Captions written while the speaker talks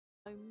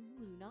I'm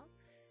Luna.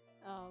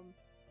 Um,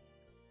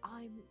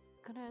 I'm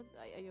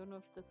I don't know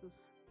if this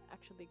is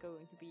actually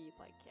going to be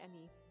like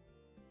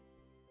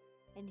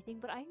anything,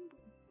 but I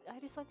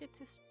decided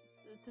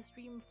to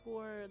stream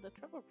for the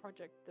Trevor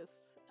project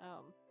this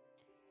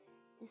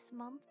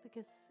month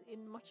because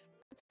in much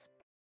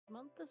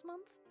of this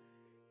month,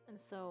 and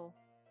so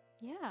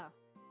yeah,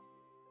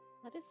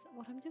 that is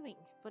what I'm doing.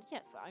 But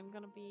yes, I'm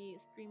gonna be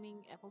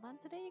streaming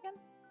Evoland today again.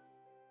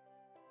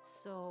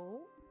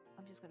 So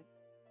I'm just gonna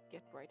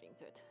get right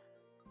into it.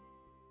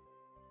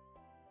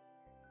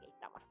 Okay,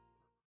 that one.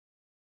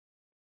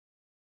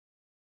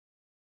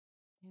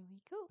 There we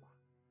go.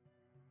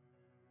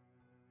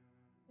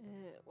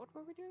 What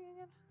were we doing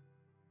again?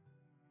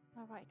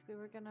 Alright, we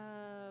were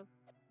gonna...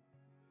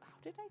 How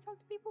did I talk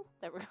to people?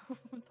 There we go.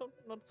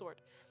 Not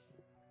sword.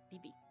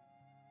 BB.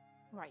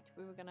 Right,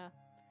 we were gonna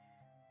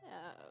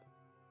uh,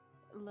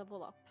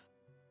 level up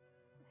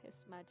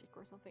his magic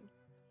or something.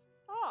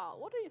 Ah,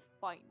 what a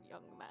fine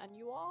young man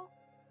you are.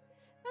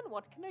 And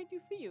what can I do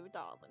for you,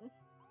 darling?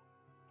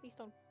 Please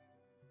don't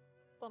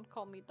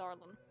call me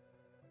darling.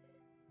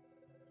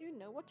 Do you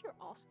know what you're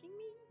asking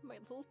me, my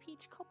little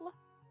peach cobbler?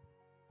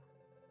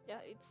 Yeah,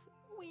 it's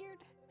weird.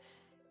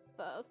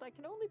 First, I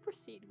can only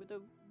proceed with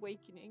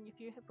awakening if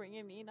you bring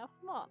me enough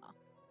mana.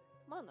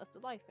 Mana's the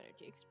life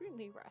energy,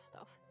 extremely rare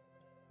stuff.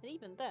 And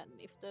even then,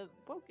 if the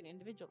woken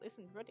individual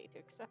isn't ready to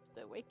accept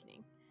the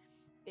awakening,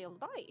 they'll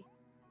die.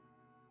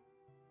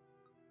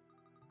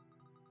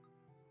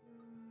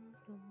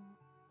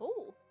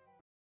 Oh,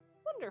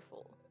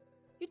 wonderful!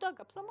 You dug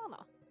up some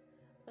mana.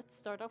 Let's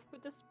start off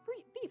with this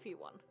beefy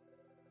one.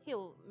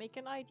 He'll make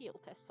an ideal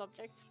test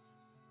subject.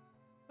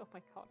 Oh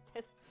my god,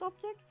 test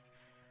subject?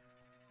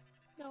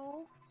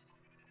 No.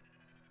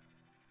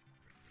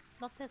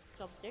 Not test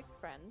subject,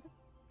 friend.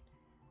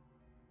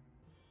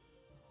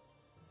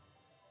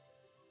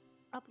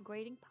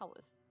 Upgrading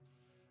powers.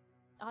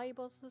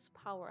 Eyeboss's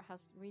power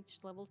has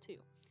reached level 2.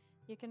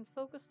 You can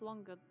focus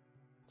longer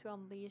to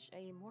unleash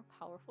a more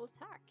powerful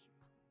attack.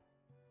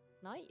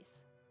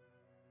 Nice.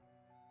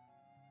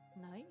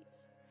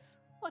 Nice.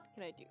 What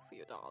can I do for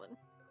you, darling?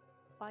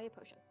 Buy a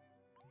potion.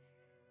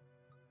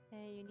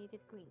 You needed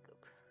green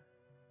goop.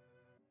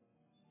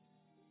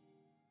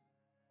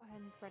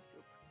 And red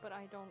goop. But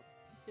I don't...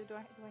 Do I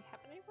have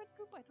any red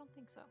goop? I don't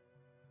think so.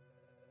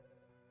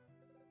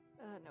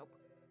 Nope.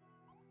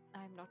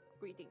 I'm not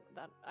reading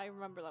that. I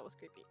remember that was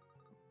creepy.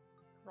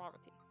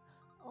 Rarity.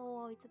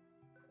 Oh, it's a...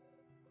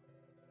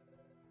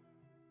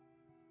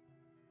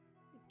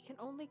 You can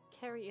only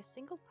carry a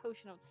single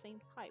potion of the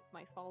same type,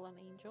 my fallen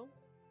angel.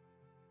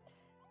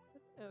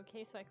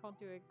 Okay, so I can't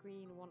do a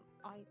green one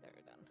either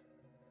then.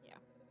 Yeah.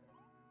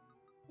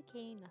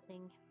 Okay,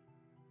 nothing.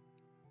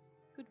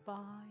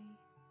 Goodbye.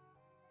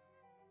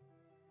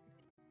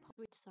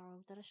 With sorrow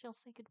that I shall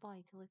say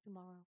goodbye till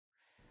tomorrow.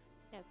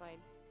 Yes, I,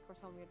 for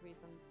some weird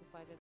reason,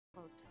 decided to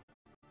quote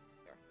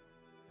here.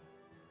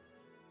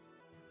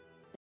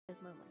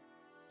 This moment.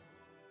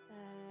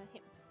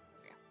 Him. There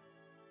we go.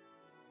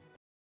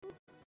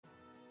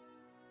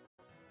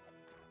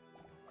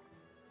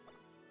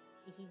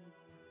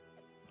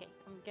 Okay,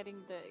 I'm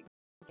getting the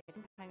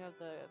hang of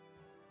the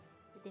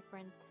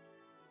different...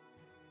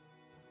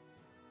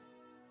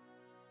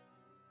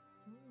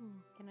 Ooh,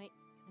 can I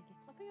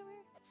get something over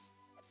here?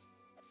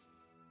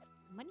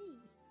 Money!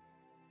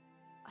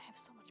 I have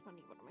so much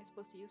money, what am I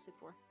supposed to use it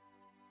for?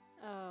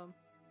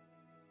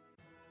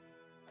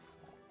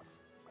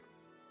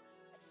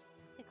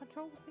 The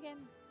controls again!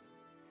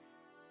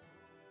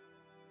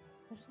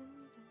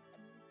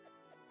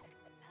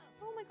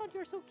 Oh my god,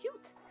 you're so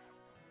cute!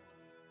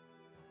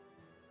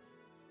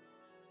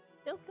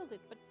 Still killed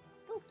it, but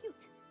still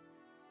cute!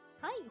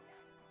 Hi!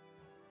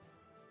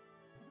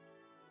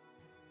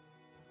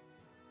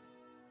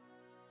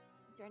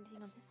 Is there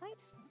anything on this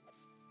side?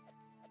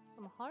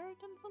 Some heart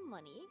and some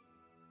money.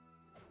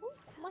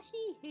 Ooh,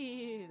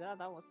 mushy! that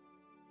was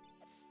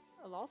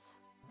a lot.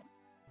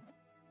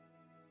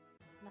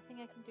 Nothing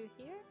I can do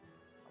here?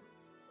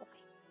 Oh,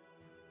 okay.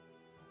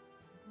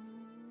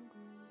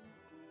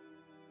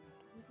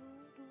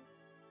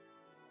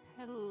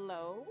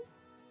 Hello?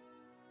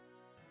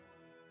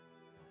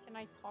 Can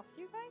I talk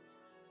to you guys?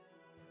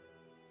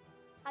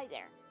 Hi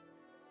there.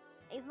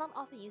 It's not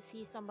often you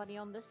see somebody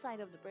on this side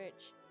of the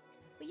bridge.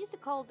 We used to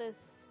call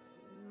this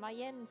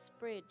Mayenne's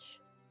Bridge.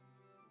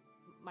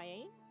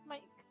 Mayenne?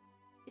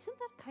 Isn't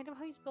that kind of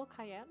how you spell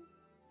Cayenne?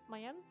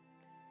 Mayenne?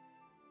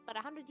 But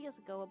 100 years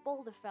ago, a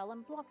boulder fell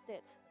and blocked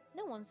it.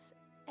 No one's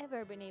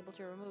ever been able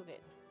to remove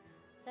it.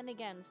 Then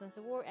again, since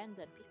the war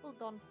ended, people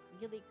don't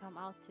really come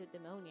out to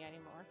Demonia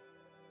anymore.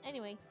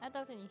 Anyway, I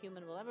doubt any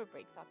human will ever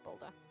break that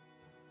boulder.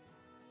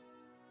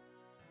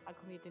 How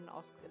come you didn't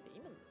ask the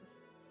demon?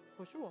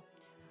 For sure.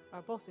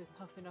 Our boss is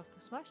tough enough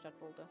to smash that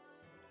boulder.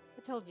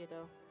 I told you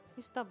though,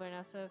 he's stubborn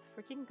as a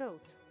freaking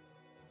goat.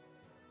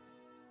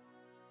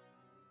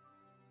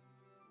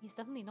 He's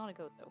definitely not a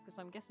goat though, because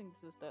I'm guessing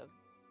this is the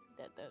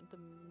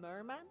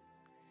merman?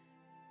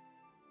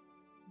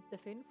 The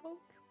Finn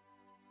folk?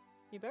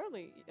 He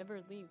barely ever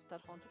leaves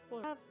that haunted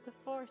floor. I had to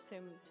force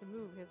him to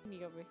move his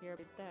knee over here,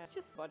 but that's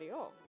just body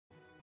off.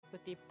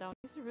 But deep down,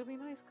 he's a really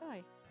nice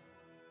guy.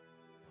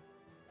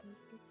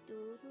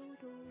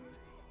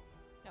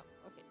 No,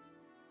 okay.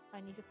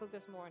 I need to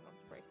focus more on not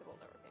to break the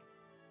boulder, okay.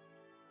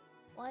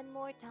 One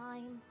more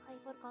time. I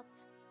forgot.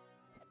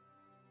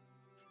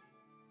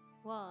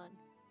 1,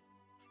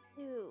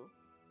 2,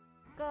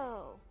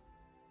 go.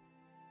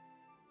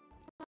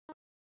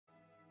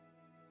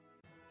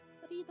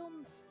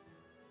 freedom.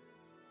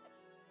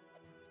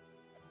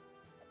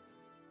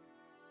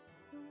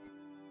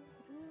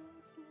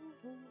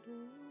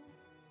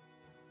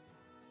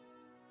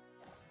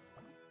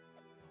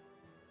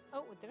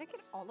 Oh, did I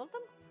get all of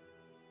them?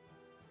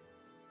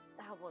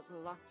 That was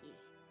lucky.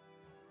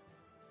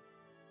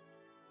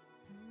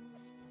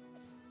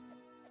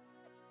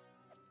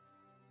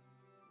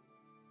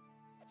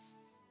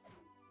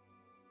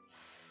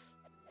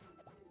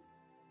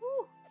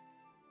 Woo!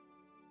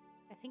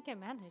 I think I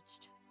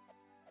managed.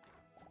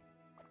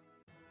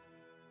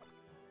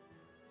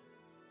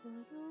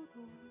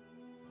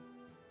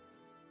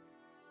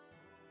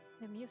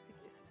 The music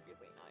is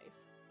really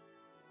nice.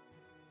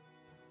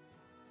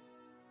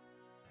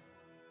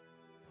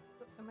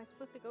 But am I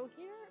supposed to go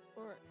here?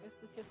 Or is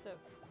this just a...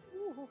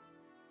 Ooh.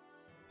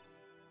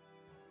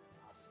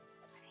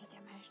 I think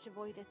I managed to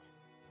avoid it. Is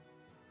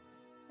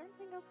there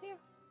anything else here?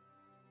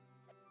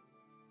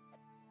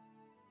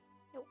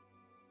 Nope.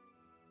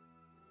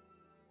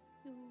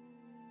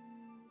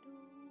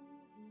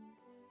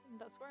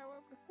 That's where I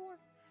went before.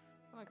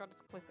 Oh my god,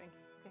 it's clipping.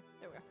 Okay,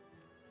 there we go.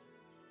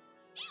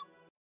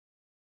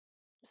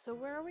 So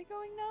where are we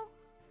going now?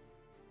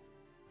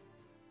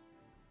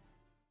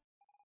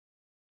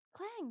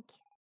 Clank!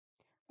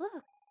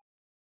 Look!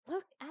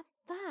 Look at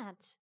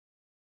that!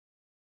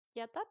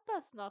 Yeah, that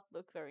does not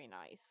look very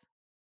nice.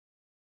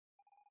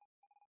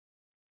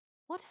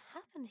 What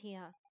happened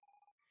here?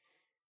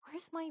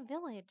 Where's my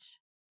village?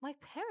 My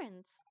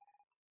parents?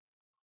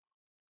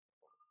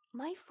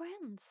 My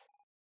friends?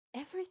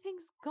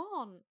 Everything's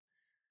gone.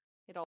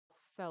 It all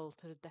fell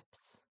to the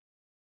depths.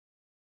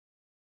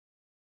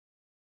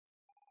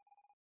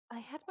 I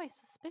had my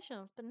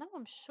suspicions, but now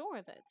I'm sure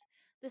of it.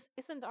 This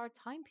isn't our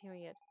time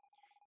period.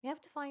 We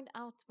have to find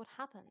out what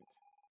happened.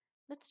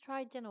 Let's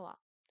try Genoa.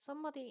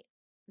 Somebody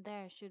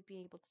there should be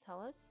able to tell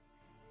us.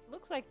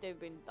 Looks like they've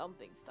been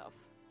dumping stuff.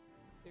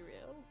 Be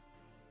real.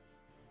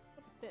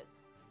 What is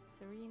this?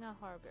 Serena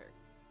Harbor.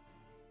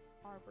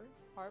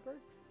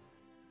 Harbor?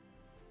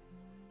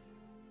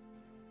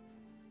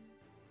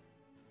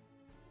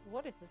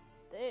 What is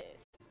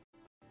this?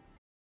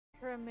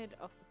 Pyramid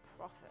of the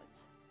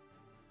Prophets.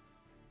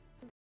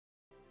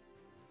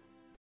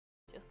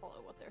 Just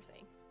follow what they're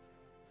saying.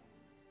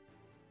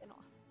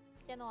 Genoa.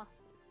 Genoa.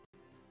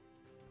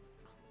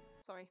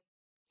 Sorry.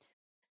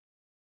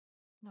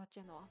 Not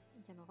Genoa.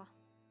 Genova.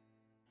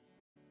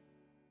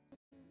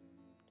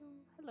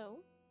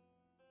 Hello.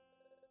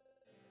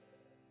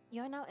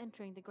 You are now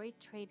entering the great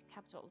trade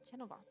capital,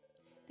 Genova.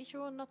 Be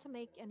sure not to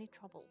make any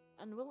trouble,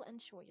 and we'll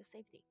ensure your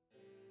safety.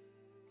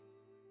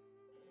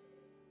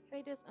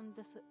 Traders and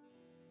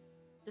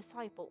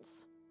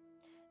disciples.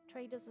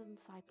 Traders and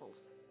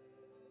disciples.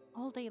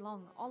 All day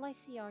long, all I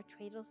see are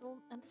traders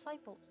and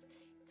disciples.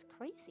 It's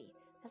crazy.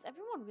 Has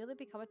everyone really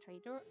become a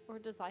trader or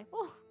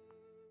disciple?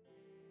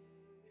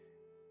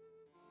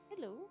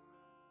 Hello.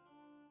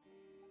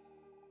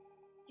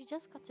 You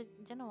just got to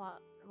Genoa,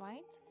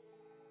 right?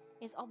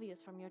 It's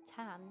obvious from your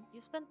tan.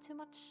 You spent too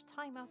much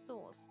time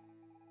outdoors.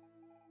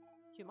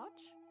 Too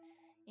much?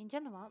 In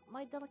Genoa,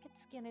 my delicate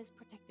skin is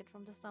protected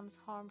from the sun's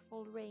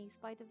harmful rays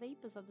by the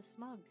vapors of the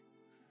smog.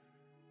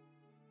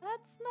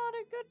 That's not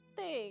a good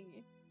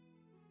thing.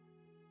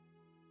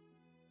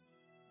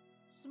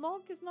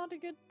 Smog is not a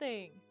good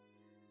thing.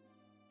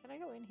 Can I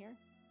go in here?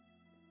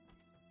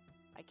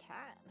 I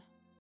can.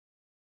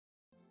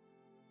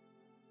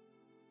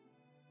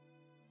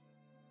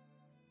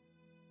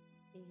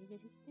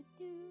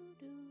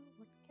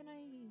 What can I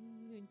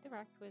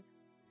interact with?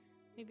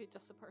 Maybe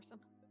just a person.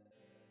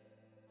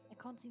 I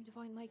can't seem to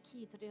find my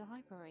key to the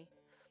library,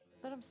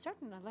 but I'm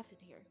certain I left it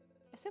here.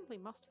 I simply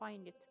must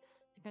find it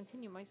to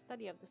continue my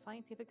study of the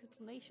scientific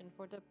explanation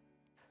for the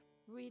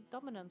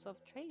predominance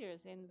of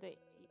traders in the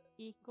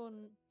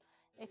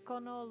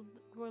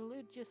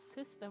econo-religious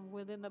system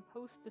within a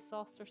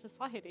post-disaster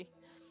society.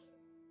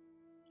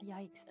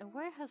 Yikes, and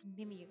where has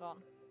Mimi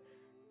gone?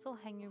 Still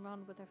hanging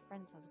around with her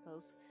friends, I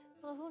suppose.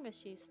 Well, as long as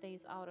she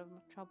stays out of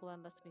trouble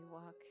and lets me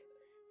work.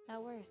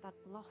 Now where is that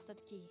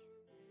blasted key?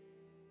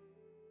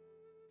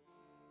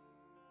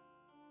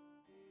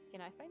 Can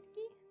I find the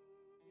key?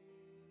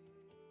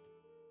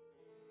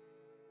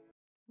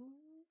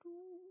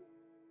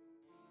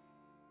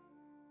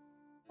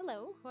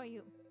 Hello, who are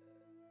you?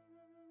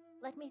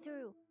 Let me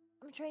through.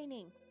 I'm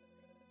training.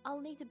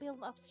 I'll need to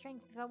build up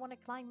strength if I want to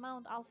climb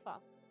Mount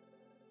Alpha.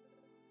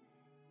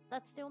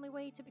 That's the only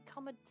way to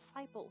become a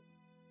disciple.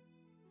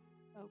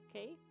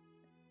 Okay.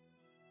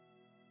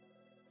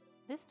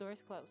 This door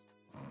is closed.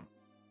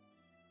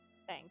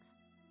 Thanks.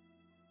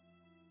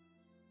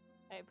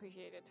 I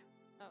appreciate it.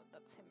 Oh,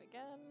 that's him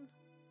again.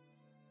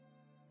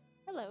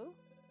 Hello.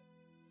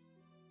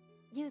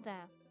 You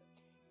there.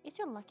 It's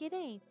your lucky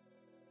day.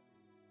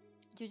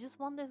 You just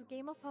won this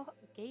gem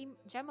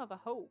of a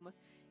home,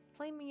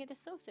 claiming it is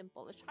so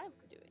simple a child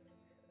could do it.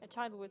 A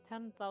child with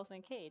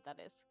 10,000 K, that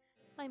is.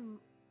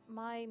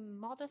 My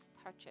modest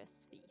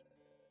purchase fee.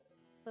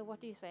 So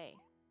what do you say?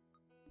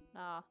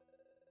 Ah,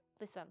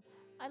 listen,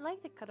 I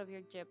like the cut of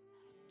your jib,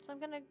 so I'm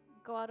gonna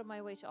go out of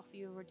my way to offer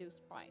you a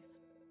reduced price.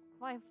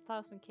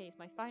 5,000 K is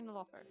my final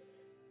offer.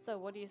 So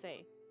what do you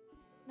say?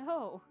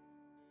 No,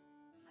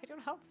 I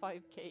don't have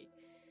 5K.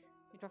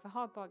 You drove a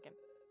hard bargain.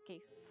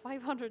 Okay,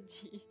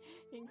 500G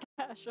in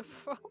cash up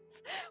front.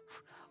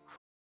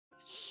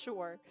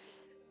 Sure.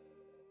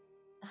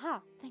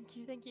 Aha, thank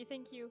you, thank you,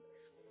 thank you.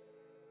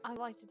 I would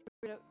like to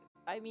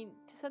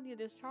to send you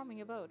this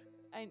charming abode.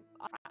 I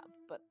have,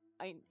 but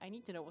I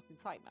need to know what's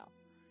inside now.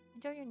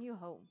 Enjoy your new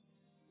home.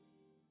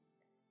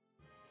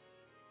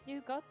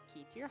 You got the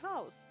key to your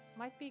house.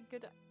 Might be a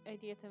good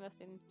idea to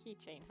invest in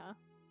keychain, huh?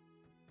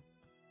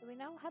 So we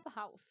now have a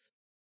house.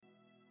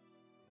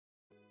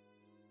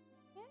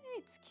 Yeah,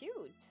 it's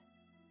cute.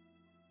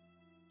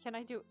 Can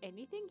I do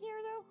anything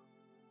here though?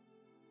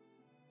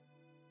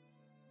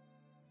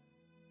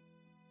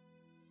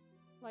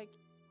 Like,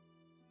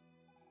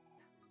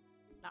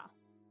 nah.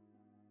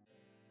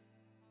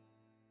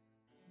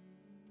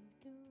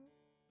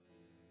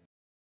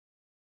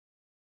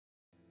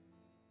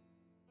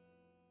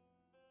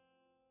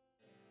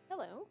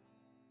 Hello.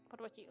 What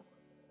about you?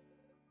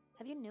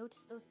 Have you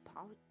noticed those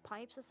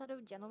pipes outside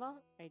of Genova?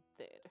 I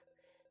did.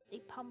 They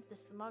pump the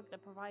smog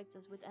that provides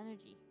us with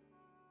energy.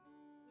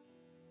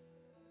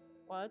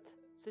 What?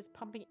 So it's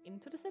pumping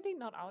into the city,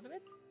 not out of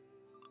it?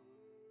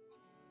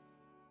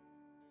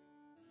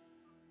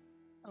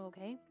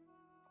 Okay.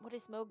 What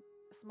is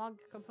smog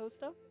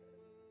composed of?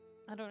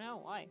 I don't know.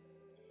 Why?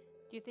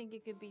 Do you think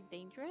it could be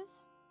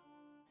dangerous?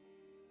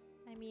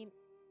 I mean,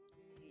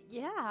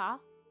 yeah.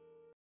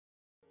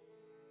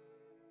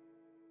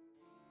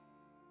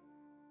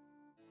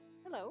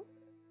 Hello.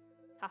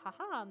 Ha ha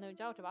ha, no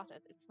doubt about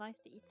it. It's nice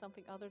to eat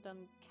something other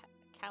than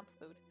camp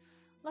food.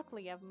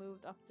 Luckily, I've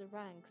moved up the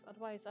ranks,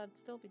 otherwise, I'd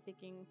still be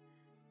digging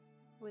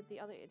with the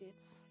other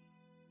idiots.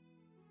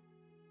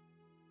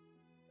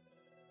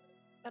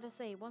 Gotta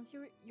say, once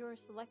you're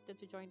selected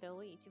to join the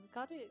elite, you've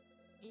got it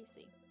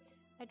easy.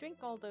 I drink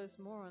to all those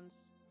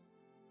morons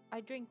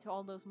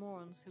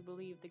who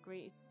believe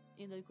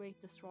in the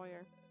great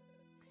destroyer.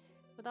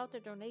 Without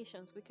their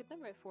donations, we could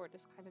never afford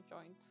this kind of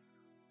joint.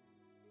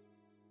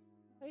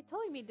 Are you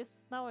telling me this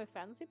is now a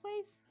fancy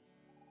place?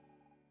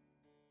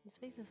 His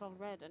face is all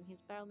red and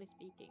he's barely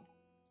speaking.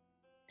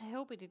 I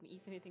hope he didn't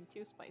eat anything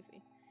too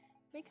spicy.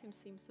 Makes him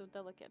seem so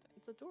delicate.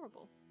 It's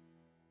adorable.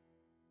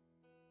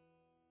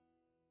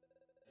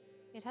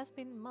 It has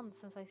been months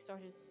since I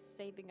started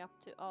saving up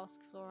to ask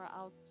Flora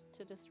out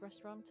to this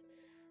restaurant.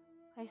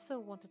 I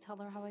so want to tell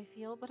her how I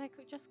feel, but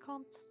just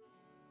can't.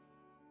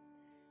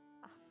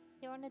 Ah,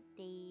 they're on a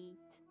date.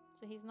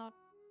 So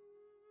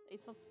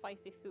it's not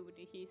spicy food,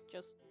 he's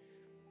just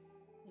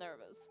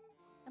nervous.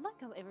 I like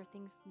how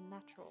everything's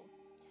natural.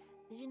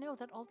 Did you know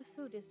that all the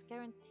food is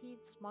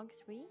guaranteed smog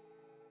free?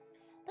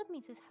 That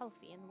means it's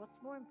healthy, and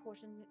what's more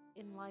important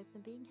in life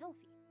than being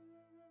healthy?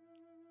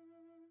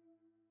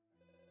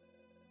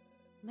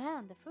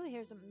 Man, the food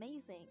here is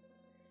amazing.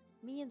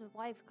 Me and the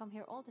wife come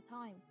here all the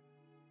time.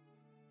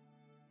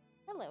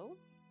 Hello.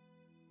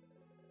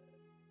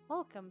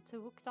 Welcome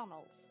to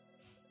McDonald's.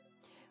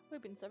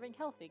 We've been serving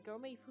healthy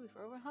gourmet food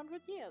for over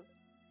 100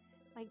 years.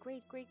 My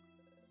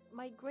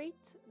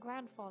great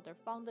grandfather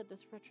founded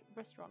this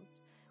restaurant,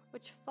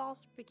 which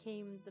fast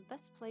became the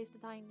best place to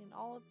dine in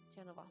all of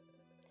Genova.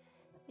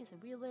 He's a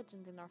real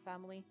legend in our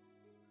family.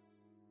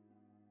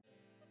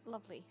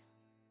 Lovely.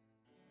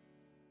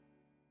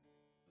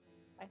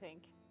 I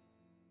think.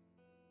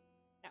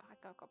 No, I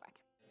can't go back.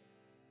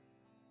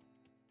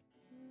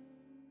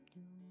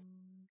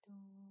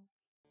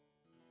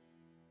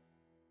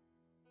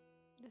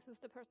 This is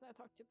the person I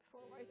talked to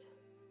before, right?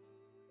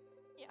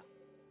 Yeah.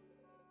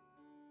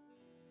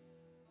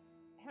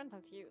 I haven't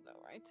talked to you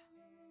though, right?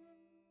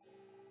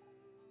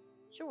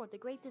 Sure, the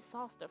Great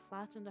Disaster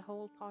flattened the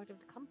whole part of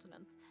the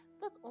continent.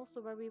 That's also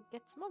where we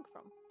get smog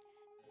from.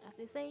 As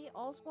they say,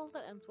 all's well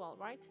that ends well,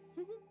 right?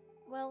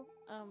 Well,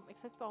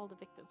 except for all the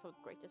victims of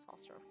the Great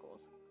Disaster, of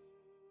course.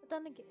 But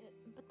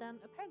then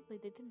apparently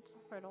they didn't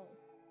suffer at all.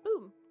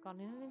 Boom! Gone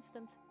in an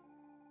instant.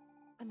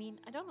 I mean,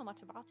 I don't know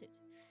much about it.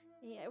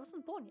 I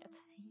wasn't born yet.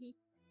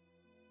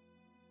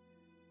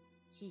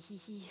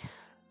 Hee.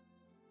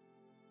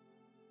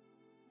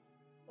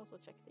 Also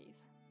check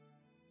these.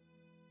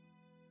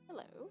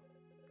 Hello.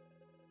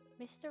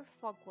 Mr.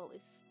 Fogwell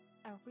is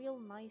a real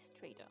nice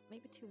trader.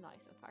 Maybe too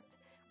nice, in fact.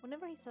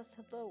 Whenever he says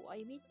hello, I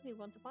immediately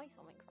want to buy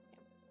something from him.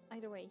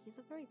 Either way, he's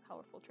a very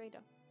powerful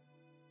trader.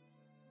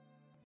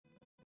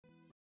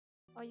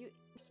 Are you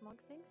smog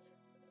things?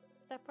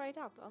 Step right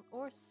up.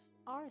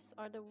 Ours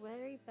are the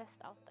very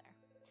best out there.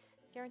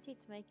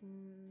 Guaranteed to make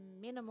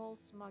minimal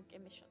smog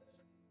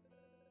emissions.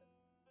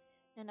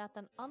 And at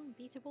an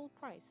unbeatable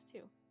price,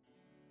 too.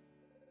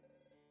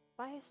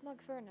 Buy a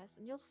smug furnace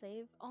and you'll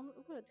save on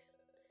wood.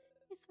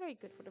 It's very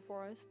good for the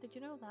forest, did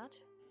you know that?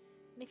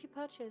 And if you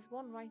purchase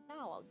one right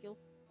now, you'll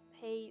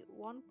pay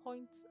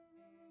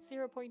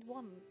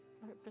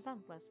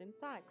 1.0.1% less in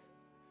tax.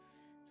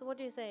 So what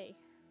do you say?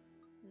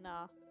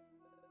 Nah.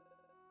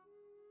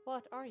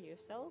 What are you,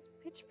 sales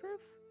pitch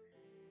proof?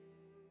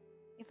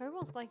 If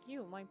everyone's like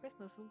you, my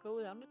business will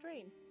go down the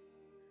drain.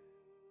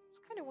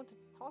 Just kind of want to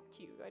talk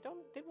to you.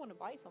 Didn't want to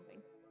buy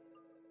something.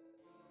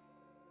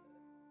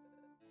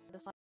 The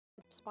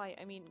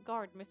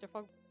guard, Mr.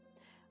 Fogg.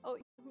 Oh,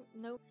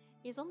 no,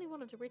 he's only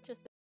one of the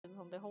richest citizens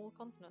on the whole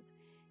continent.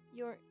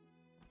 You're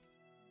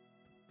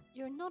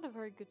not a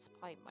very good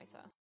spy, my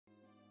sir.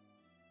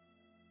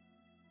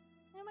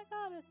 Oh my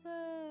god, it's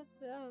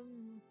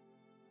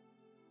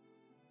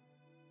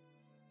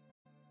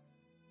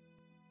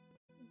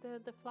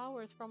the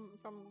flowers from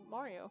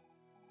Mario.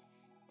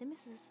 The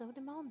missus is so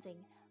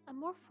demanding. I'm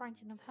more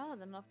frightened of her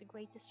than of the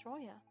Great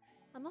Destroyer.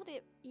 I'm not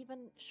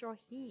even sure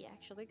he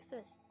actually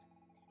exists.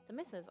 The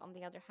missus, on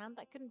the other hand,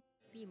 I couldn't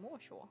be more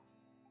sure.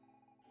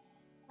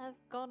 I've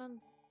gone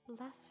and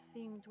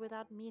blasphemed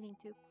without meaning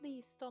to.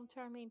 Please don't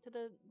turn me into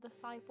the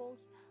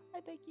disciples. I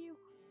beg you.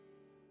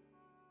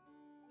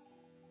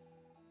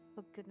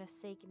 For goodness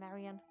sake,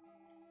 Marian.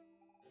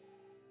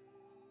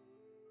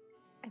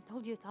 I've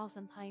told you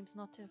 1,000 times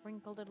not to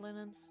wrinkle the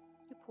linens.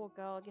 You poor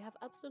girl, you have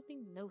absolutely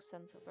no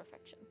sense of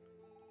perfection.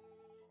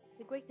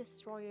 The Great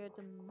Destroyer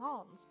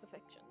demands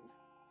perfection,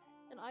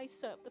 and I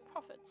serve the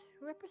Prophet,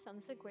 who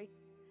represents the Great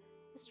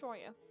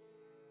Destroyer.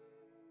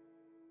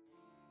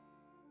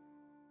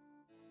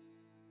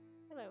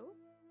 Hello?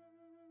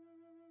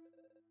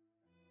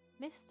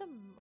 Mr.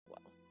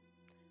 Well.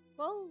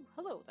 Well,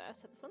 hello there,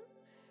 citizen.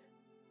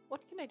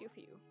 What can I do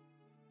for you?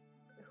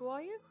 Who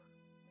are you?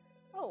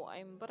 Oh,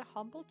 I'm but a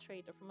humble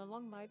trader from a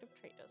long line of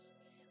traders.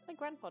 My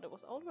grandfather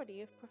was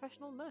already a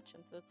professional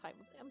merchant at the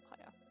time of the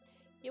Empire.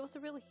 He was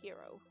a real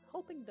hero,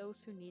 helping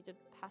those who needed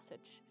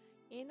passage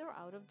in or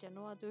out of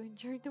Genoa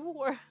during the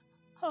war.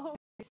 Oh,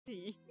 I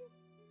see.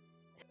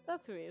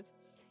 That's who he is.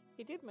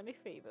 He did many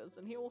favors,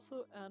 and he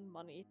also earned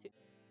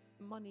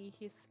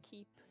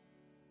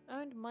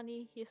earned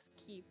money his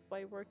keep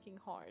by working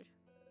hard.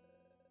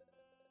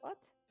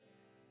 What?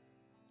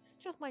 Is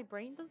it just my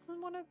brain that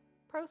doesn't want to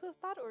process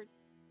that, or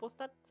was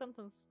that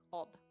sentence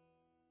odd?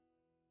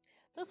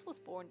 Thus was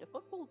born the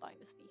football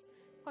dynasty.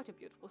 Quite a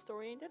beautiful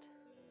story, ain't it?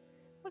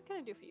 What can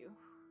I do for you?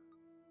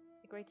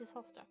 The Great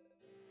Disaster.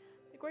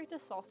 The Great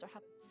Disaster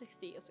happened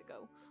 60 years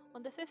ago,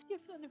 on the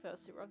 50th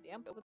anniversary of the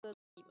Empire with the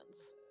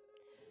Demons.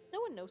 No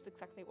one knows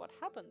exactly what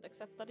happened,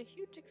 except that a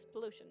huge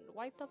explosion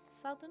wiped out the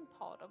southern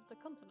part of the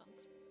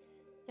continent.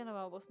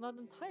 Genoa was not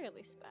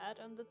entirely spared,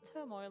 and the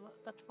turmoil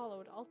that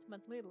followed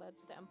ultimately led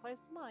to the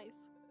Empire's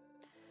demise.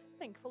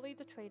 Thankfully,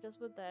 the traders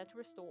were there to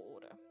restore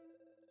order.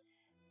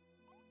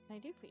 What can I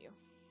do for you?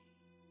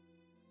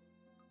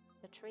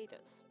 The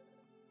traders.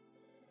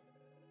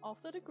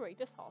 After the Great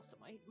Disaster,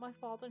 my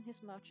father and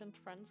his merchant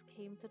friends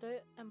came to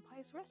the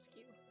Empire's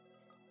rescue.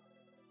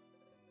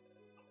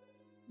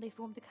 They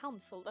formed a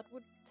council that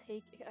would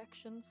take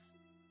actions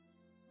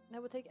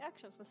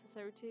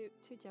necessary to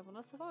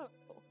Genoa's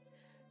survival.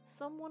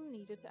 Someone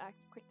needed to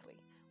act quickly.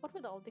 What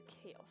with all the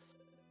chaos?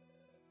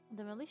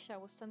 The militia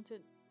was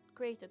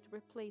created to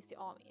replace the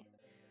army.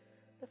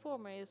 The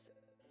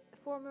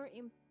former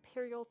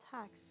imperial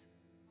tax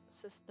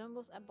system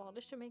was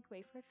abolished to make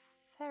way for a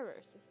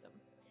fairer system.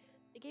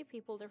 They gave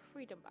people their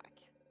freedom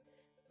back.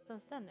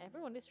 Since then,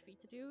 everyone is free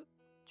to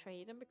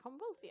trade and become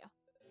wealthier.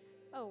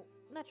 Oh,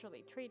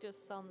 naturally, traders'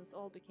 sons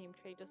all became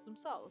traders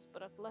themselves,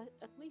 but at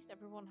least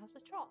everyone has a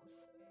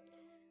chance.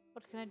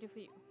 What can I do for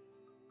you?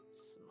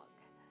 Smug.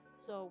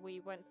 So we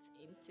went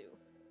into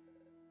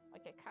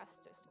like a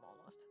caste system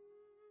almost.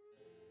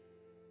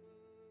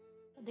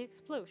 The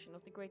explosion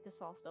of the Great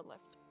Disaster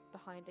left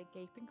behind a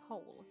gaping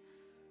hole,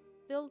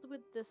 filled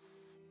with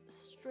this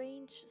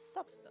strange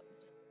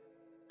substance.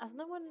 As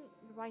no one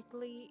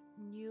rightly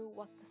knew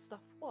what the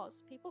stuff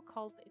was, people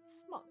called it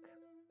smug.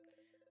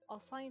 Our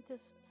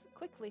scientists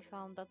quickly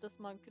found that the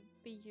smug could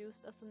be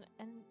used as an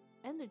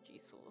energy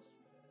source.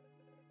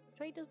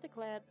 Traders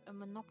declared a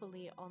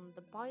monopoly on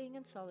the buying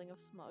and selling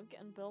of smug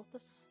and built a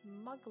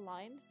smug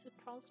line to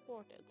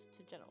transport it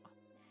to Genoa.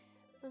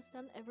 Since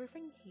then,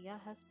 everything here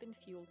has been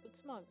fueled with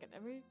smug, and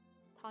every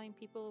time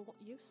people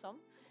use some,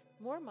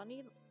 more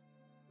money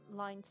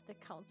lines the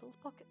council's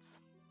pockets.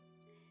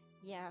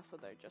 Yeah, so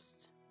they're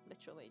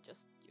literally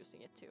just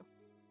using it too.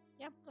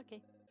 Yeah,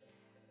 okay.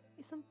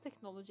 Isn't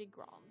technology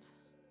grand?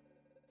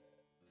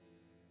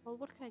 Well,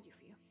 what can I do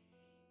for you?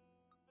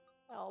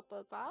 Help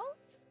us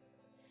out?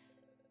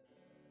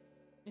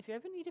 If you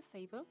ever need a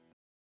favor,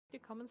 do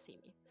come and see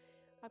me.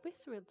 I'd be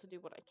thrilled to do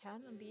what I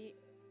can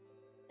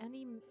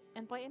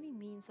and by any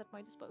means at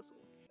my disposal.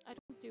 I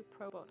don't do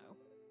pro bono.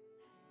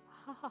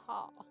 Ha ha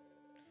ha.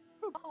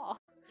 Ha ha.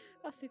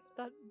 As if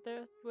that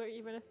were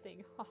even a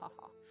thing. Ha ha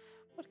ha.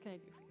 What can I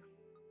do for you?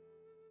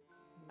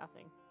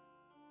 Nothing.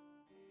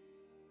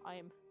 I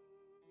am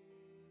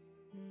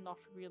not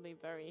really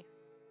very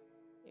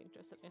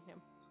interested in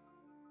him.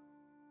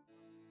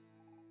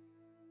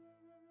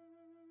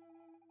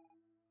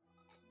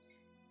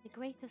 The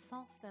great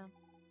disaster.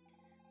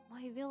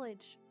 My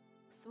village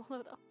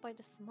swallowed up by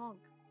the smog.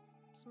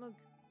 Smug.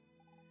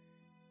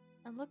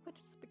 And look what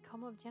has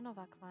become of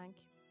Genova, Clank.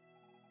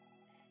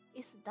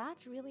 Is that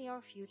really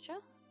our future?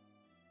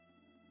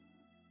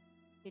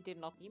 They did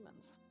not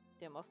demons.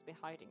 They must be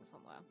hiding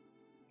somewhere.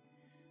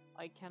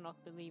 I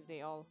cannot believe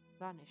they all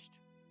vanished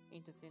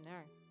into thin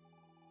air.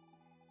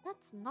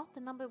 That's not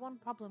the number one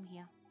problem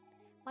here.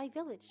 My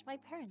village, my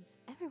parents,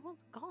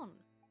 everyone's gone.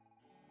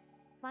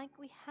 Clank,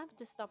 we have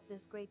to stop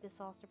this great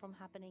disaster from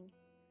happening.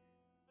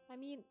 I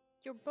mean,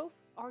 you're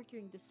both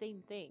arguing the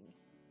same thing.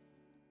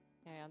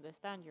 I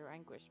understand your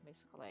anguish,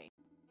 Miss Colley.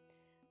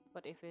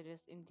 But if it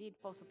is indeed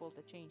possible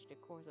to change the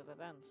course of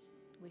events,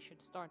 we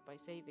should start by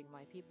saving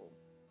my people.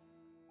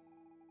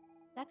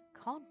 That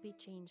can't be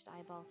changed,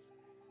 Eyeballs.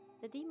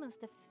 The demon's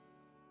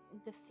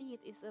defeat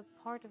is a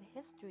part of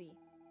history.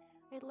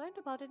 I learned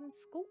about it in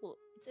school.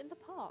 It's in the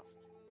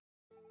past.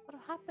 What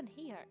happened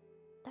here?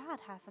 That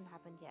hasn't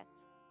happened yet.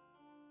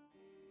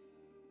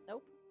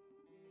 Nope.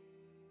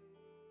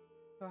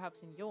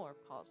 Perhaps in your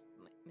past,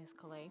 Miss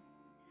Colley.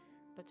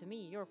 But to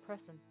me, your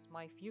present is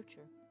my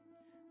future.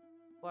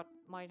 What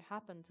might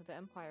happen to the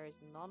Empire is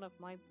none of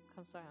my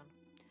concern.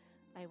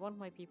 I want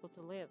my people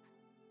to live,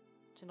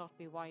 to not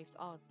be wiped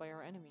out by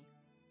our enemy.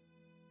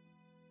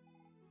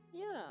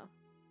 Yeah.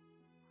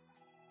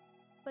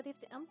 But if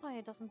the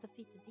Empire doesn't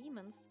defeat the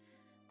demons,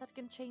 that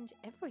can change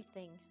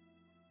everything.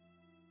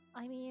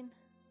 I mean,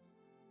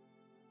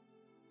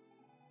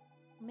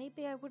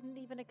 maybe I wouldn't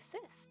even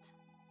exist.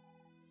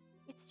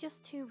 It's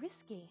just too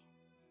risky.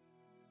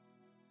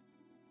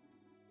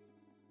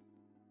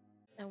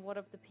 And what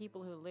of the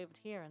people who lived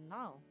here and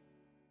now?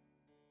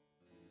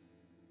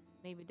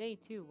 Maybe they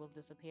too will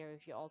disappear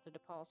if you alter the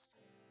past.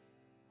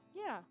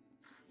 Yeah,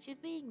 she's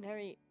being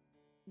very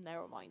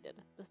narrow-minded.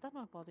 Does that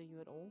not bother you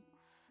at all?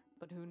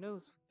 But who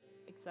knows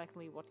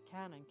exactly what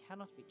can and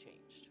cannot be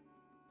changed?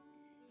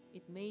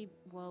 It may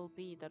well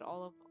be that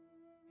all of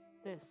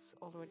this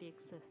already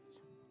exists.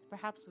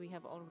 Perhaps we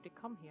have already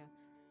come here.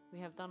 We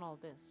have done all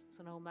this,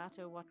 so no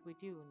matter what we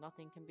do,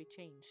 nothing can be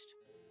changed.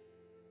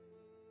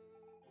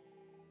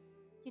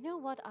 You know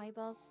what,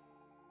 Eyeballs?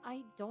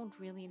 I don't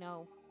really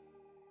know.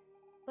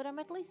 But I'm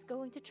at least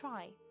going to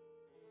try.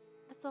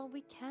 That's all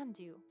we can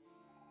do.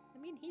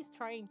 I mean, he's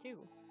trying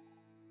too.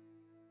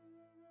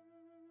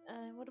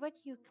 What about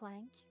you,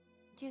 Clank?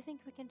 Do you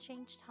think we can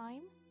change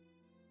time?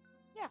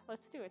 Yeah,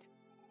 let's do it.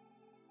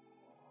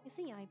 You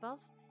see,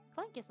 Eyeballs,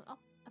 Clank is an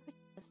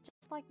optimist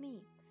just like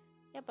me.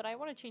 Yeah, but I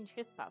want to change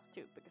his past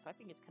too, because I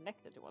think it's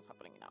connected to what's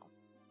happening now.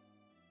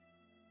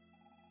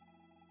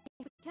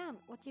 If we can,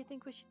 what do you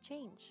think we should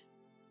change?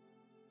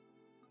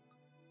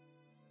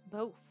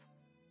 Both.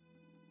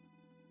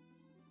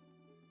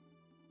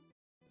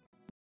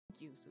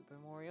 Thank you, Super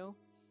Mario.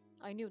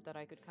 I knew that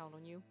I could count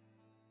on you.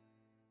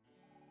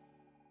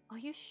 Are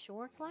you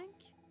sure, Clank?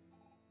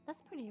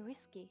 That's pretty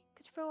risky.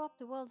 Could throw up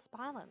the world's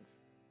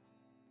balance.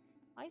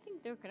 I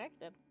think they're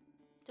connected.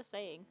 Just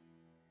saying.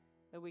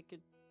 But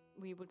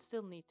we would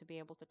still need to be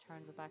able to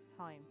turn back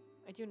time.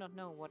 I do not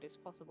know what is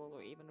possible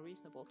or even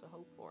reasonable to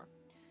hope for.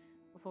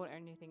 Before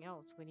anything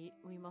else,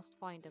 we must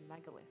find a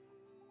megalith.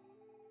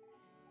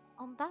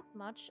 On that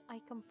much,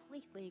 I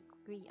completely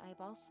agree,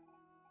 Eyeballs.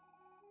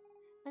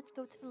 Let's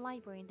go to the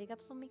library and dig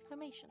up some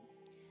information.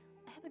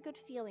 I have a good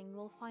feeling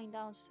we'll find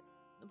out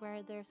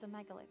where there's a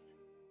megalith.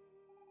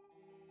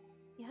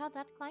 You heard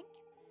that, Clank?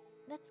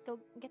 Let's go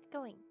get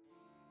going.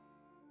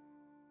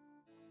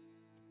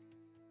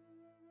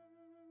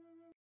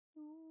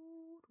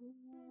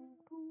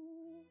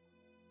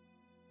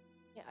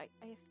 Yeah,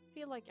 I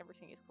feel like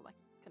everything is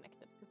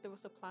connected, because there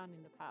was a plan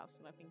in the past,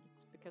 and I think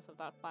it's because of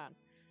that plan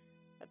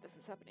that this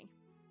is happening.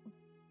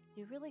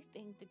 Do you really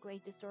think the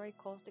Great Destroyer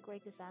caused the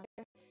Great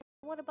Disaster?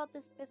 What about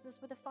this business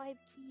with the 5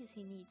 keys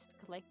he needs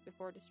to collect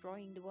before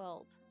destroying the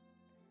world?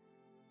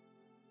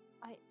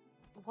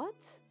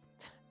 What?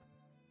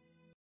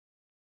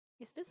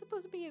 Is this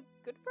supposed to be a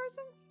good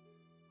person?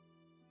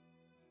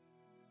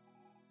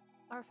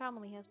 Our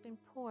family has been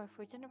poor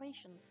for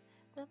generations,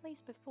 but at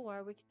least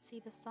before we could see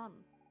the sun.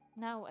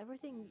 Now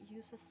everything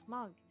uses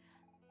smog.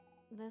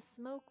 The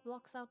smoke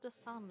blocks out the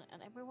sun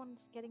and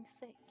everyone's getting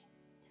sick.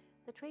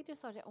 The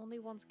traders are the only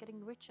ones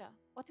getting richer.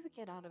 What do we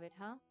get out of it,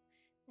 huh?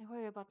 I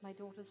worry about my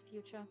daughter's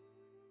future.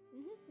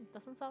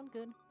 Doesn't sound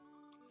good.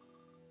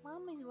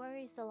 Mommy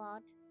worries a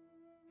lot.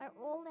 Are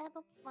all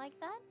adults like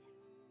that?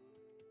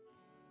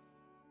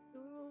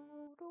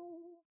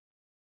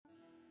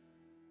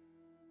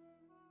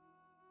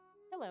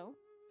 Hello.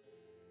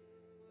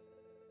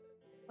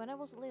 When I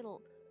was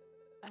little,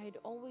 I'd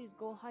always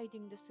go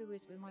hiding the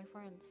sewers with my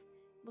friends.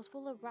 It was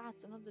full of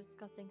rats and other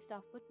disgusting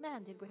stuff, but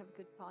man, did we have a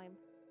good time.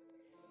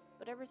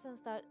 But ever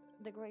since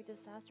the great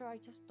disaster, I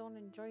just don't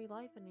enjoy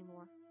life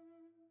anymore.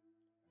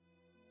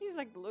 He's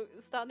like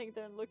standing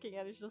there and looking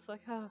at it, just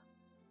like,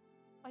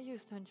 I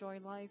used to enjoy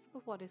life,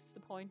 but what is the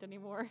point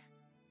anymore?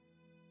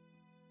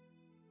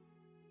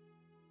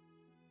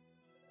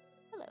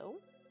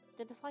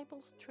 The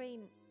disciples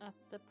train at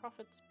the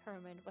Prophet's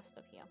Pyramid west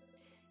of here.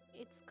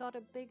 It's got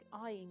a big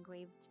eye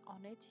engraved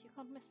on it. You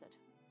can't miss it.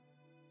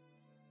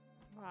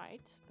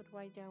 Right, but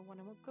why do I want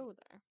to go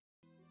there?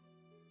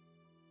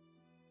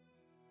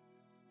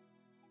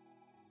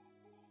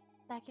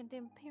 Back in the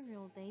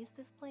Imperial days,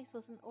 this place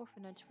was an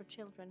orphanage for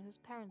children whose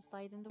parents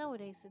died in the war.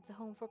 Nowadays, it's a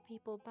home for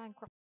people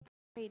bankrupt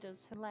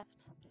traders who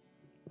left.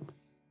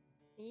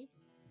 See?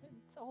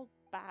 It's all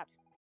bad.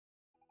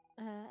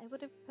 I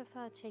would have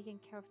preferred taking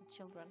care of the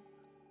children.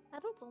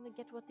 Adults only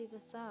get what they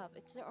deserve.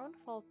 It's their own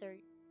fault they're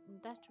in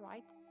debt,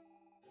 right?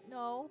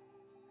 No.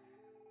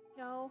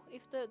 No,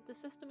 if the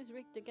system is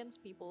rigged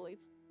against people,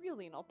 it's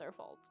really not their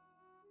fault.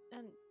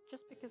 And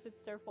just because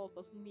it's their fault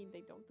doesn't mean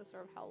they don't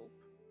deserve help.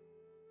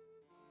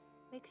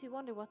 Makes you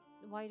wonder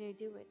why they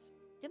do it.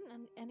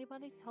 Didn't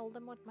anybody tell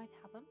them what might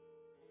happen?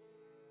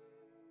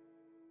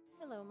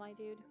 Hello, my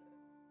dude.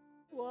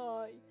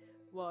 Why?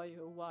 Why,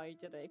 oh why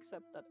did I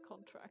accept that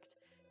contract?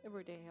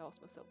 Every day I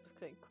ask myself the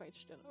same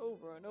question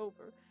over and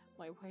over.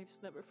 My wife's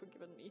never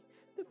forgiven me.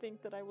 To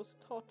think that I was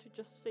taught to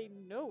just say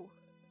no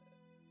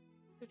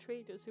to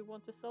traders who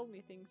want to sell me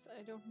things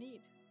I don't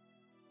need.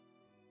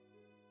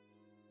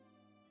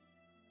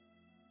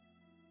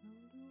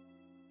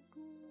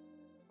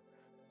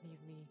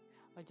 Leave me.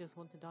 I just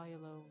want to die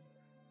alone.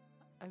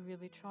 I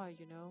really tried,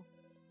 you know.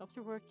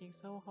 After working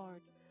so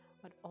hard,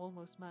 I'd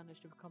almost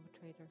managed to become a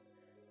trader.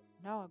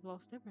 Now I've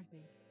lost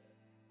everything.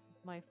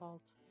 It's my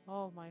fault.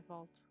 All my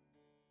fault.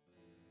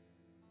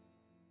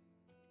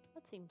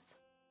 That seems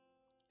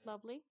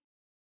lovely.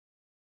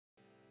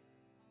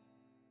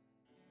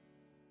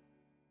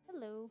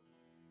 Hello.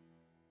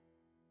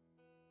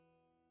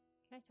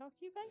 Can I talk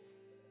to you guys?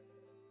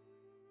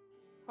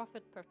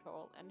 Prophet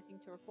Patrol. Anything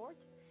to report?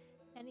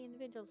 Any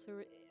individuals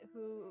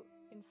who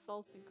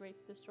insult the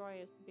Great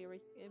Destroyer is to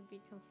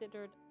be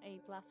considered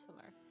a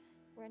blasphemer,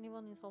 or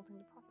anyone insulting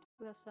the Prophet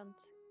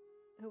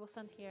who was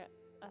sent here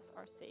as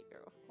our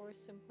savior. Of course,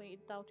 simply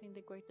doubting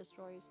the Great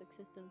Destroyer's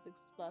existence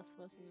is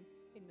blasphemous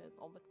in and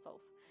of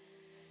itself.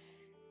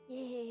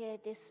 Yeah,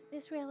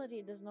 this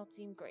reality does not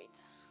seem great.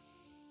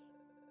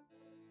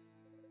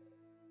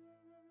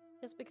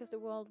 Just because the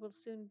world will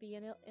soon be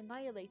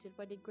annihilated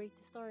by the Great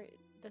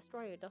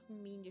Destroyer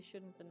doesn't mean you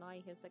shouldn't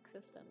deny his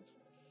existence.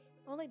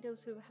 Only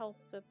those who help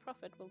the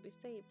Prophet will be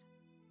saved.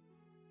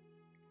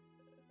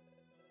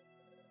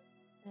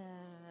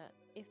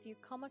 If you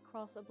come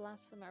across a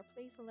blasphemer,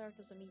 please alert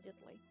us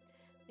immediately.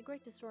 The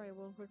Great Destroyer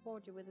will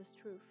reward you with his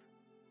truth.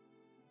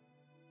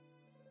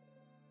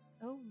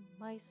 Oh,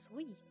 my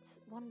sweet.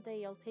 One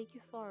day I'll take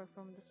you far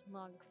from the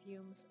smog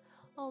fumes,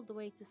 all the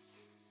way to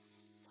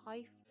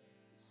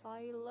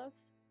Silef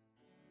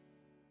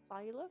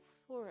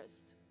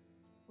Forest,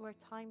 where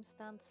time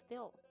stands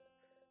still.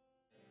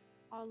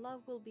 Our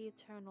love will be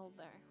eternal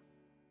there.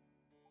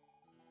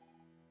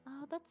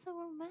 Oh, that's so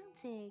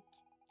romantic.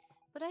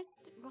 But I'd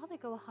rather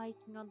go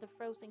hiking on the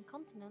frozen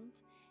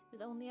continent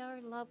with only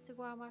our love to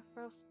warm our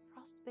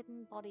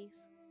frostbitten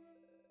bodies.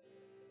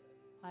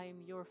 I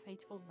am your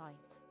faithful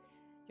knight.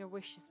 Your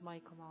wish is my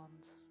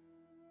command.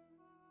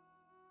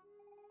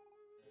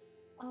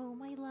 Oh,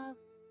 my love.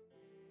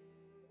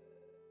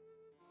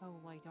 Oh,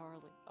 my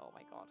darling. Oh,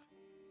 my god.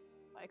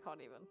 I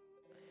can't even.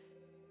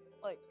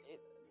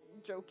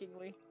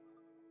 Jokingly.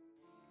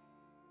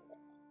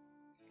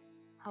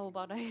 How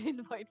about I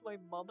invite my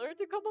mother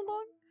to come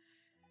along?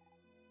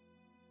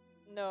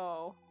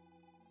 No.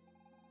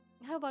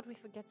 How about we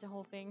forget the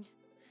whole thing?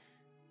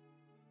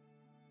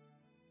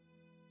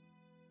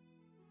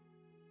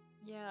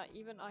 Yeah,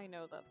 even I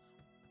know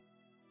that's...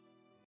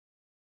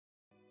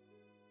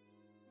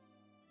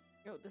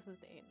 Oh, this is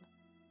the inn.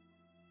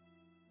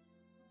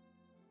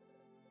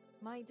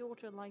 My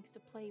daughter likes to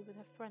play with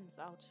her friends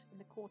out in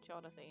the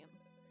courtyard at the inn.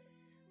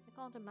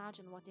 I can't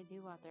imagine what they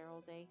do out there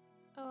all day.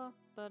 Oh,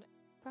 but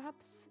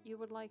perhaps you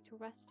would like to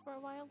rest for a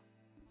while?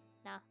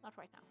 Nah, not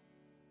right now.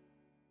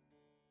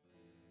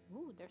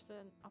 Ooh, there's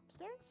an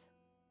upstairs?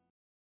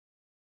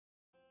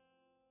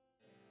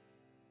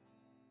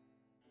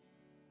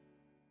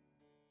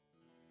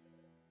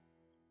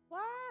 Wah!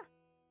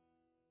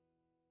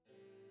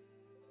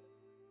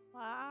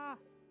 Wah!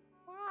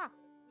 Wah!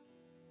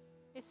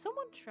 Is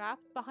someone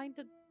trapped behind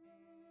the...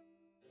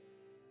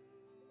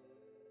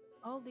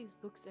 All these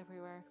books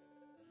everywhere.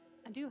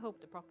 I do hope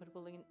the Prophet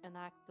will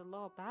enact the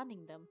law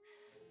banning them.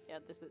 Yeah,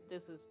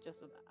 this is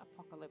just an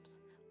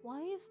apocalypse.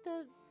 Why is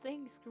the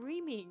thing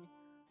screaming?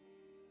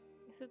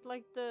 Is it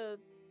like the...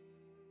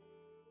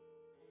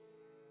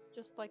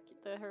 just like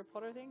the Harry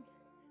Potter thing?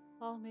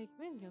 I'll make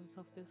millions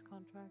of this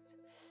contract.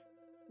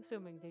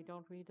 Assuming they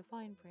don't read the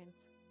fine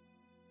print.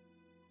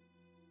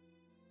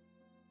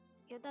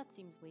 Yeah, that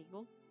seems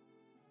legal.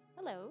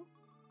 Hello?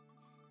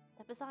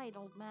 Step aside,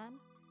 old man.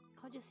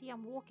 Can't you see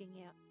I'm walking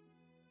here?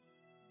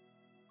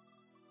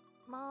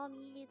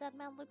 Mommy, that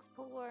man looks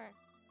poor.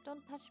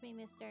 Don't touch me,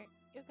 mister.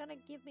 You're gonna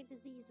give me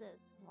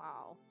diseases.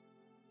 Wow.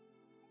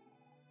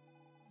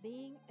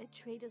 Being a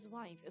trader's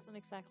wife isn't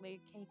exactly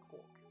a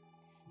cakewalk.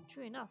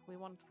 True enough, we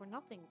want for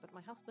nothing, but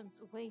my husband's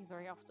away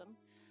very often.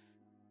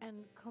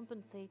 and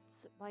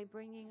compensates by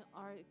bringing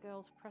our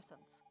girls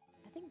presents.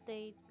 I think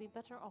they'd be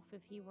better off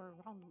if he were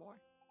around more.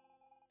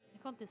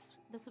 I can't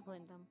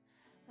discipline them.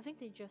 I think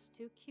they're just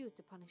too cute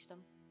to punish them.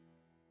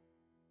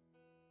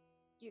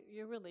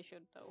 You really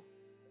should, though,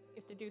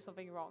 if they do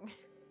something wrong.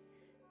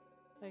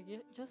 I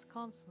just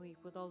can't sleep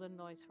with all the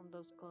noise from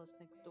those girls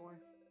next door.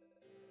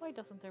 Why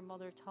doesn't their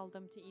mother tell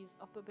them to ease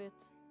up a bit?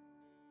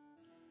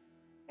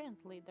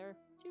 Apparently, they're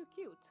too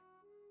cute.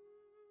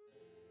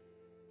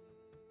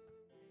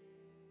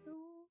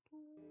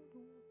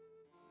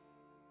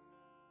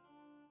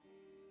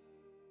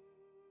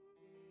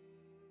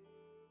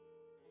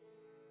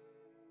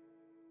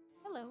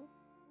 Hello.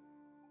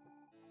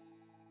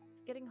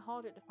 It's getting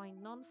harder to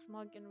find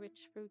non-smug and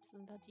rich fruits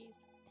and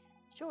veggies.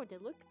 Sure, they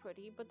look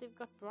pretty, but they've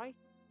got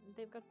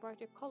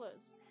brighter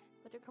colors,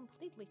 but they're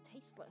completely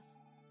tasteless.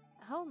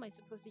 How am I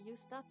supposed to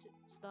use that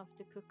stuff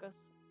to cook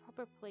us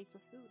proper plates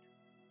of food?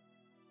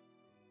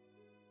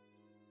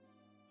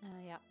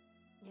 Yeah.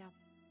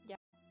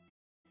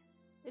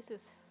 This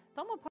is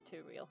somewhat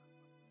too real.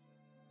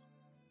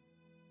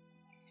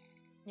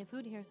 The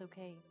food here is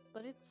okay,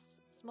 but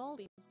it's small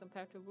beans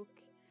compared to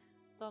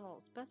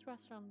McDonald's, best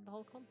restaurant in the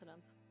whole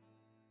continent.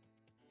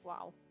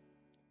 Wow.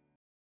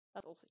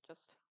 That's also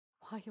just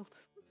wild.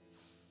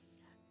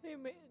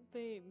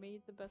 They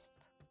made the best.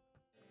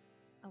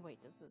 Oh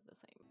wait, this is the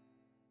same.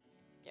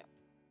 Yeah.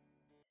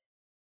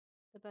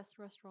 The best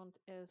restaurant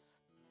is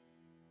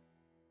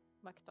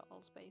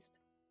McDonald's based.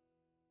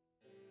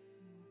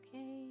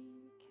 Okay,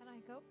 can I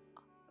go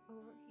up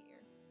over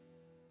here?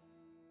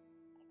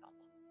 I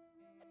can't.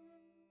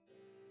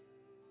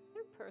 Is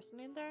there a person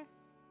in there?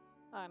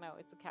 Oh no,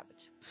 it's a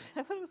cabbage.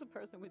 I thought it was a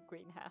person with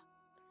green hair.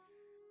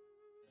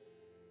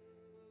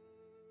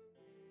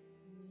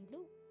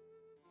 Hello.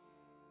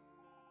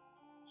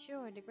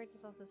 Sure, the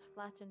greatest house is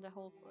flat in the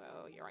whole.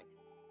 Oh, you're right.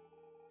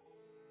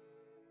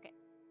 Okay.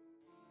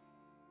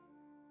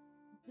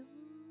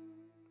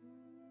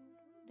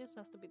 This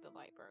has to be the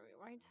library,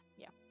 right?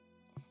 Yeah.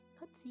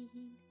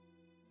 Cutscene.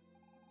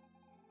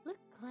 Look,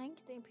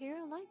 Clank, the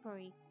Imperial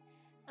Library.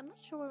 I'm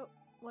not sure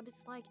what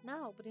it's like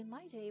now, but in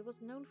my day it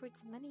was known for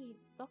its many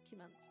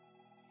documents.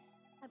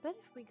 I bet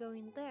if we go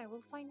in there,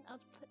 we'll find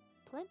out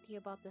plenty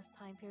about this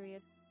time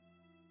period.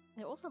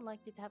 They're also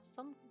likely to have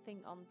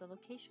something on the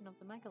location of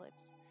the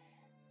megaliths.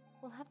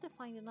 We'll have to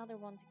find another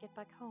one to get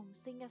back home,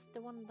 seeing as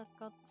the one that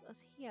got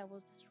us here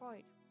was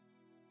destroyed.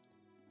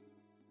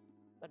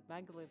 But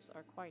megaliths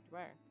are quite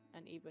rare,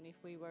 and even if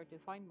we were to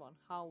find one,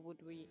 how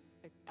would we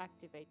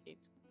activate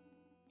it?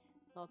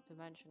 Not to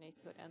mention it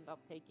could end up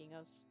taking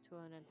us to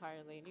an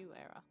entirely new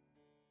era.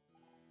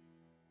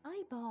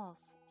 Aye,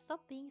 boss, stop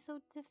being so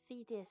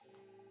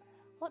defeatist.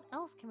 What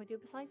else can we do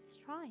besides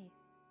try?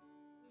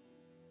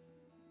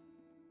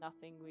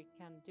 Nothing we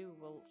can do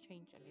will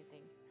change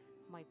anything.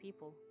 My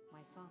people,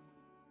 my son,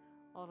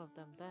 all of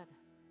them dead.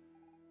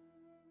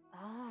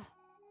 Ah,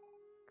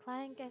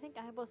 Clank, I think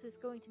Ibos is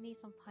going to need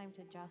some time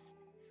to adjust.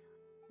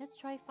 Let's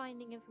try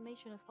finding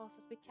information as fast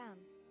as we can.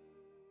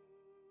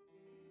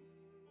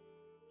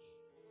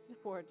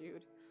 Poor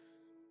dude.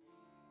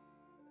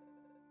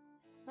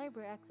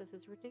 Library access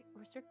is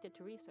restricted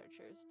to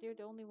researchers. They're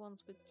the only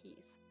ones with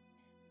keys.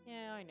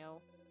 Yeah, I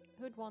know.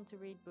 Who'd want to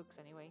read books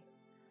anyway?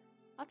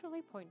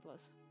 Utterly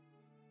pointless.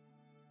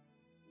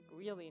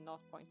 Really not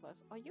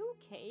pointless. Are you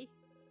okay?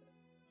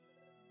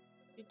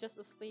 You just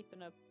asleep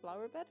in a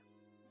flower bed?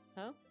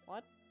 Huh?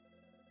 What?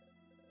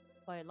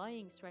 By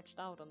lying stretched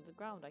out on the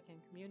ground, I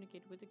can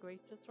communicate with the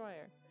Great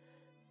Destroyer.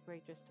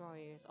 Great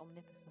Destroyer is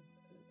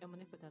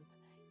omnipotent.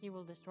 He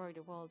will destroy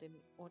the world in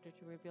order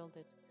to rebuild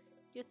it.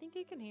 Do you think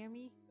he can hear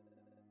me?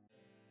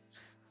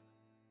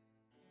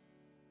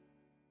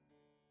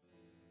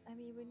 I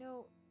mean, we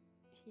know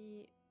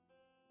he.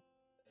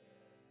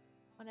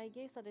 When I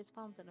gaze at his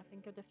fountain, I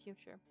think of the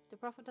future. The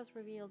prophet has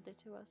revealed it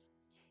to us.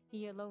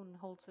 He alone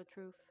holds the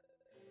truth.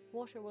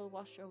 Water will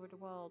wash over the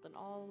world, and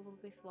all will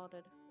be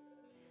flooded.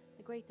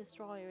 The great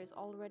destroyer is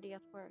already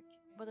at work,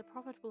 but the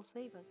prophet will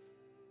save us.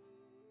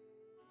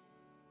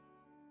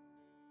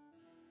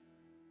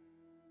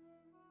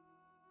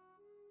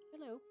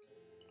 Hello.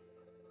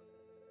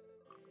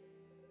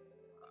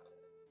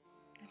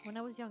 When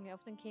I was young, I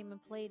often came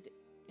and played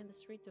in the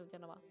street of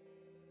Genoa.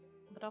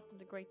 But after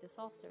the great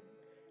disaster,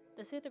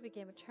 the city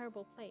became a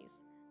terrible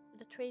place, with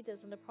the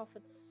traders and the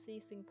prophets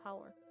seizing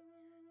power.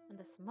 And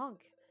the smog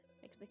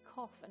makes me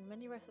cough, and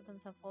many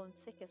residents have fallen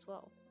sick as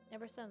well.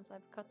 Ever since,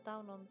 I've cut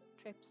down on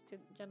trips to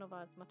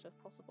Genova as much as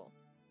possible.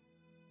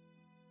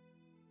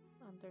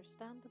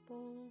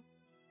 Understandable.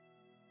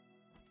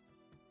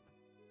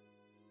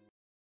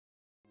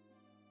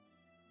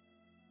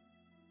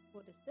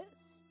 What is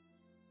this?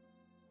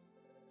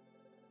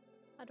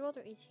 I'd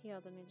rather eat here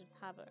than in the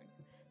tavern.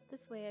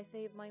 This way I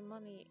save up my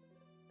money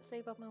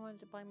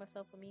to buy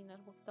myself a meal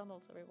at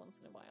McDonald's every once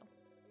in a while.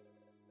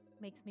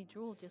 Makes me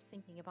drool just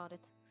thinking about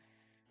it.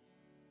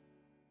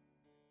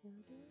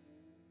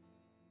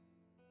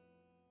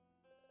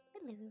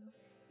 Hello.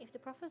 If the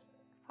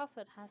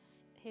prophet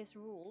has his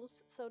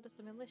rules, so does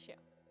the militia.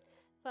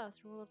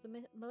 First rule of the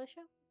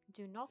militia: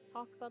 Do not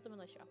talk about the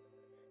militia.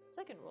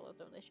 Second rule of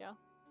the militia.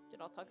 Do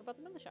not talk about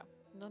the militia.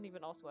 Don't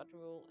even ask about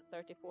rule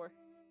 34.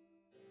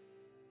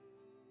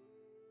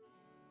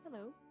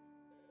 Hello.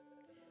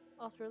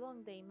 After a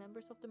long day,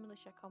 members of the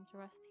militia come to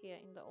rest here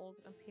in the old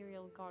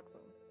Imperial Guard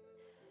room.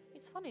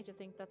 It's funny to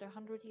think that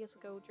 100 years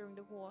ago during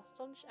the war,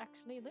 soldiers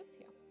actually lived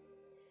here.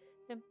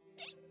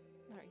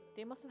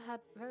 They must have had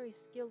very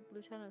skilled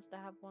lieutenants that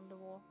have won the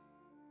war.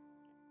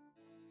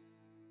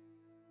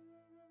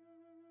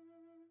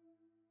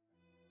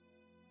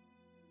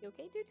 You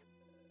okay, dude?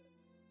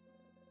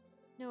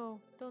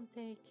 No, don't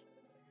take.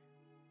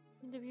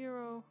 In the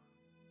bureau.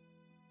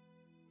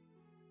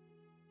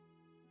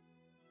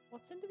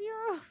 What's in the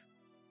bureau?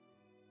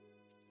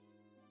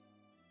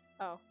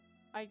 Oh,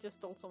 I just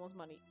stole someone's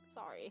money.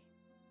 Sorry.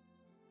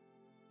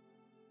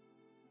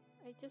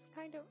 I just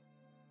kind of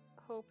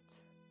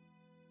hoped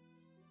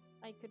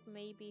I could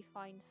maybe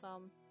find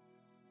some.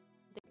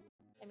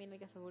 I mean, I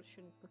guess I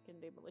shouldn't look in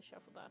the militia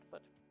for that,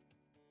 but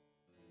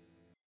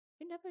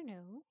you never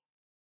know.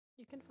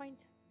 You can find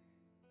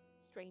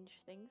strange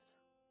things.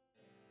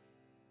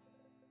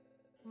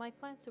 My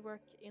plan is to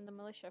work in the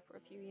militia for a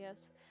few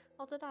years.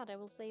 After that, I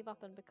will save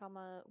up and become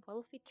a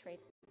wealthy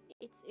trader.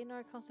 It's in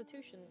our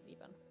constitution,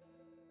 even.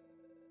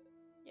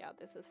 Yeah,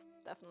 this is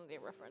definitely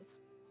a reference.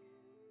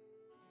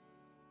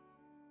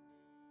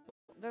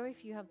 Very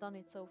few have done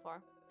it so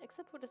far,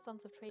 except for the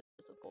Sons of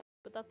Traders, of course,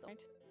 but that's right.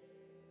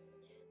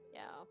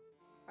 Yeah,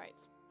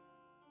 right.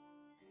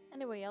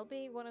 Anyway, I'll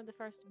be one of the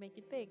first to make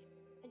it big.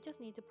 I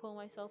just need to pull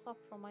myself up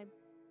from my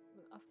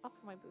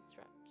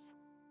bootstraps.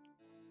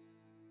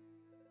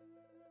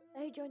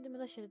 I joined the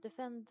militia to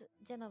defend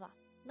Genova,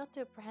 not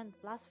to apprehend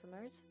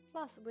blasphemers.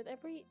 Plus, with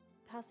every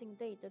passing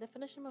day, the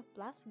definition of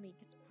blasphemy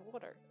gets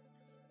broader.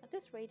 At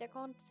this rate, I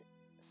can't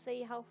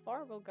say how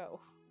far we'll go.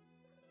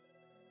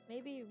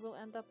 Maybe we'll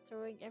end up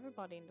throwing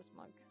everybody in the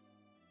smug.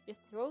 You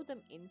throw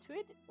them into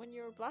it when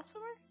you're a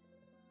blasphemer?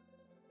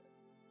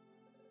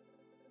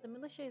 The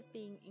militia is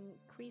being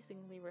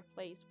increasingly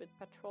replaced with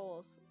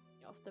patrols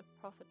of the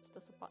Prophet's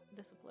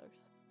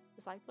disciples.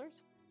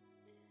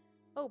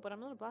 Oh, but I'm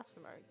not a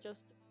blasphemer.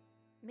 Just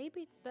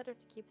maybe it's better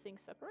to keep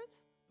things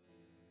separate?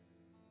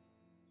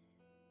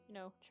 You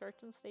know,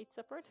 church and state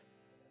separate?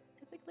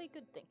 Typically a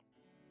good thing.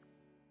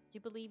 You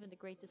believe in the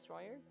Great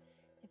Destroyer?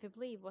 If you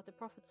believe what the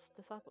Prophet's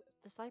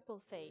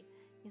disciples say,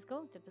 he's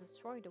going to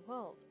destroy the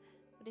world.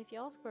 But if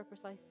you ask for a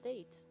precise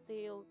date,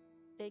 they all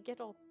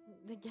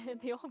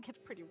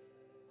get pretty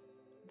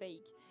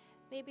vague.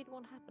 Maybe it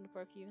won't happen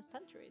for a few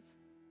centuries.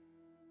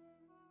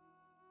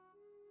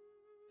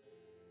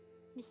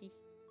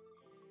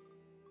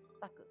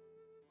 Saku.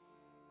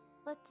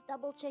 Let's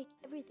double check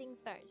everything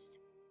first.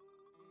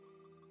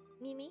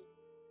 Mimi,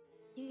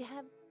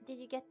 did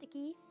you get the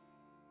key?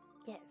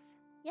 Yes.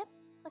 Yep,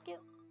 Saku.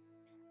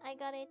 I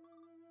got it.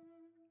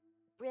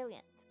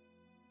 Brilliant.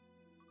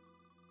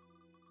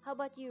 How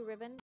about you,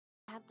 Ribbon?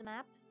 Have the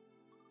map?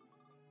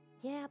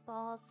 Yeah,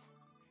 boss.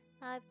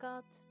 I've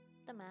got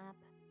the map.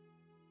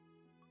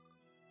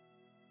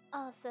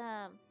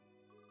 Awesome.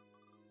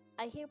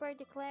 I hereby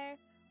declare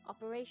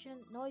Operation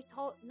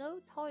No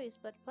Toys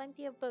but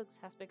Plenty of Books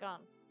has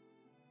begun.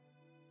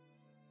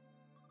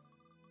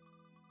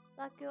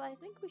 Saku, I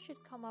think we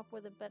should come up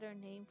with a better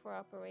name for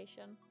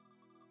Operation.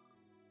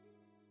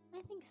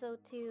 I think so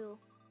too.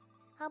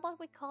 How about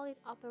we call it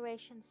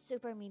Operation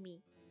Super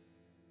Mimi?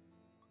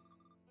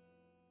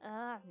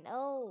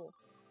 No.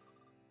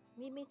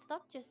 Mimi, it's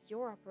not just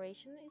your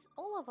operation, it's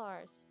all of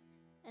ours.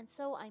 And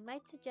so I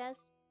might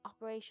suggest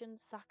Operation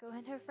Saku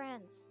and her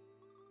friends.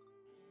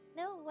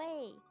 No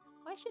way!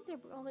 Why should there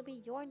only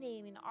be your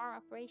name in our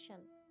operation?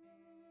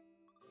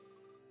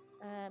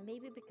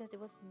 Maybe because it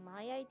was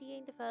my idea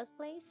in the first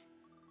place?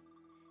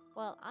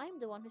 Well, I'm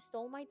the one who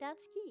stole my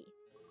dad's key.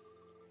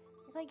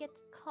 If I get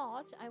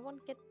caught, I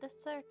won't get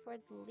dessert for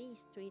at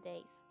least 3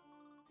 days.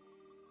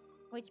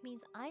 Which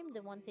means I'm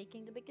the one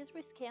taking the biggest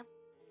risk here.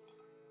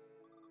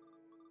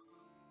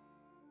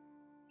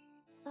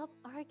 Stop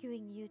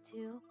arguing, you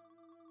two.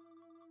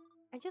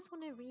 I just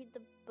want to read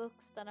the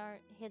books that are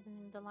hidden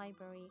in the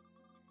library.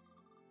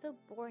 It's so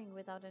boring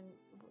without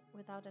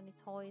any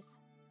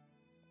toys.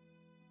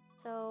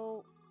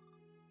 So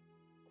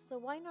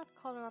why not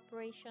call our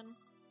operation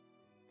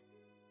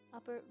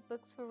Upper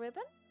Books for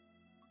Ribbon?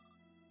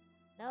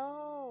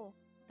 No!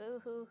 Boo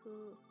hoo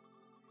hoo.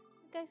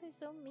 You guys are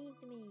so mean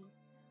to me.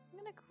 I'm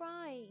gonna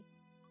cry.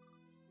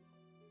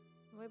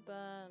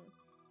 Ribbon.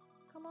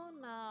 Come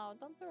on now,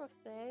 don't throw a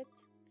fit.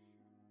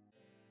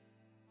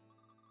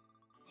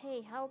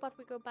 Hey, how about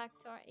we go back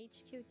to our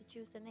HQ to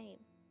choose a name?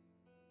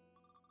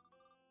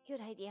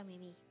 Good idea,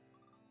 Mimi.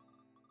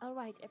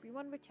 Alright,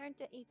 everyone return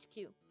to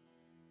HQ.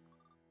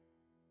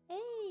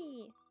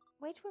 Hey!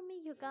 Wait for me,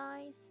 you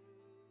guys.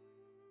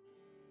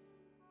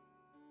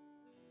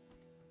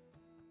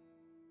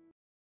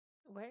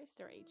 Where is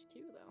their HQ,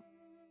 though?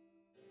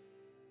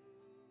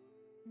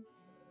 You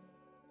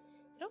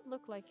don't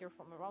look like you're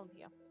from around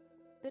here.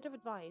 Bit of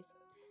advice.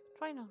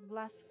 Try not to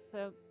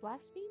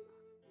blaspheme?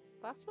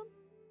 Blaspheme?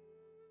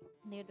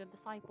 near the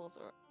disciples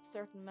or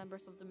certain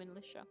members of the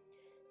militia.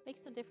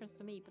 Makes no difference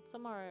to me, but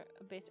some are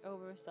a bit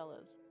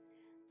overzealous.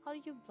 How do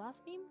you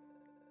blaspheme?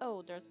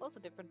 Oh, there's lots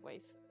of different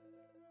ways.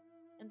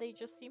 And they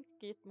just seem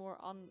to get more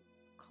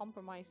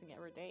uncompromising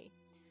every day.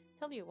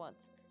 Tell you what,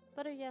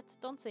 better yet,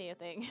 don't say a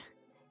thing.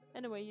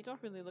 Anyway, you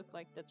don't really look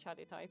like the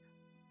chatty type.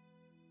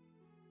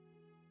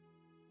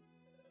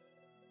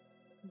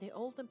 The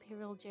old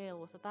Imperial jail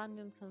was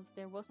abandoned since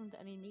there wasn't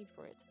any need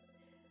for it.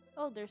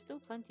 Oh, there's still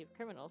plenty of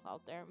criminals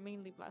out there,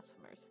 mainly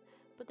blasphemers,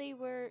 but they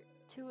were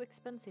too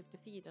expensive to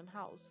feed and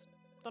house.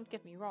 Don't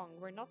get me wrong,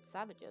 we're not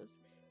savages.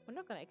 We're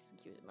not gonna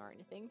execute them or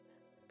anything.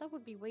 That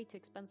would be way too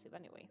expensive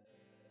anyway.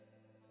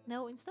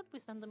 No, instead we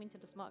send them into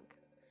the smug.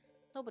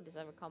 Nobody's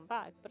ever come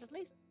back, but at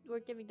least we're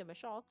giving them a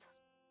shot.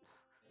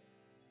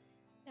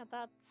 Yeah,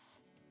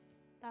 that's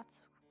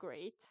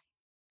great.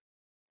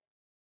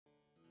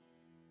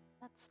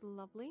 That's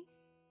lovely.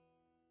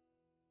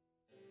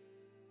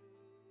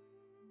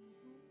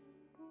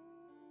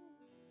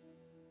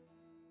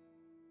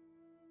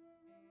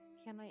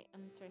 Can I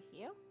enter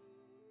here?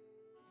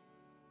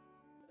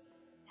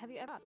 Have you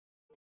ever asked?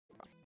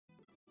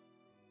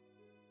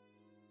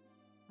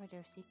 Are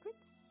there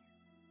secrets?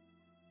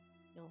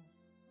 No.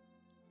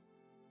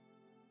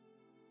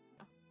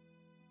 Oh.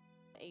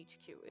 The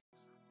HQ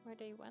is where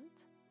they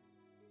went.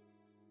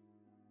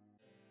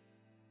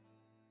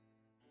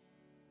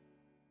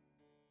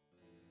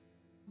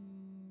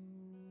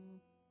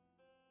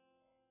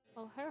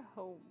 Well, her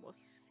home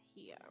was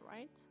here,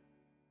 right?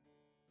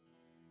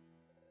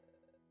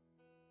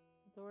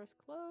 The door is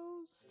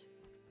closed.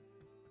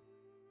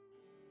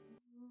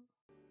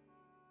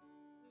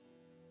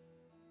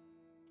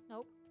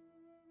 Nope.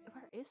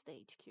 Where is the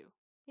HQ?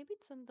 Maybe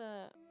it's in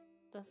the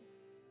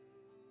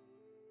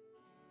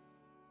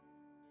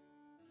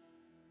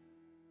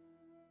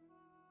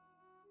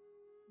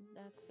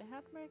that's the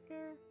hat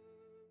maker.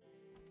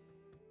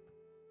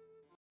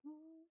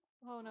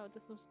 Oh no,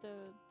 this was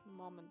the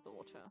mom and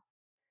daughter.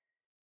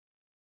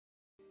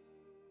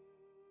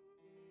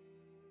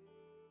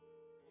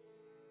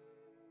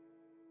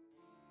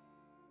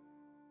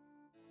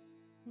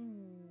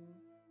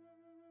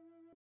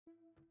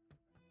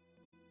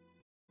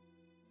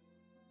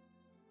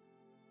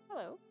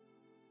 Hello.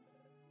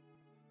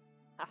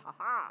 Ha ha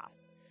ha!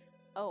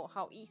 Oh,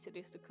 how easy it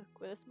is to cook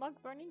with a smug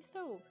burning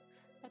stove.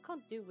 I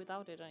can't do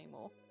without it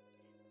anymore.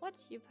 What?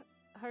 You've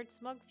heard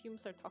smug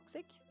fumes are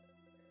toxic?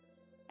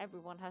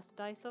 Everyone has to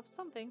die of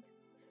something.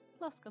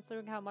 Plus,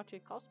 considering how much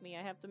it cost me,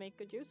 I have to make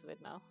good use of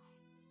it now.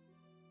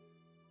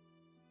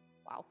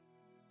 Wow.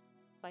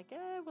 It's like,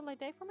 will I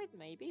die from it?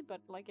 Maybe,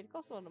 but like it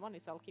costs a lot of money,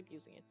 so I'll keep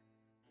using it.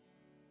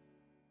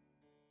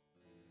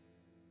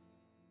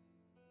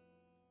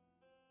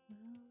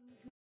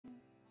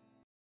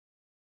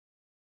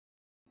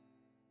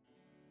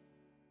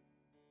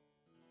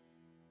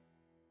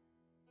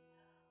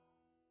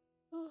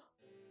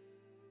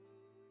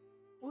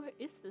 Where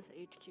is this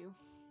HQ?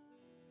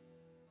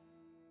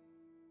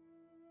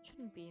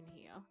 Shouldn't be in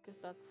here, because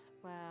that's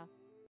where...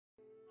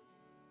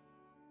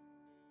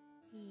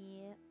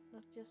 Yeah,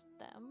 that's just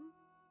them.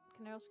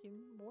 Can I ask you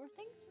more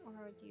things,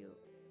 or do you...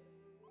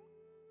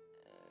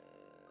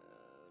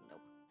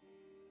 Nope.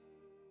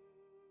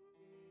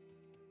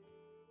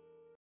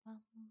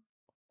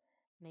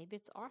 Maybe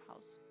it's our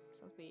house,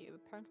 since we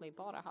apparently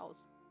bought a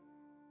house.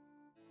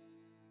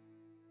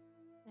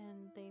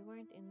 And they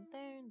weren't in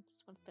there, and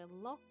this one's still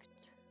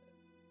locked.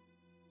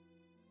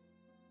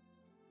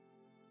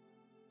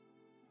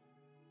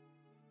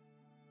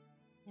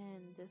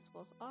 And this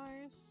was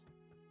ours.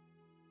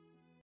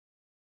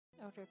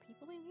 Are there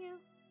people in here?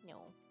 No,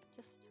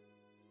 just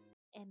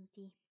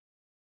empty.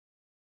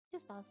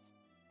 Just us.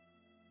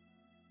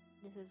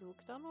 This is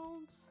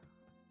McDonald's.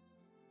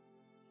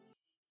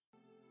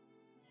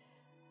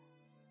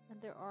 And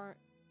there are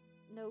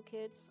no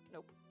kids.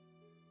 Nope.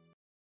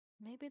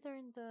 Maybe they're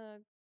in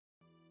the...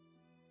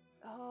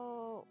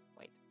 Oh,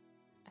 wait.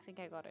 I think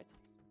I got it.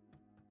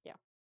 Yeah,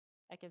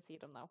 I can see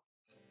them now.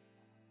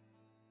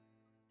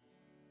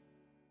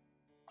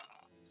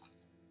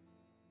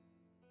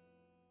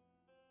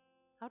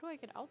 How do I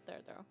get out there,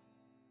 though?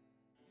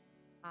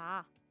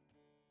 Ah.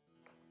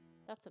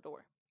 That's the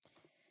door.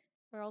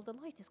 Where all the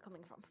light is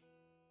coming from.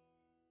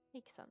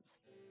 Makes sense.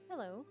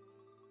 Hello.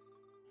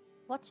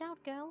 Watch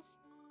out, girls.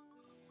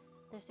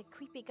 There's a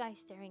creepy guy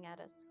staring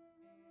at us.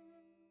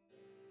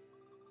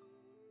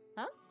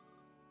 Huh?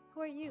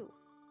 Who are you?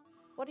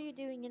 What are you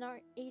doing in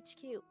our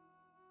HQ?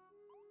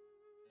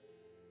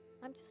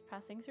 I'm just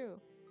passing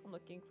through. I'm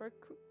looking for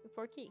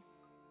a key.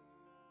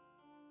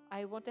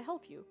 I want to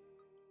help you.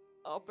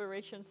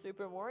 Operation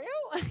Super Mario?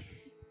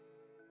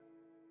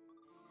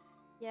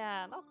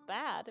 Yeah, not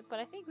bad, but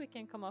I think we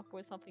can come up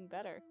with something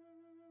better.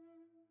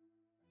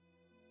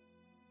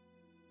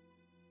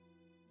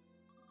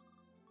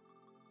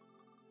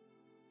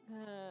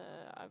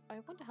 I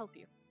want to help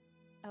you.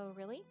 Oh,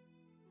 really?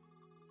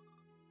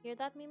 Hear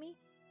that, Mimi?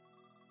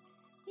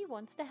 He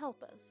wants to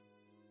help us.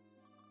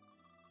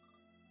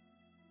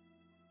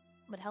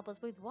 But help us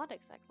with what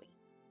exactly?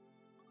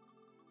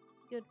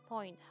 Good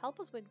point. Help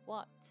us with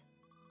what?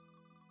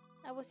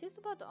 I was just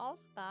about to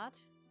ask that.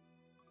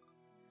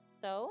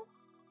 So?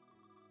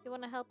 You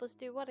want to help us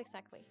do what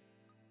exactly?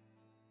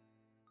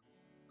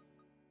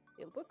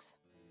 Steal books?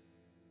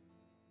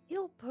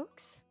 Steal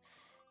books?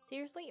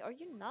 Seriously, are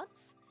you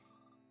nuts?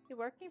 You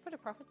working for the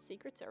Prophet's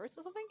Secret Service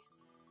or something?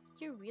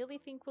 You really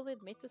think we'll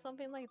admit to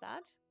something like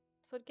that?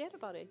 Forget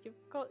about it.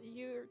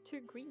 You're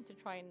too green to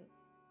try and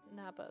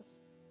nab us.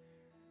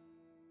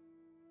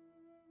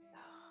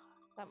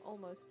 So I'm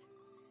almost.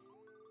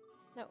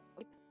 No.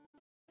 Wait.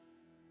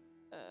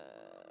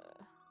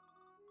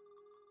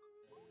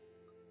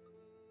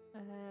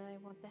 I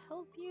want to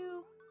help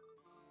you.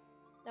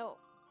 No.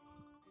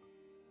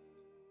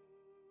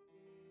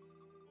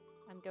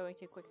 I'm going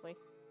too quickly.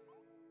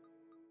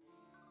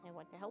 I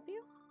want to help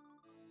you.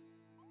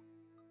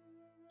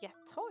 Get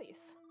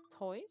toys.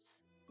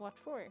 Toys? What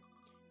for?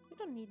 We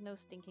don't need no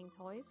stinking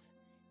toys.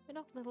 We're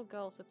not little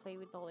girls who play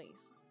with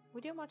dollies.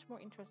 We do much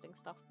more interesting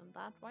stuff than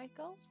that, right,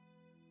 girls?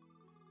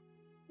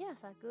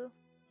 Yes, Aku.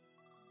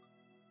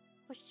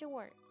 For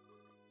sure.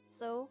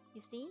 So,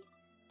 you see?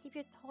 Keep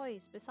your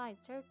toys.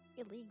 Besides, they're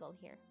illegal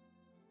here.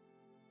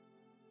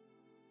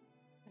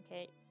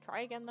 Okay,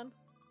 try again then.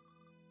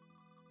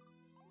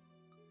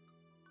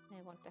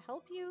 I want to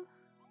help you.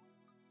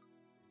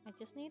 I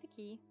just need a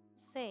key.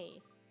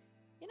 Say,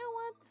 you know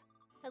what?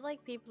 I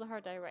like people who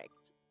are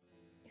direct,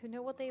 who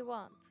know what they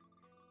want.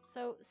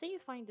 So, say you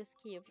find this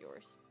key of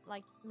yours,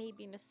 like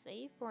maybe in a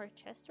safe or a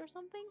chest or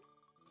something,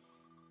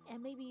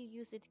 and maybe you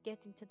use it to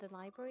get into the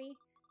library,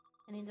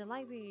 and in the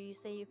library you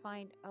say you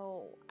find,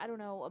 oh, I don't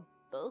know, a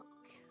book.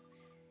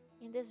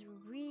 In this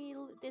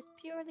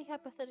purely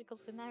hypothetical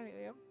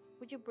scenario,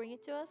 would you bring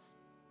it to us?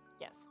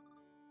 Yes.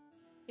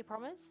 You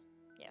promise?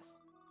 Yes.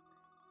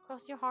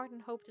 Cross your heart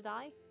and hope to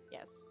die?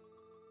 Yes.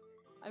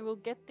 I will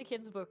get the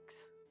kids'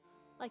 books.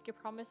 Like you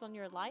promise on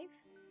your life?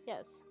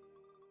 Yes.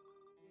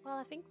 Well,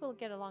 I think we'll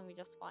get along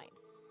just fine.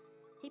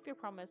 Keep your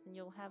promise and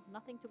you'll have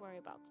nothing to worry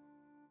about.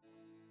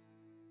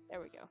 There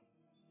we go.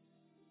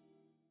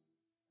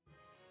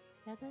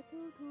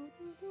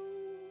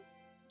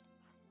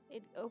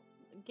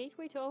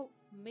 Gateway to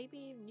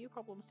maybe new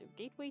problems too.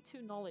 Gateway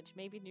to knowledge,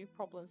 maybe new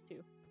problems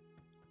too.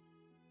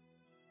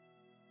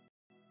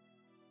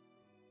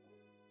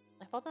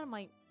 I thought that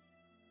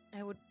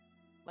I would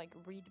like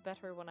read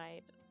better when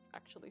I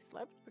actually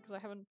slept because I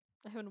haven't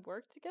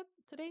worked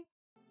today.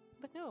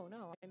 But no,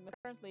 I'm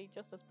apparently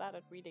just as bad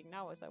at reading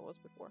now as I was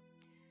before.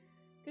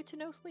 Good to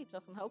know sleep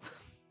doesn't help.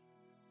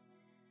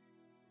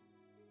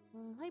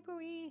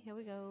 Library, here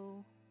we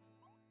go.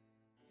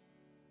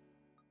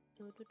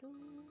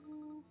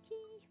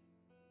 Key.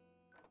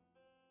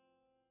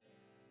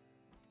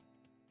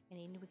 And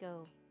in we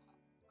go.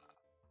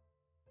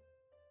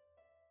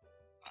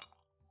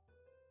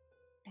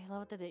 I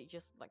love that they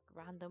just like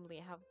randomly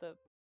have the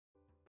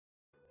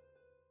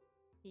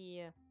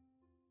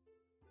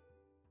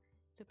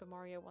Super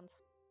Mario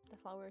ones, the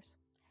flowers.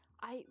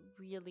 I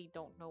really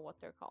don't know what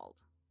they're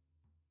called.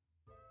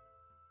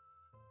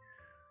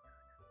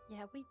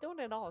 Yeah, we don't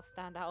at all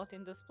stand out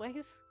in this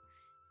place.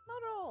 Not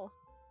at all.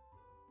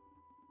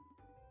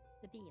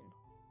 The Dean.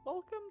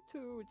 Welcome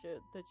to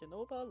the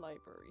Genova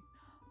Library.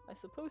 I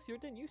suppose you're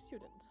the new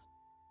students.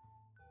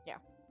 Yeah.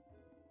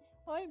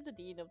 I'm the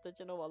Dean of the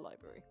Genova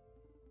Library.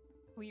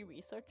 We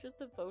researchers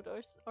devote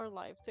our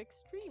lives to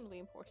extremely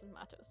important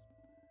matters.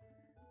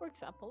 For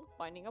example,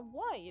 finding out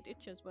why it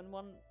itches when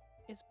one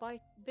is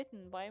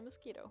bitten by a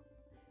mosquito.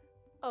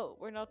 Oh,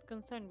 we're not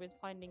concerned with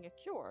finding a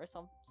cure or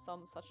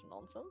some such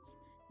nonsense.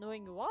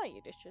 Knowing why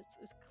it itches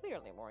is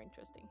clearly more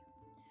interesting.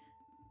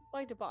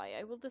 By the by,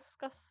 I will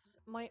discuss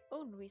my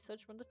own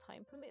research when the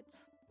time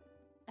permits.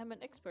 I'm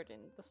an expert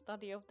in the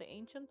study of the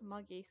ancient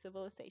Magi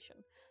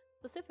civilization,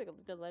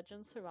 specifically the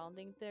legends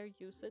surrounding their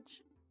use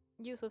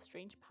of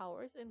strange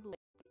powers in late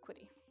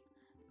antiquity.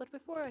 But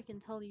before I can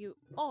tell you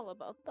all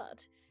about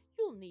that,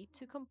 you'll need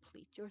to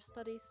complete your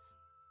studies.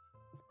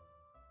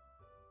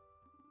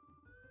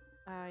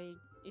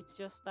 It's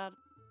just that,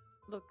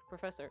 look,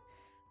 Professor,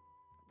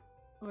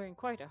 we're in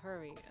quite a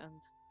hurry,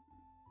 and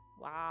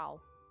wow,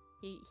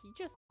 he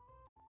just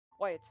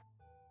quiet.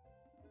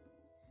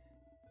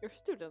 Your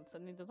students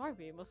and in the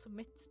library must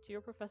submit to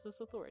your professor's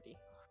authority.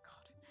 Oh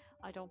God,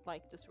 I don't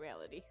like this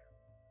reality.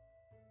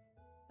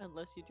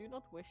 Unless you do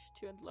not wish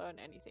to learn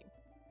anything.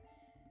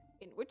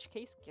 In which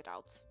case, get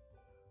out.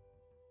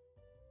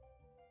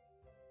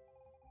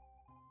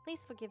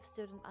 Please forgive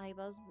student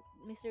eyebrows,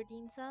 Mr.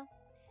 Deansa.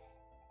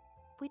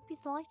 We'd be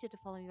delighted to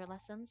follow your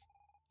lessons,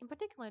 in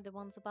particular the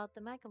ones about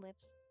the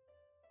megaliths.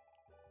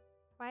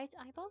 Right,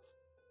 eyeballs?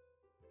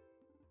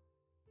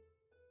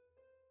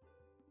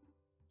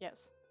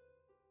 Yes.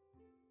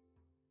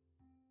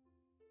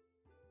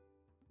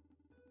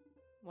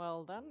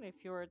 Well then,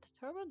 if you're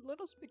determined,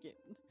 let us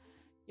begin.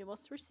 You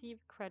must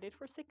receive credit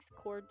for 6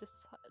 core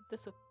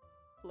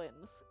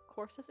disciplines,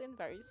 courses in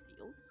various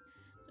fields.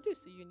 To do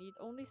so, you need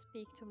only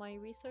speak to my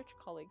research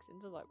colleagues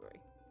in the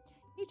library.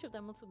 Each of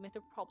them will submit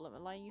a problem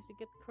allowing you to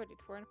get credit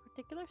for a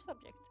particular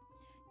subject.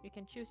 You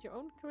can choose your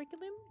own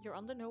curriculum. You're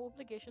under no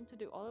obligation to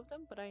do all of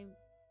them, but I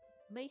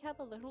may have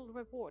a little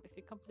reward if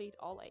you complete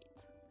all 8.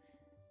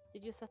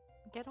 Did you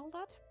get all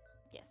that?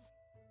 Yes.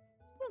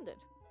 Splendid.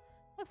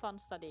 Have fun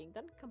studying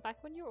then. Come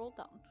back when you're all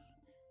done.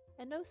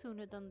 And no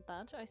sooner than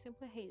that, I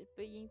simply hate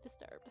being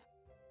disturbed.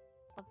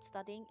 Not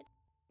studying.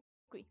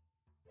 Agree.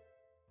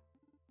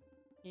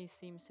 He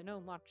seems to know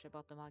much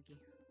about the Magi.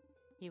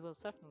 He will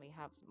certainly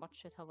have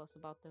much to tell us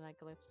about the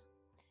megalithes.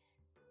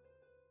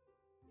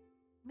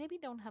 Maybe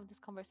don't have this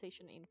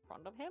conversation in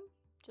front of him.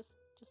 Just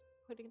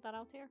putting that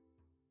out here.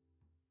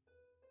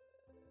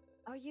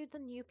 Are you the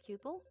new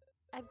pupil?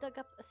 I've dug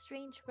up a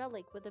strange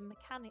relic with a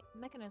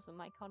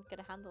mechanism I can't get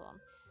a handle on.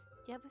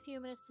 Do you have a few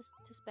minutes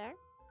to spare?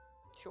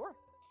 Sure.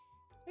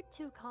 You're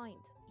too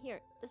kind. Here,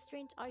 the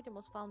strange item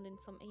was found in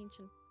some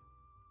ancient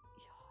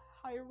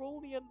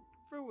Hyrolean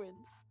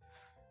ruins.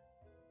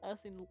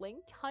 As in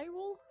Link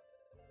Hyrule?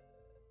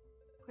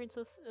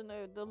 Princess in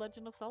The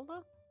Legend of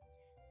Zelda?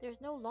 There's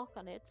no lock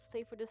on it,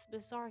 save for this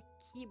bizarre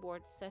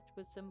keyboard set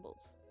with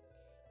symbols.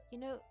 You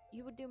know,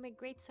 you would do me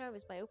great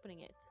service by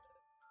opening it.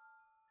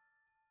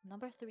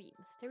 Number 3,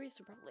 Mysterious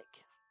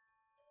Relic.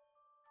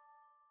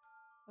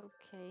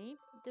 Okay,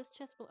 this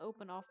chest will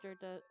open after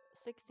the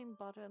 16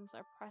 buttons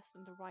are pressed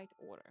in the right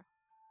order.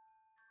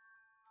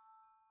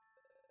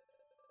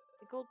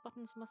 The gold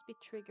buttons must be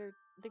triggered.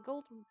 The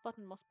gold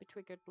button must be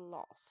triggered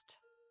last.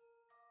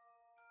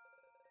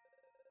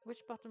 Which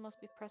button must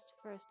be pressed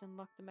first to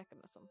unlock the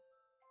mechanism?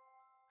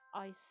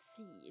 I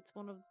see, it's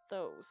one of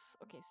those.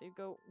 Okay, so you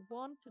go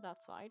 1 to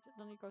that side,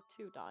 then you go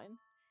 2 down,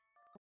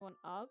 1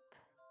 up,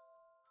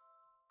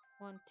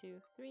 1, 2,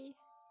 3,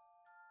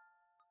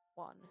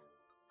 1,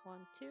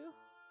 1, 2,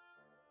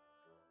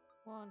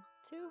 1,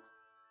 2,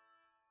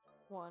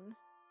 1,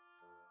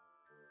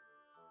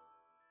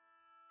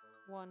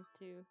 1,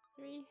 2,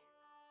 3,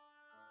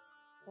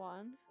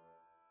 1,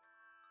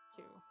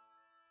 2,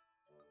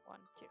 1,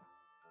 2.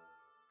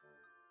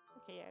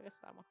 Okay, yeah, that's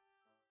that one.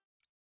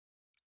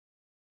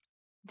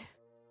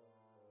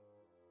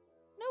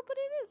 No, but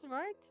it is,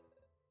 right?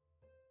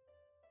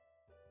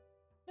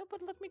 No,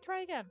 but let me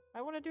try again.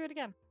 I want to do it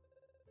again.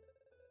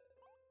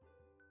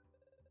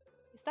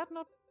 Is that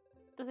not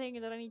the thing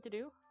that I need to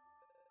do?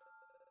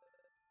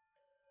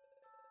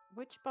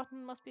 Which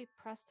button must be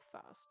pressed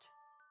first?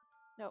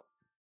 No.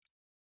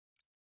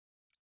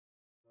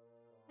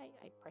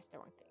 I pressed the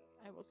wrong thing.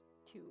 I was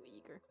too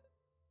eager.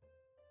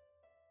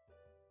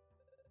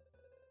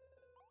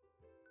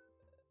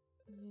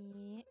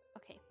 Yeah,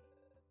 okay.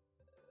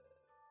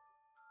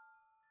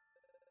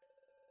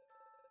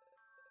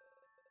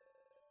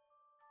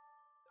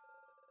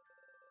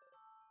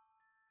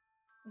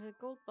 The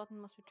gold button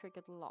must be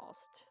triggered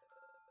last.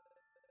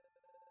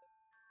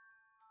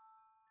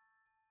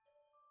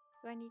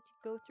 Do I need to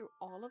go through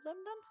all of them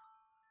then?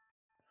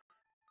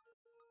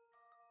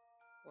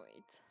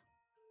 Wait.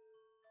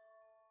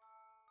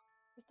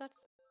 Because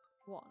that's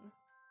 1,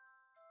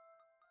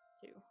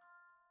 2,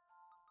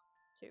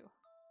 2,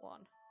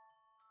 1,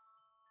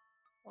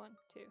 1,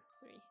 2,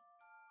 3,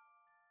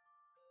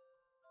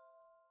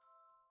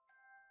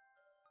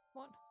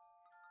 1,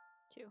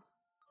 2,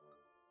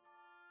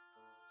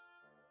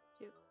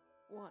 2,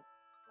 1,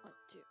 1,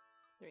 2,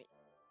 3,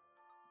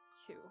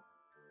 2,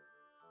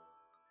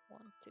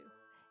 1, 2.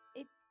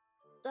 It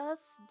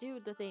does do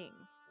the thing.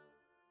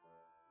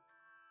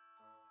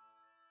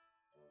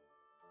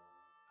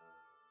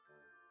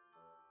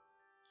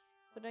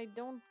 But I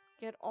don't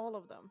get all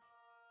of them.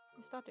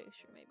 Is that the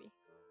issue, maybe?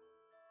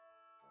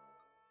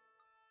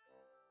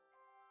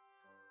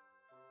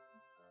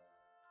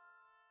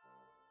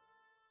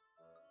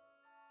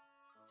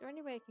 Is there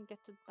any way I can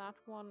get to that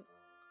one?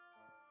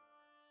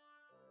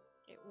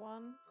 Okay,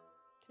 1,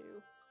 2,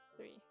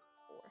 3,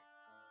 4.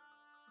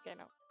 Okay,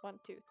 no. 1,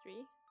 2,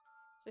 3.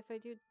 So if I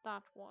do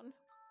that one,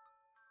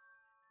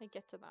 I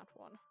get to that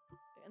one.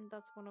 And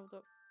that's one of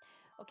the...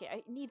 Okay,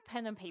 I need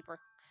pen and paper.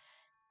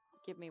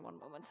 Give me one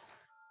moment.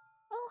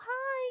 Oh,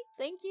 hi!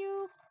 Thank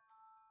you!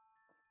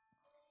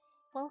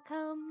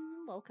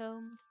 Welcome,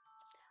 welcome.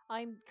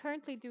 I'm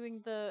currently doing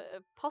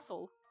the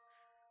puzzle,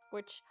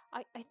 which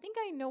I think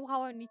I know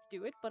how I need to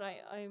do it, but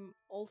I'm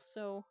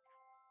also...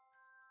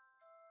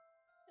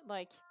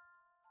 like...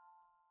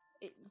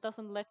 It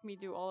doesn't let me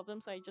do all of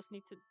them, so I just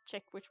need to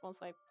check which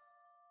ones I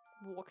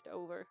walked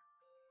over.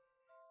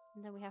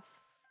 And then we have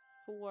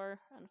 4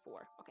 and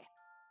 4. Okay.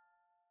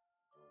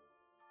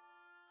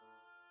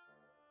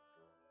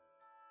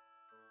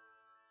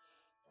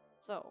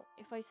 So,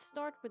 if I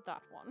start with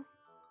that one,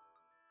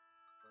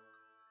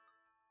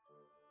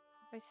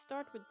 if I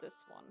start with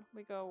this one,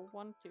 we go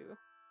 1, 2,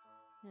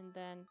 and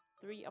then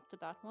 3 up to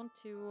that one,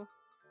 2,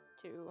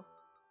 2,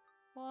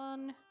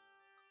 1,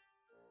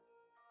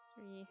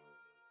 3.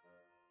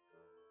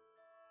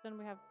 Then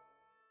we have...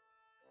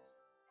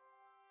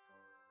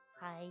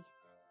 Hi.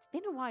 It's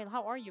been a while.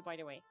 How are you, by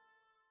the way?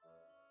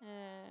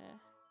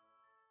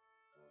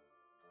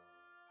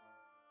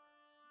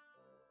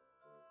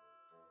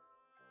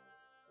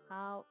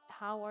 How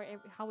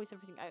how is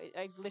everything?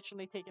 I've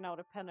literally taken out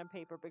a pen and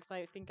paper because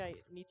I think I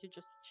need to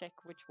just check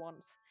which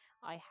ones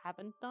I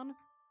haven't done.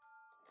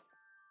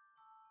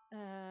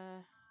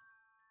 There.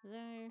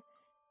 Then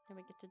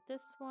we get to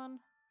this one.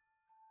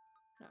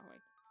 No,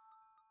 wait.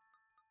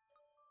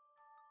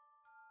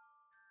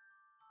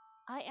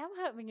 I am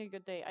having a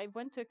good day. I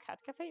went to a cat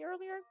cafe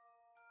earlier.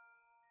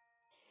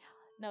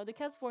 Now the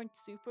cats weren't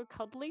super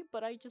cuddly,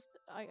 but I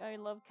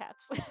love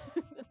cats,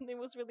 and it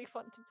was really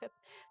fun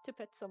to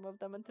pet some of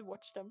them and to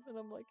watch them. And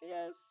I'm like,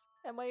 yes.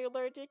 Am I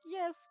allergic?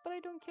 Yes, but I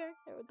don't care.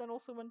 I then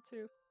also went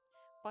to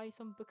buy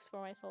some books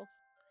for myself.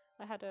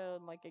 I had a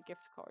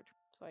gift card,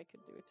 so I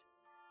could do it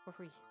for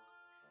free.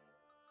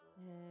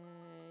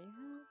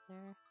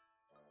 Yeah,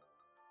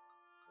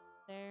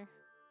 there.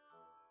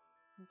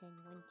 And then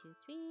 1, 2,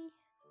 3.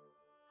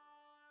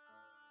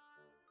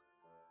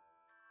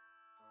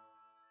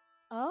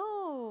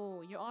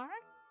 Oh, you are?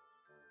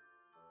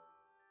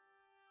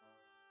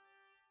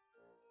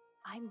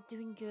 I'm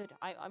doing good.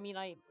 I mean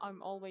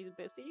I'm always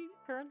busy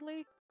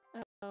currently.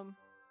 Um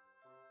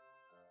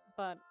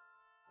but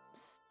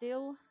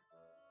still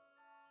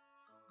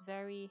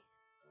very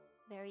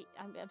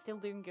I'm still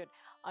doing good.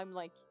 I'm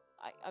like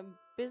I'm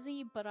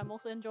busy but I'm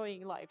also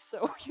enjoying life.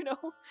 So,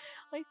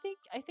 I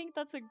think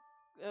that's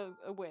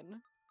a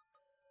win.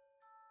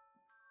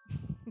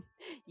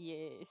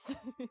 Yes.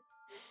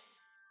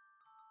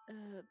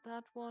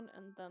 That one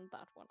and then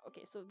that one.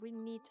 Okay, so we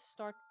need to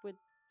start with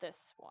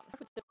this one.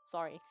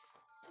 Sorry.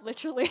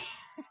 Literally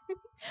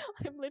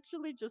I'm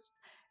literally just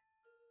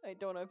I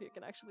don't know if you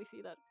can actually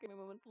see that. Give me a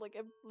moment. Like,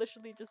 I've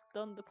literally just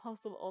done the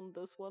puzzle on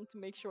this one to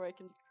make sure I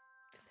can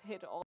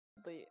hit all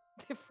the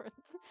different.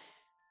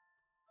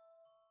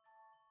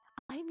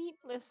 I mean,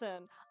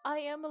 listen, I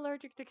am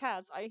allergic to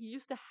cats. I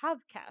used to have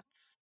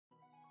cats.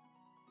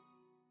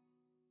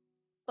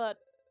 But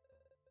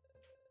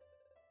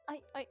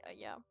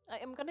yeah, I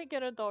am gonna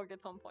get a dog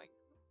at some point.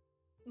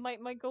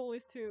 My goal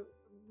is to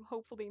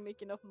hopefully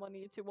make enough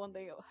money to one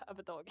day have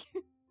a dog.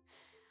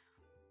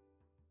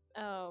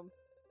 um,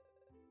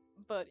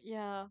 but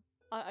yeah,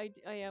 I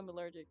am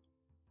allergic,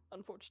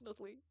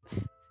 unfortunately.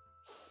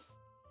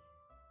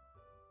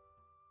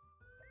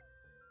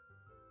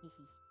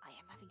 I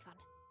am having fun.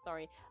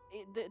 Sorry,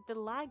 the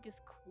lag is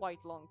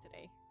quite long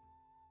today.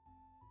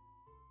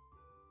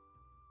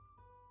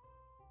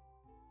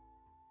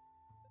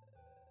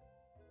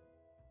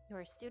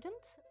 You're a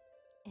student?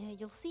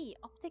 You'll see,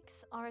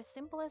 optics are as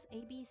simple as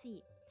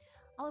ABC.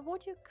 I'll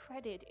award you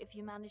credit if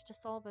you manage to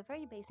solve a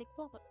very basic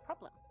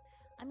problem.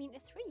 I mean, a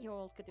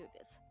 3-year-old could do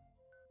this.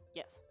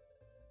 Yes.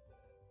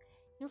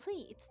 You'll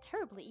see, it's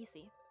terribly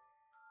easy.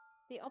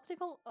 The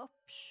optical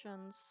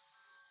option,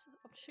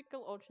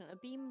 a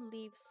beam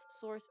leaves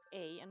source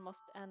A and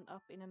must end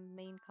up in a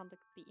main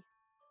contact B.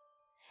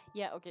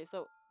 Yeah, okay,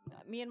 so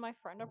me and my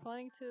friend are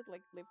planning to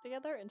live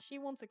together, and she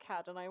wants a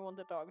cat and I want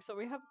a dog. So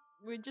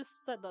we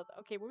just said that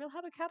okay, we will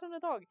have a cat and a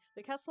dog.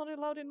 The cat's not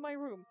allowed in my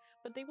room,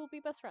 but they will be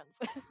best friends.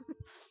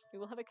 We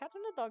will have a cat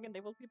and a dog, and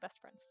they will be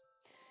best friends.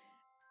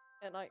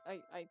 And I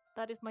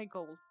that is my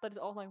goal. That is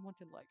all I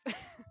want in life.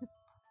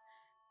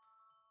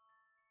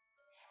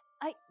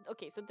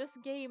 Okay, so this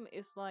game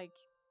is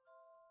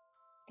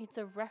it's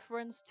a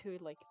reference to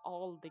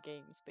all the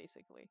games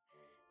basically.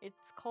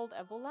 It's called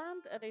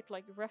Evoland and it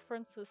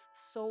references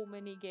so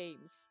many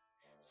games.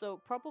 So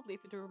probably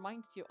if it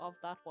reminds you of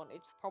that one,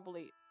 it's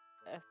probably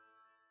a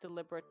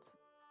deliberate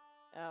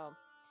um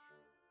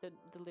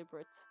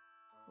deliberate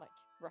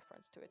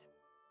reference to it.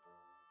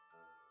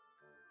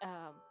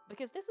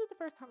 Because this is the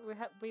first time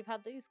we've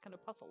had these kind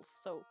of puzzles,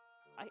 so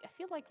I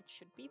feel like it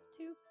should be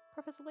to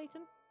Professor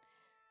Layton.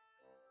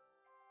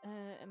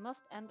 It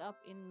must end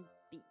up in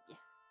B.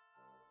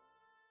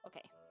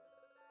 Okay.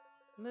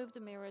 Move the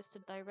mirrors to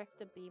direct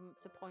the beam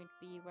to point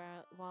B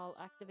while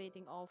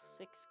activating all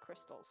 6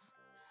 crystals.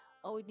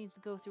 Oh, it needs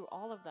to go through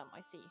all of them,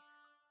 I see.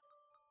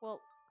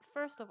 Well,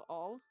 first of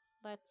all,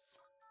 let's...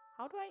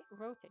 How do I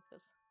rotate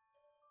this?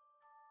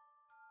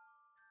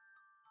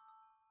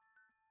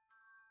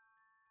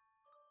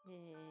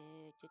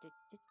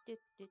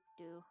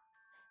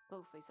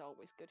 Both is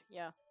always good,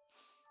 yeah.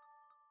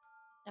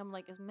 I'm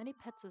as many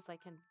pets as I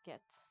can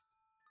get.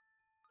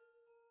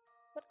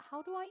 But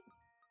how do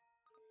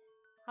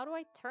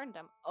I turn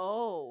them?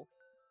 Oh,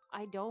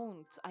 I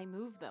don't. I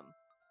move them.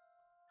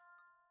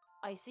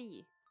 I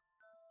see.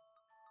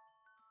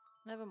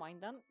 Never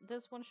mind then.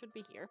 This one should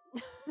be here.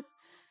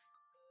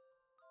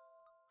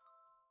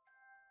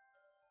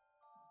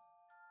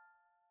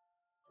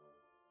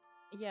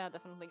 Yeah,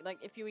 definitely.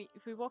 If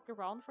we walk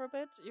around for a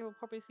bit, you'll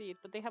probably see it.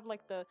 But they have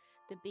the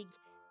big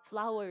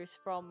flowers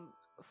from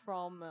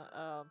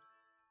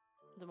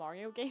the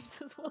Mario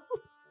games as well.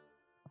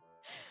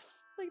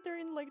 They're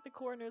in the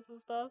corners and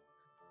stuff.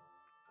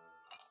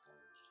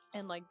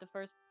 And the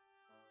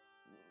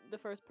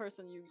first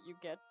person you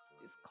get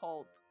is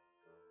called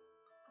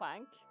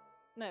Clank.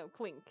 No,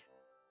 Clink.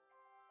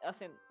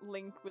 As in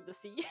Link with the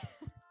C.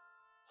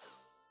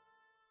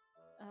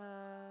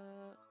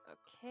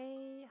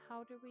 Okay,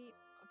 how do we...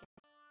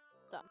 Okay,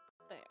 done.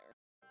 There.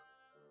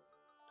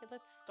 Okay,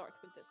 let's start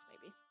with this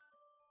maybe.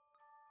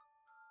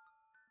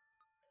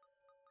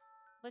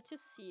 Let's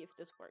just see if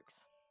this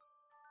works.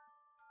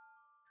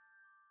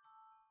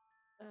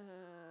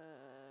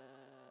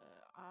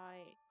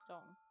 I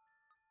don't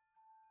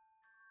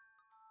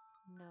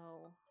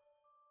know.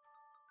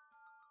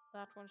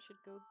 That one should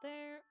go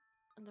there,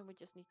 and then we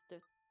just need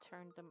to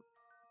turn them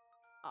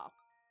up.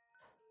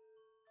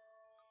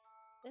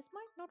 This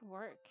might not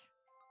work.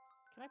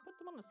 Can I put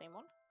them on the same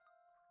one?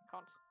 I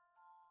can't.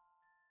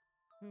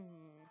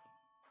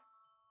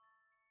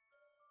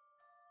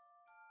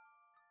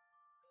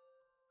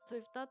 So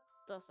if that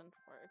doesn't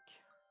work,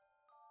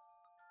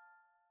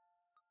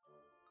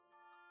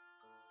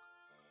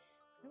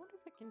 I wonder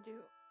if I can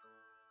do.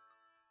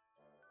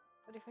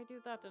 But if I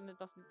do that, then it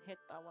doesn't hit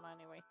that one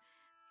anyway.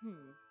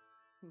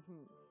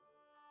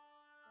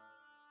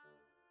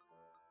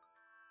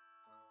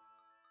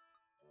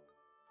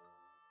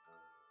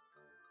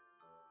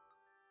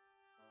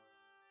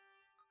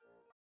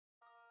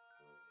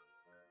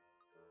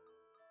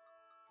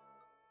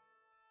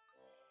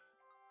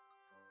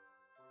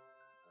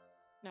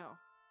 No,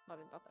 not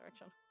in that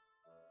direction.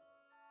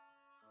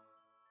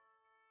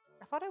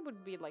 I thought I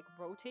would be like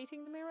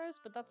rotating the mirrors,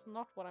 but that's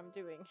not what I'm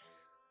doing.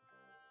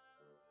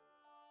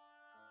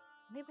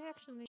 Maybe I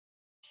actually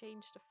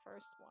change the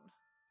first one.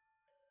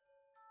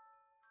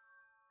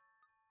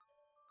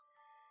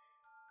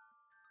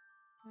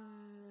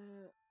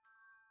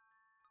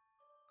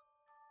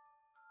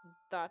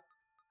 That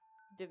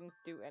didn't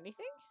do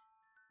anything?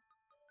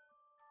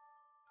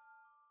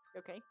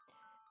 Okay.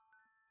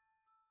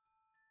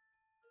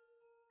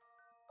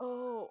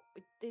 Oh,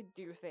 it did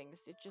do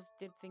things. It just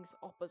did things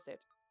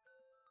opposite.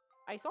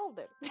 I solved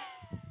it.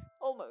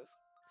 Almost.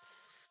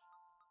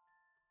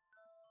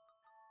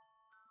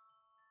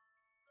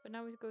 But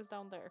now it goes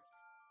down there.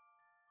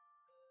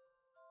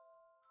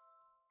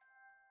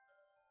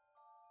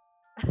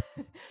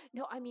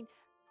 No, I mean,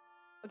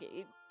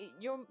 okay,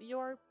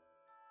 your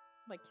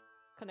like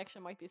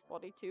connection might be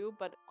spotty too,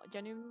 but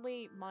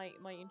genuinely, my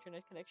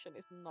internet connection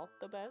is not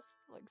the best.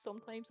 Like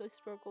sometimes I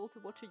struggle to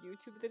watch a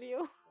YouTube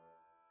video,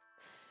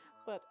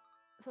 but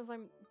since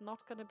I'm not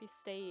gonna be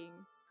staying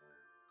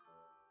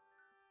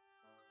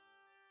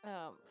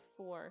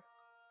for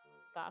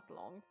that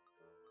long.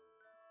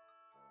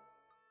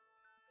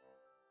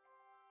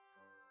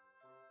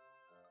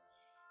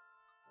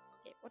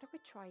 Okay, what if we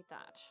try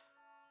that?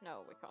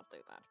 No, we can't do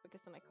that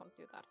because then I can't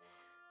do that.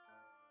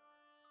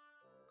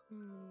 Hmm.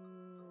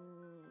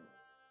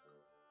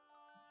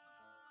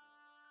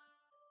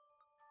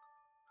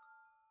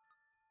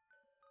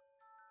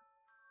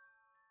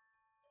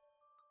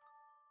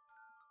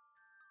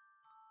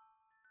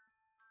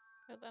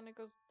 Yeah, then it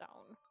goes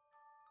down.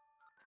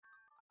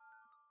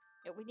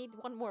 Yeah, we need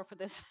one more for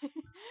this.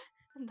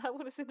 And that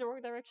one is in the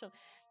wrong direction.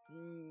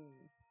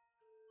 Hmm.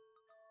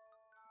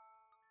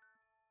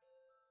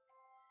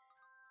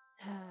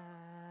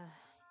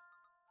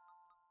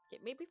 Okay,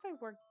 maybe if I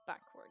work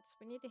backwards,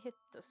 we need to hit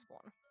this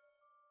one.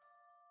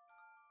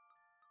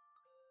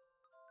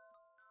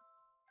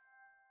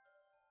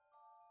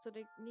 So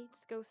it needs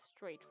to go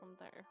straight from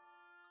there.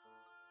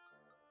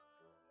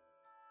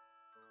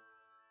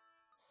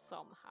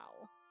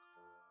 Somehow.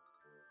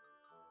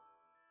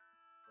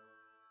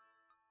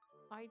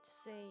 I'd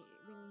say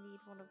we need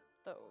one of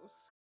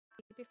those.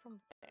 Maybe from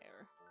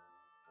there.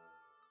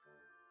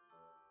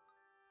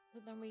 So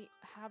then we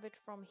have it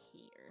from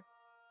here.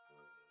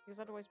 Because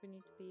otherwise we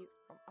need to be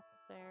from up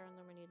there and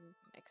then we need an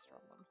extra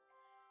one.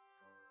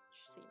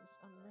 Which seems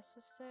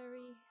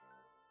unnecessary.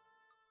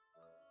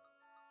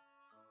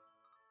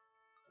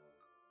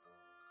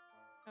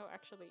 Oh,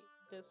 actually,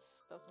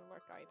 this doesn't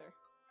work either.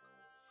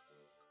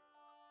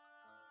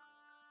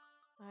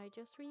 I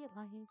just realized.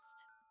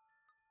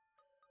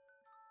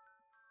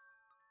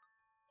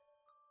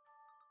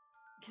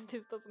 Because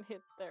this doesn't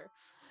hit there.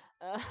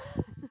 Uh,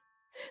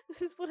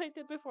 this is what I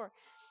did before.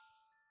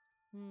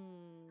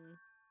 Hmm.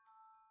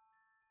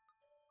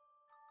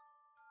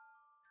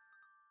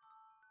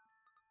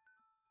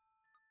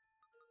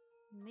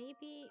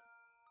 Maybe.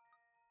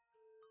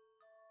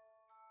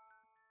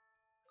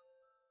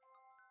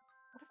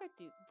 What if I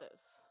do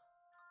this?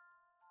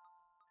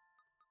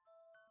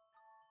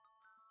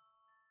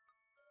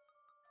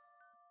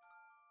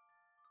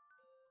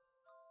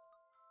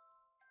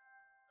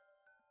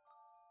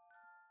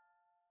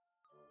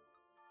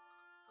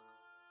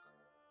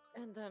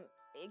 And then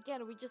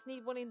again, we just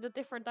need one in the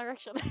different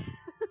direction.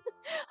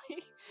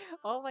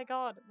 Oh my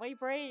god, my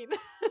brain.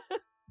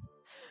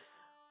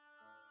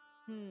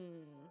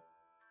 Hmm.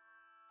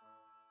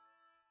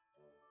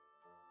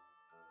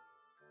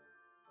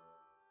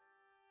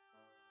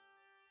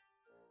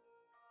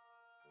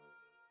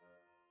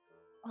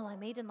 Well, I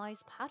made a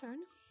nice pattern.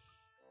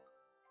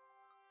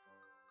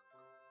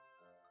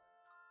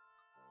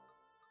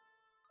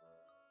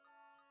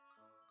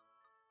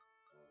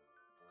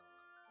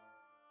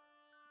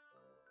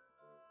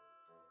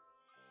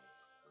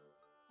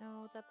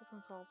 No, that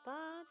doesn't solve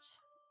that.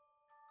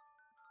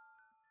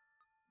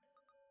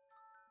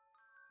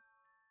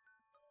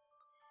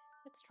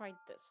 Let's try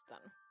this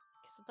then.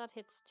 So that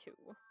hits 2.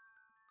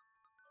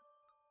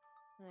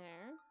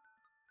 There.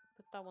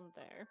 Put that one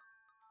there.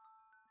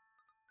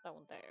 That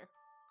one there.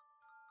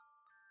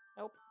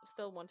 Nope,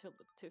 still one too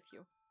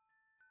few.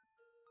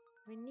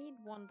 We need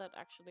one that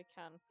actually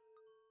can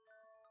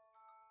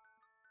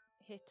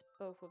hit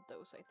both of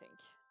those, I think.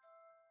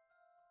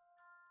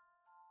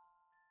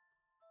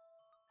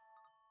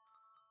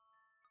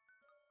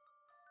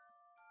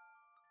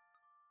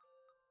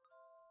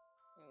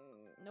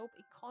 Nope,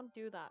 it can't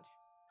do that.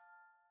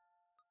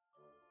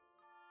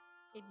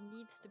 It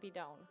needs to be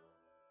down.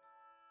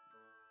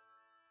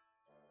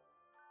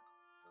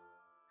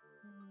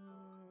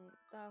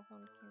 That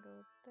one can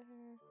go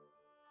there.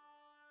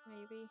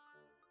 Maybe.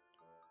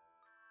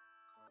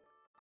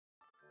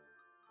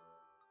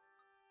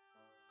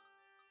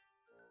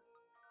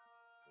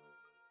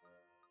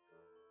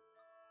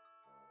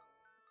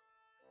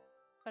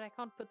 But I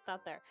can't put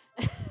that there.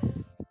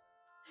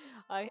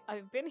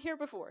 I've been here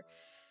before.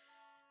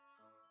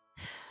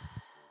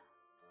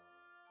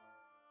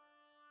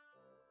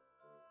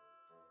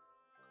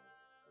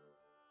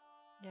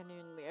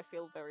 Genuinely, I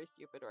feel very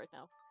stupid right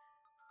now.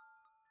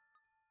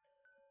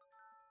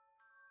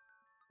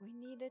 We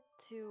need it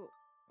to...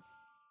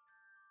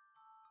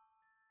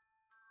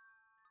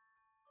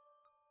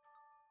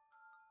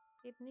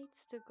 It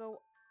needs to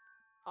go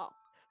up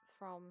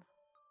from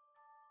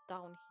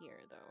down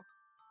here, though.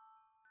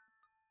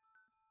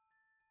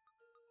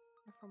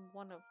 From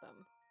one of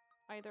them.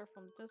 Either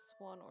from this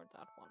one or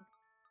that one.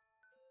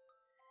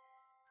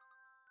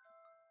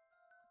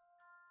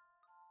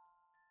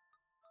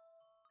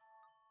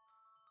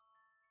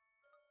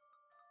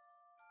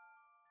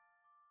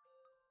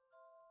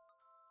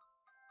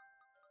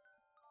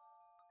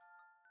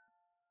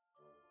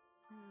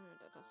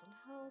 That doesn't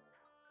help.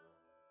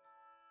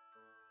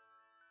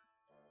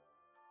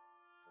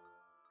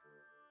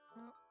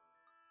 No.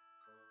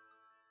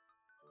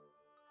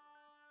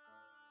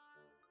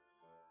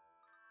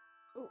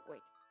 Oh,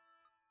 wait.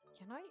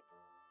 Can I?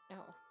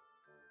 No.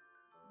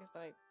 I guess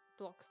that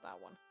blocks that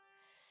one.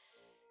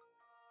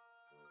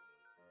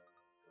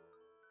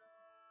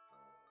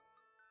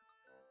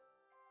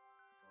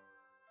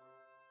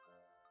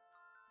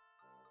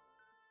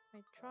 I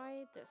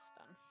try this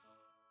then.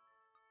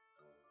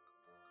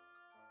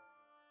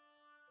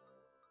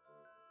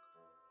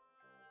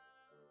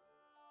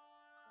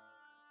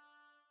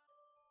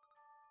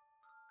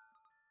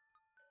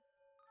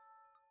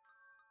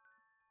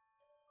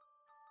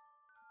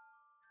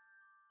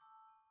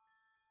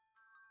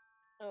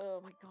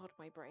 Oh my god,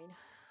 my brain.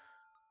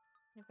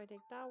 If I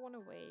take that one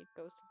away, it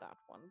goes to that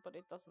one, but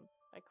it doesn't.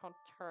 I can't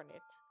turn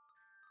it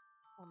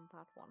on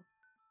that one.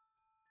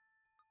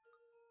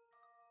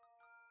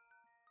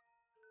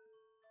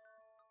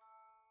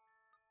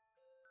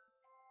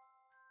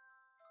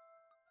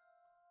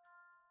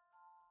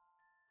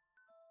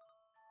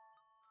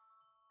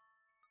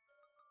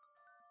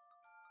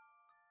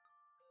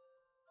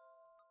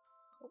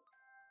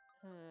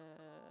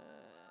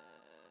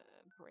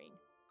 Brain.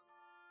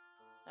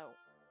 No.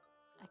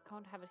 I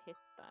can't have it hit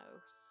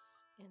those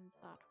in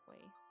that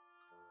way.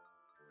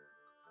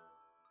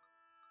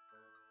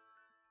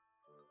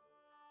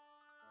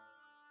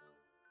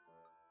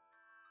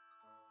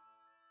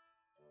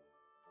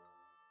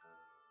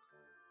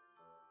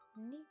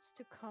 Needs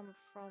to come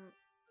from...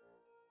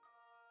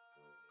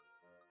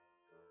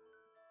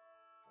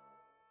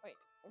 Wait,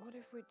 what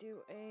if we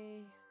do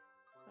a...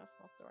 That's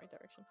not the right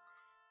direction.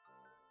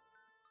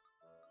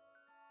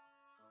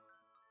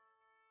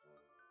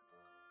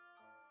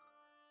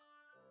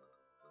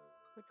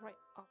 Put right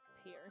up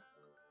here.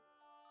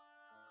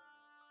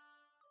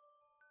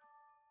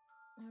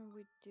 And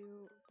we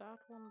do that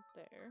one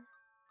there.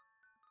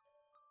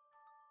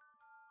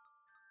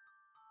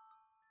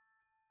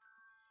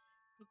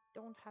 We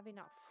don't have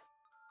enough.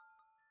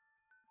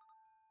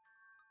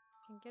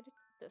 Can get it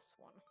to this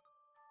one.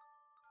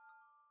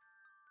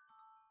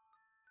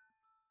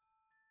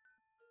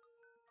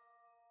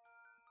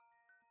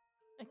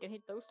 I can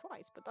hit those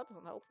twice, but that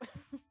doesn't help.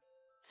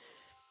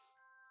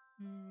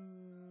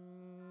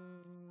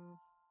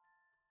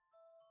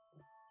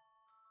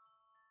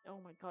 Oh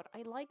my god,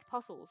 I like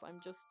puzzles, I'm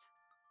just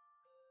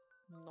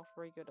not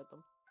very good at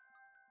them.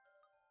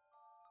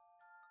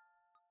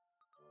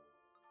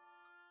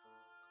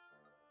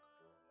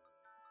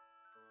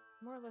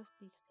 More or less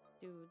needs to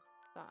do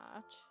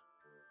that.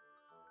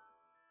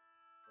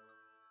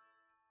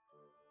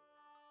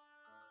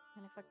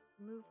 And if I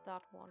move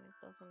that one, it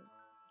doesn't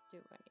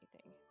do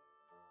anything.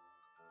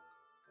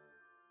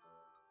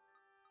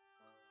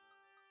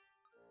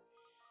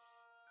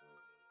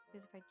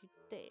 Because if I do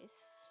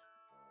this...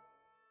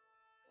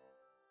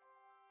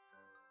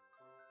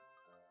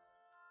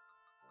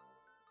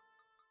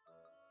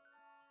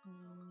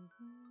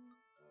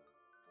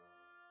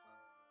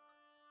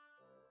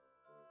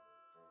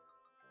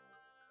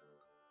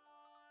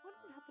 What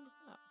would happen if...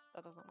 No,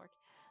 that doesn't work.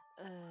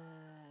 Can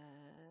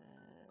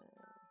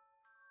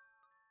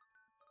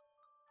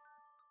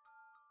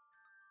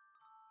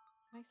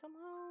I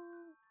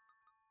somehow...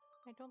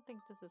 I don't think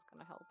this is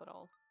gonna help at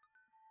all.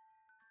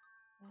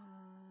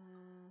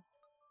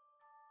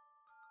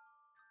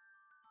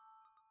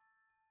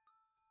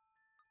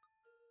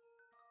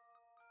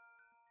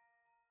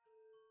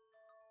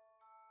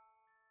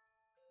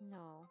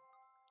 No.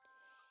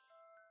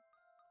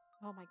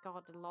 Oh my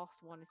god, the last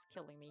one is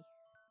killing me.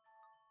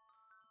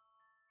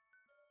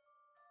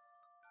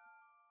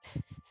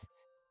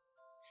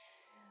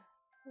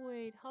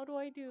 Wait, how do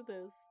I do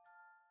this?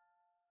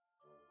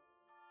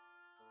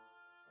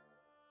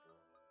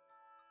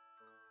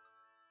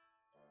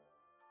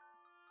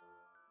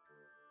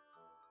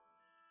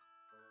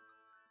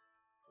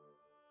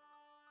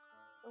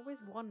 There's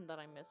always one that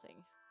I'm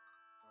missing.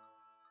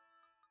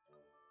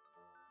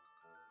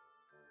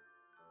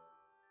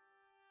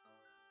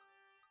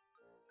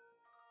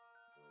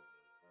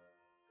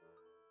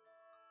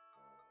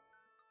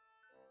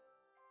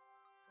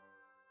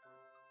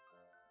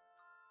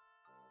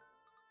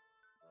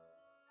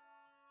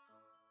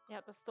 Yeah,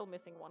 there's still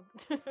missing one.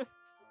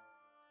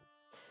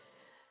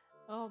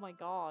 Oh my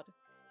god.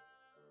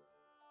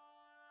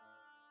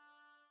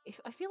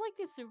 I feel like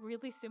this is a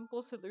really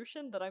simple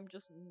solution that I'm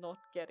just not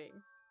getting.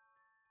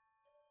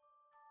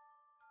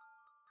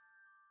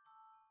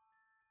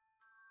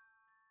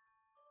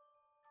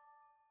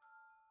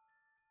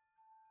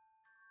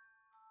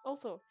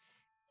 Also,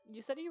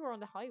 you said you were on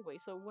the highway,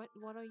 so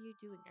what are you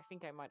doing? I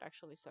think I might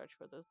actually search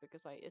for this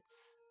because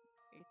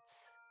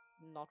it's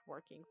not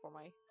working for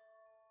my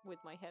with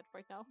my head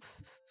right now.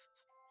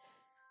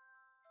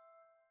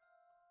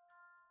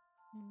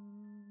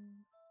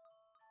 Hmm,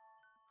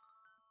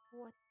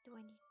 what do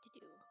I need to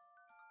do?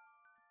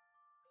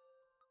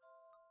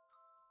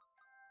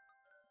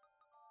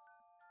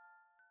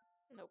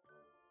 Nope.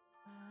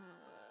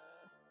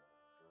 Uh,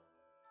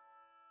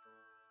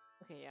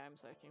 okay, yeah, I'm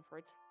searching for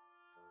it.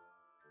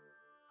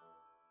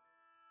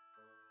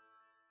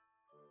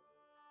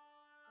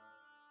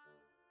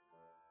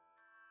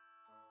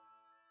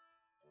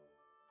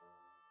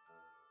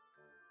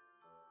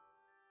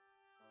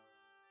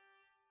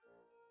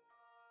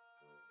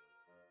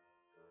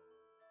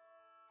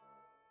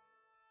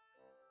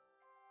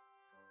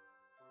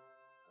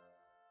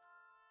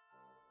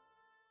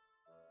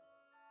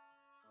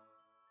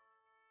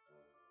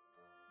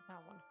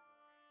 That one.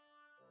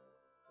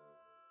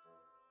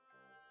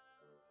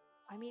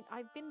 I mean,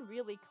 I've been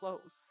really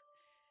close.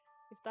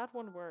 If that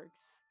one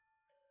works.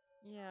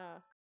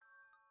 Yeah.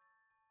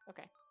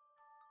 Okay.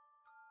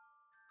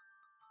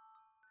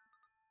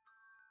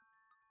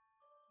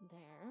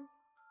 There.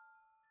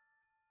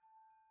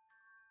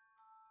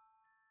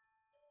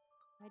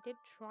 I did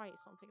try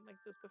something like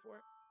this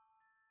before.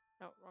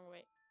 No, wrong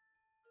way.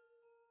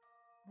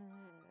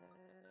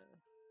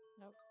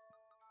 Nope.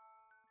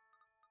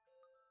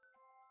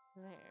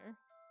 There.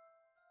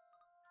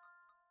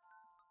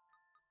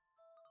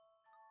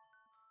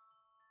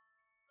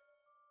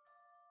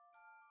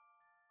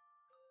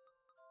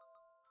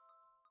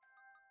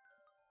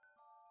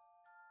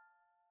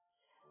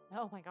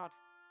 Oh my god.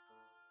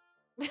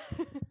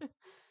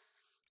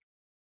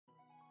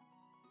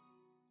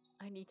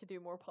 I need to do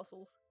more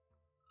puzzles.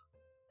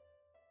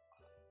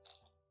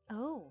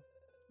 Oh,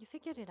 you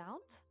figured it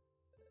out?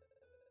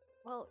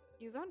 Well,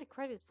 you've earned a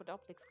credit for the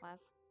optics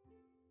class.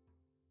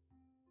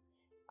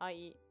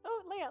 I.e.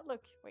 Oh, Leia,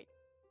 look, wait.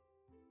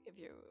 If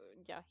you...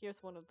 Yeah,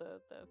 here's one of the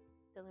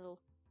little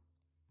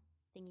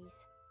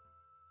thingies.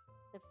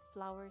 The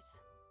flowers.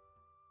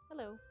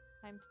 Hello,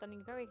 I'm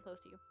standing very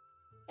close to you.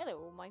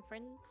 Hello, my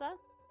friend, sir.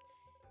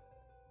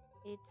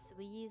 It's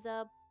with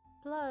a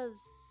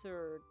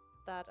pleasure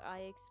that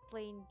I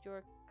explained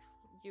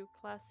you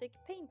classic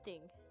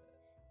painting.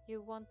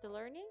 You want the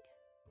learning?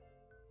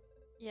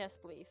 Yes,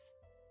 please.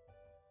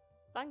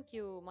 Thank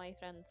you, my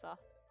friend, sir.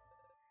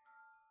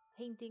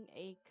 Painting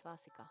a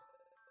classica.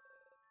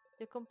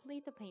 To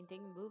complete the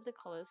painting, move the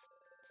colors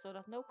so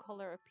that no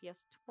color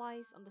appears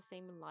twice on the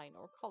same line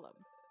or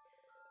column.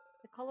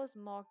 The colors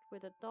marked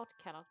with a dot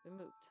cannot be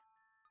moved.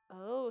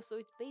 Oh, so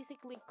it's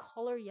basically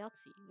color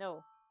Yahtzee.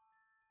 No,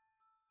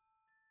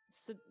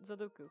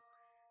 Sudoku.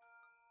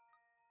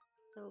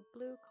 So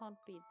blue can't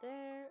be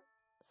there.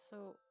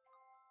 So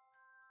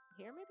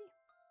here maybe?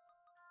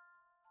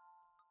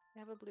 We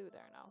have a blue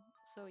there now.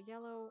 So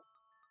yellow,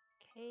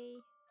 okay.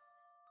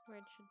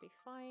 Red should be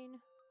fine.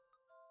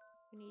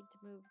 We need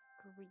to move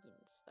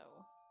greens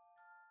though.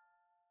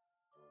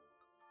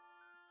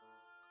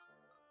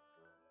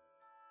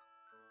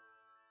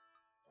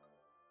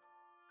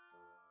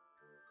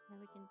 And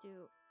we can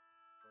do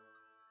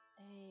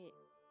a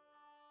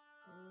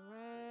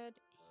red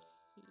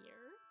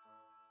here.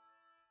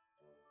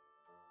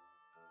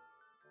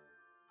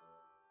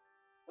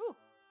 Ooh,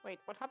 wait,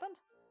 what happened?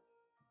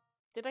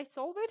 Did I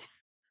solve it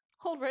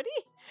already?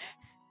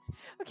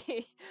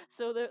 Okay,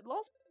 so the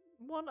last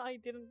one I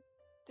didn't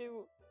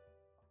do.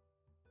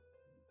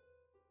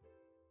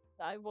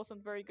 I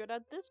wasn't very good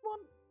at this one.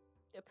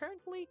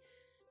 Apparently,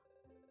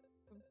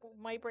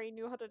 my brain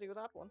knew how to do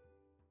that one.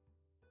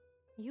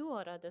 You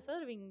are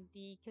deserving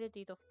the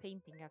credit of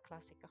painting a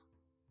classica.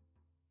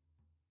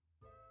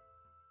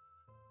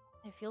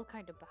 I feel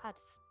kind of bad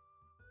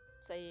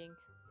saying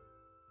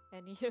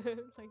any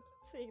like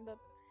saying that.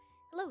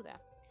 Hello there.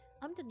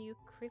 I'm the new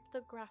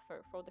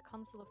cryptographer for the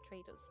Council of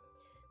Traders.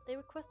 They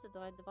requested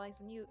that I devise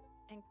a new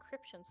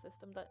encryption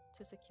system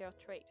to secure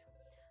trade.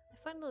 I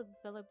finally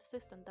developed a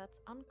system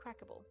that's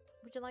uncrackable.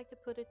 Would you like to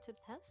put it to the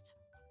test?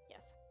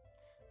 Yes.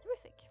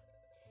 Terrific.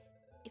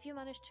 If you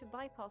manage to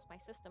bypass my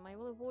system, I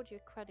will award you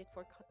credit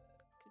for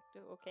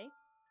okay.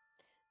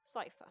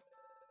 Cipher.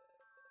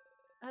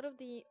 Out of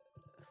the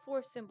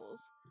 4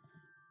 symbols,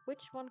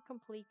 which one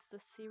completes the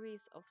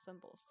series of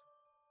symbols?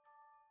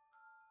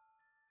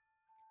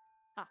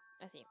 Ah,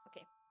 I see.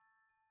 Okay.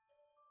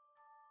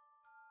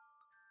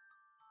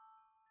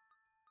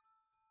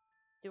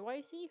 Do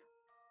I see?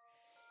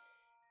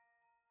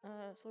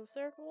 So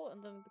circle,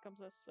 and then it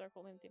becomes a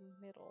circle in the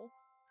middle.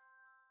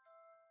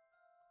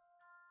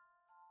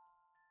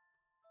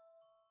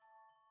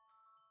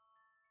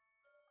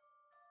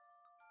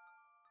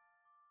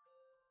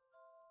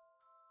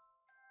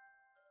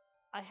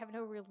 I have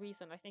no real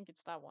reason. I think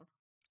it's that one.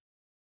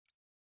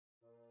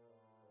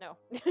 No.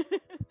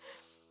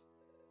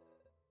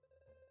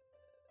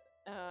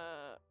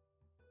 uh,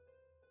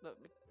 Let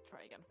me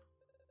try again.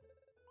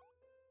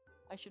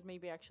 I should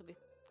maybe actually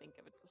think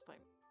of it this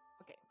time.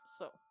 Okay,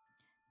 so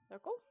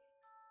circle,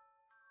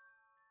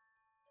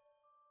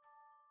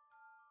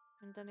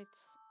 and then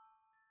it's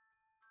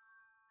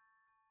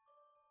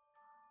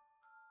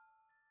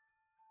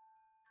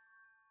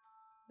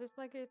just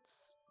like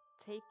it's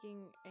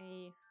taking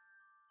a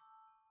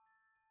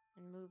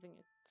and moving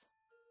it.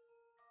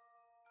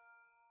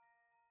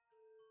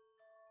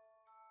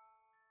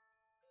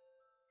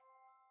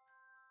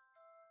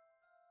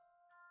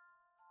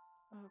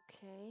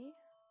 Okay.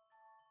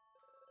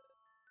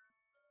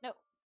 No,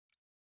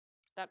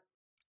 that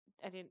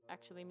I didn't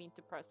actually mean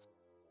to press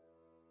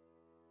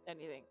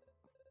anything.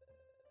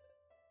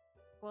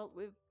 Well,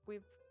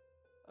 we've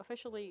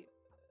officially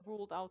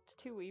ruled out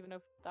 2, even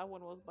if that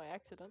one was by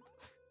accident.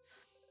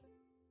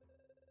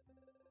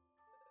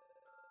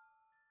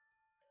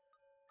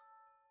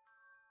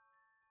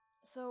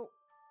 So,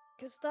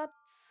 because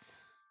that's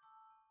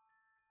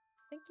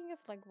thinking of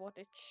like what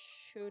it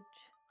should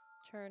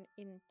turn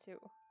into.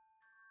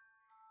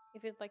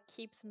 If it like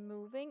keeps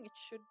moving, it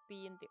should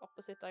be in the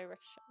opposite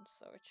direction.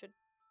 So it should.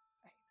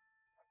 I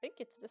think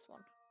it's this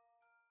one.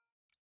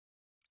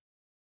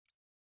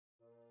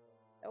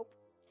 Nope.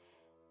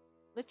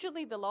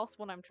 Literally the last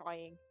one I'm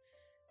trying.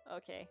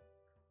 Okay.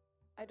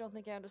 I don't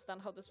think I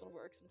understand how this one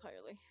works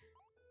entirely.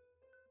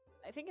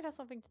 I think it has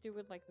something to do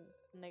with like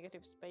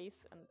negative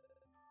space and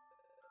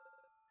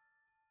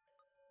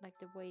like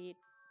the way it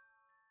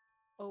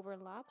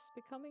overlaps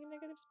becoming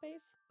negative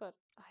space, but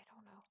I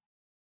don't know.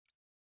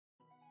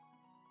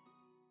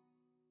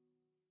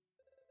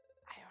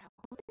 I don't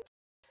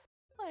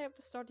know. I have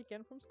to start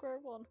again from square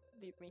one.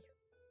 Leave me.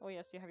 Oh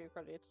yes, you have your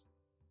credits.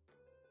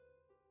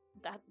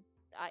 That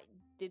I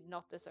did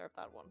not deserve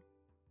that one.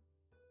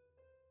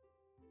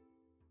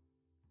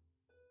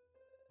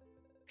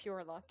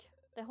 Pure luck.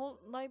 The whole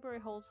library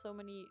holds so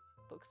many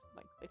books,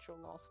 like literal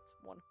lost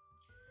one.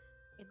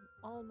 It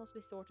all must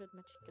be sorted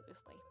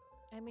meticulously.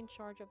 I'm in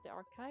charge of the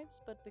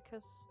archives, but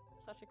because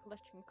such a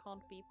collection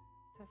can't be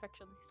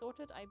perfectly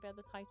sorted, I bear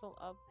the title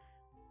of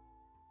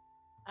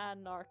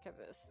an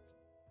archivist.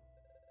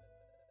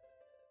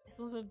 It's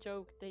not a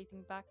joke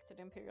dating back to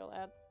the Imperial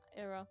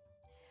era.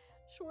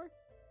 Sure.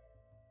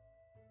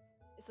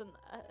 It's an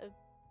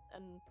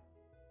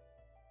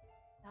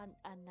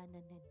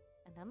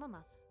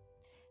ananas.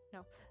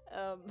 No.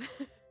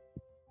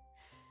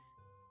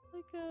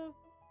 Like a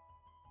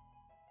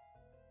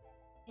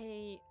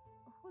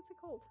what's it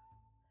called?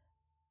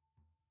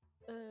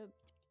 Uh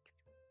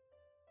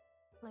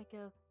like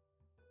a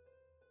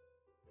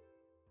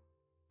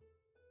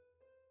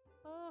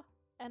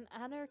an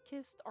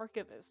anarchist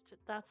archivist.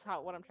 That's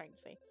how what I'm trying to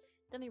say.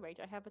 At any rate,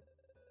 I have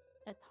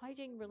a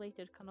hiding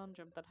related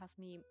conundrum that had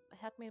me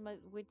in my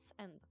wits'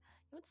 end.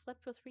 I haven't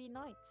slept for 3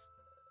 nights.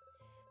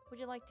 Would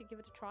you like to give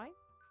it a try?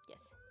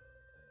 Yes.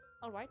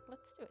 Alright,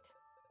 let's do it.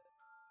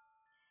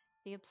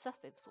 The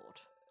obsessive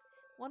sort.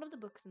 One of the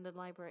books in the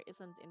library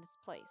isn't in its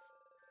place.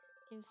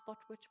 Can you spot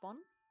which one?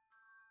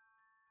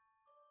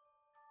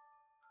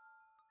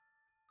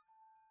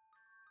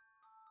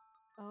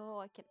 Oh,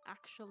 I can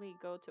actually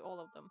go to all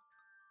of them.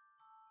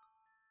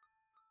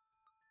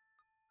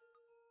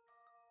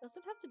 Does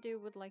it have to do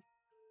with like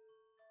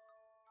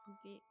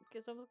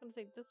because I was gonna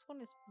say this one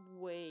is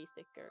way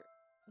thicker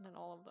than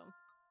all of them.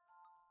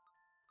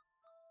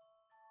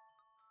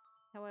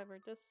 However,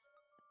 this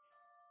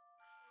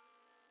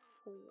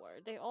 4.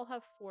 They all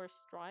have 4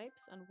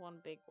 stripes and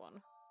 1 big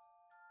one.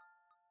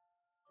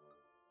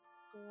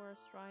 4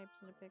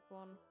 stripes and a big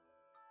one.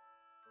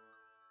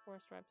 4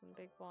 stripes and a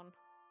big one.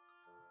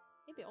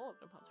 Maybe all of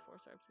them have 4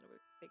 stripes and a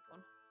big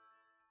one.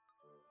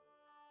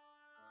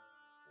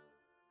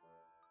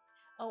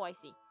 Oh, I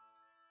see.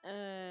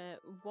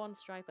 1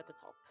 stripe at the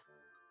top.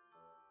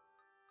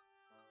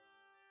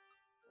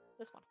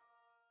 This one.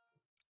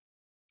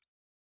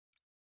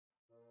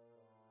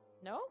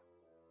 No?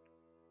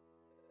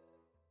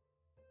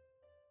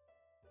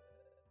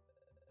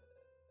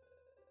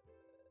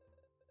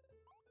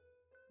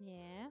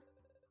 Yeah.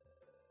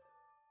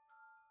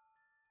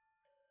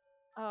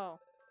 Oh,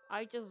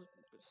 I just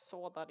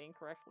saw that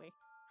incorrectly.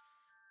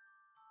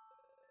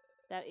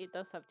 that it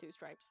does have 2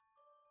 stripes.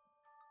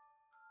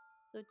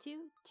 So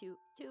 2, 2,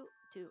 2,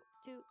 2,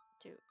 2,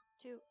 2,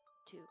 2,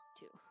 2,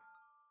 2.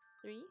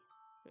 3,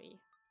 3,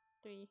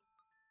 3,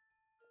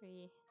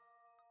 3,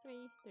 3,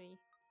 3.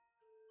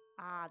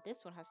 Ah,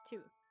 this one has 2.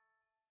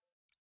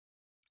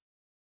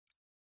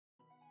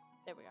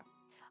 There we go.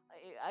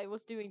 I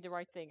was doing the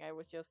right thing. I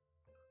was just...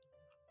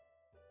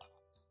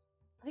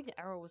 I think the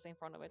arrow was in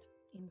front of it.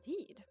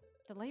 Indeed.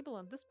 The label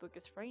on this book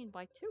is framed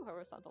by 2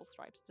 horizontal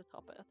stripes at the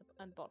top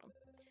and bottom.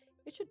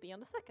 It should be on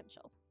the second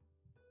shelf.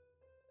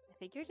 I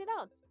figured it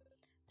out.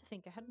 To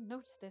think I hadn't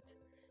noticed it.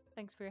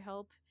 Thanks for your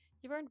help.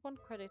 You've earned 1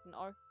 credit in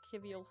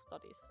archival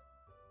studies.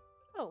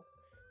 Oh,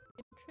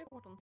 you trip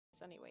on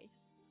this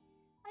anyways.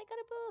 I got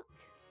a book!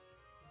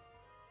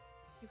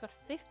 You got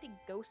 50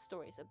 ghost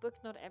stories, a book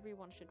not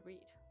everyone should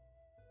read.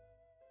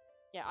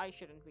 Yeah, I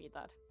shouldn't read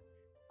that.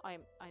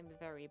 I'm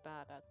very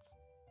bad at...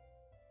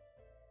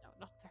 No,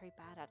 not very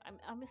bad at.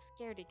 I'm a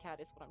scaredy cat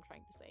is what I'm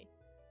trying to say.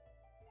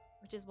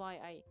 Which is why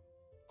I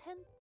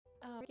tend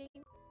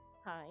game.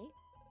 Hi.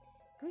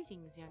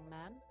 Greetings, young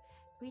man.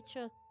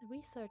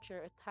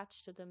 Researcher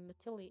attached to the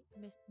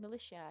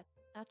militia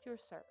at your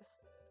service.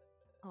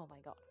 Oh my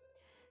god.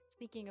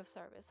 Speaking of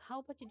service, how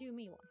about you do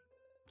me one?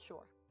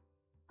 Sure.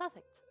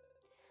 Perfect.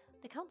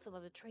 The Council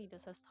of the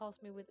Traders has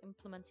tasked me with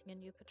implementing a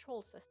new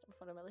patrol system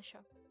for the militia.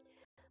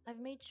 I've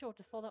made sure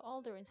to follow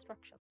all their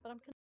instructions, but I'm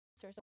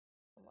concerned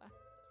somewhere.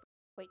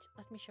 Wait,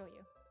 let me show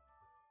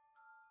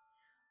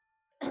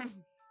you.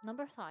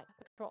 Number 5,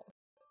 patrol.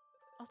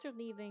 After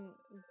leaving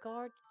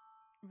guard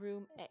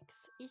room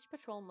X, each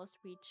patrol must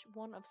reach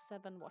one of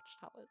 7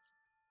 watchtowers.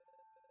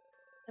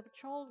 A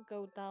patrol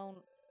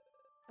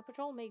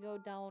may go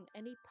down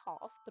any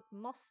path, but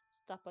must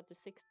stop at the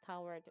 6th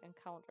tower it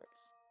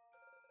encounters.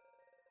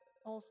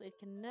 Also, it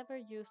can never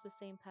use the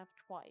same path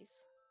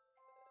twice.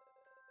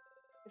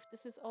 If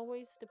this is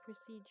always the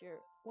procedure,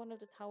 one of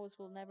the towers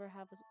will never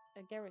have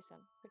a garrison.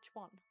 Which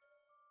one?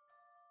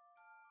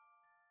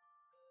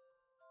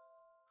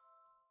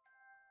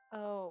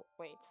 Oh,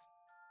 wait.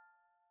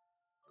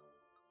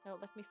 No,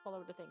 let me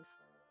follow the things.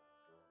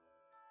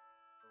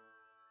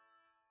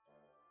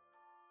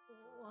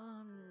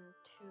 1,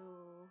 2,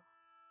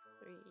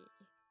 3,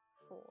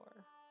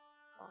 4,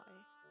 5,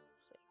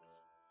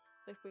 6.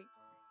 So if we...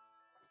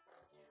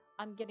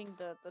 I'm getting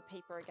the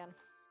paper again.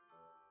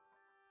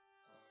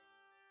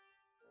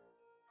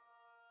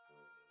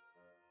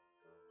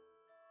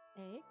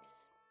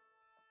 X.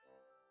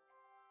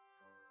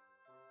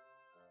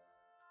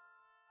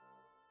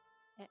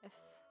 F.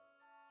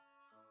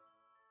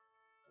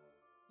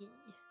 E.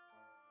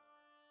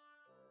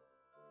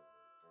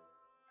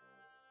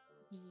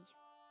 D.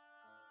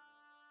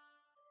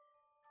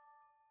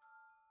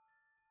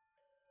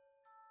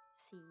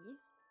 C.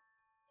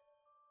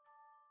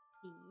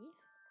 B.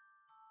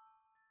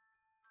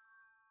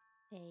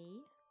 A.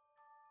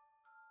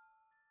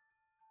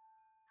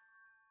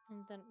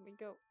 And then we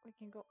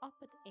can go up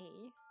at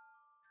A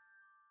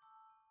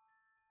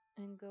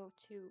and go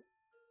to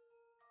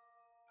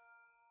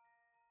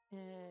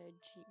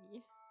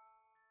G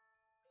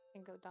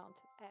and go down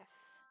to F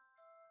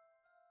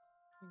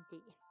and D.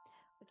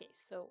 Okay,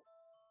 so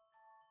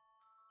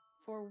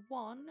for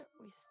 1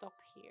 we stop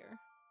here.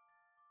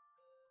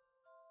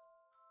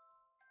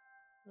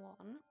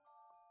 1.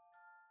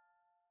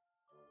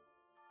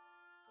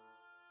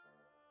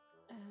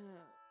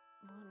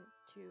 1,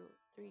 2,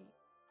 3,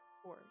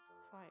 4,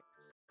 5,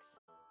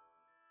 6.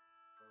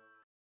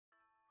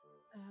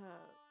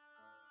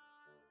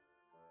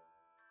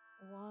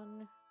 1,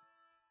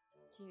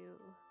 2,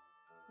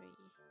 3,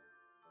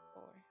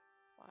 4,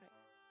 5,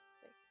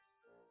 6.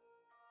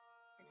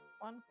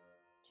 1,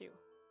 2,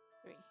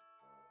 3,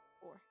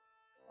 4,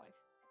 5,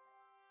 6.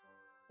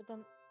 But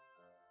then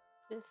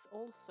this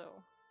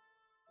also,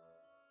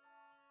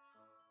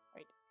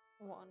 right?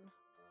 1,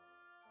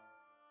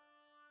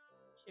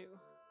 2.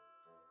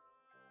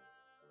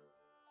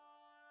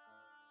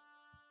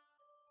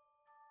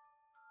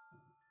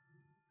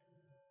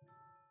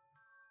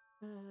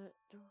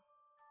 Do-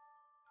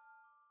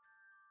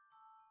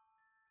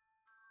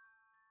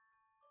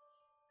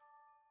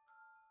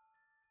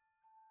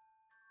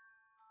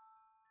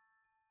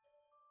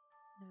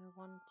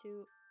 1,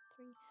 2,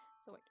 3.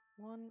 So wait,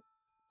 1,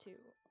 2,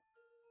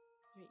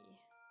 3,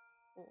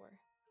 4,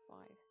 5,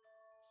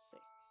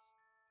 6.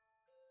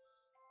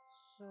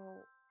 So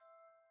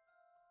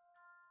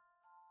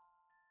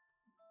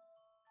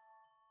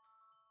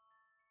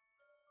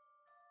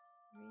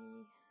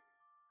 3.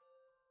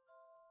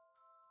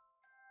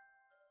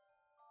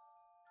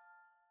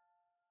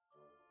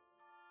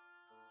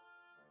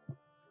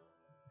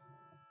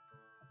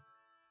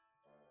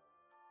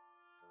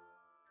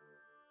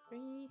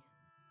 3.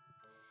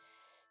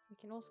 We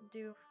can also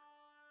do...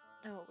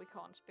 No, we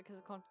can't, because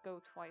I can't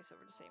go twice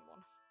over the same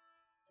one.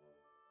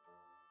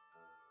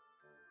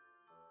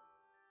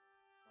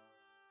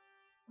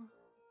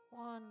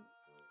 One,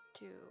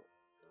 2,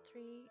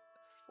 3,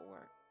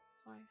 4,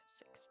 5,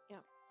 6. Yeah,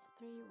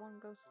 3, 1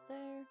 goes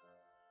there.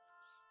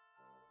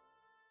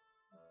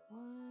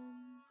 1,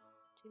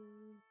 2,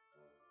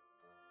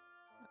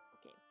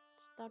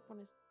 that one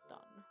is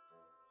done.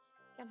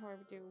 Can,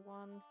 however, do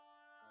 1,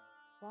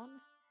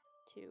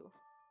 2,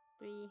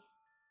 3,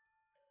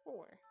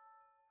 4.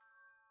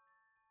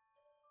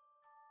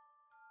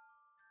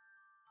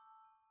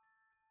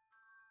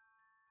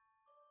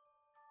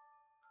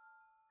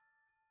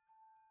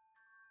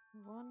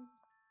 One,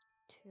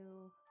 2,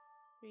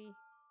 3,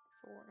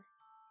 4,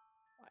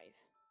 5,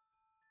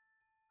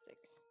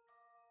 6.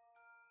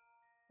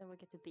 Then we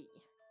get to B.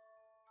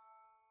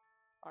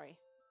 Sorry,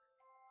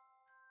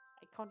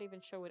 I can't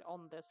even show it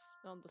on the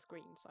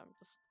screen, so I'm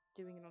just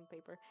doing it on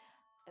paper.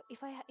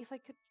 If I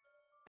could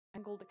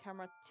angle the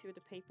camera to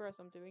the paper as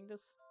I'm doing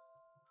this,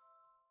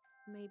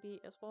 maybe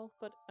as well.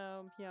 But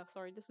yeah,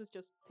 sorry, this is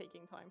just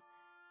taking time.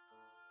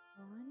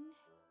 1,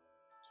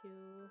 2,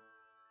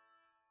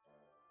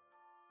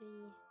 3,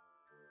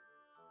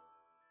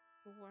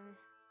 4,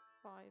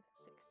 5,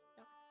 6.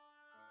 Yeah.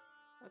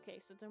 Okay,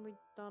 so then we've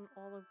done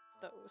all of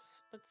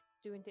those. Let's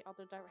do in the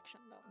other direction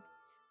then.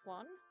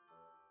 1,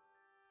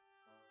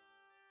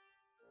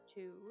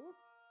 2.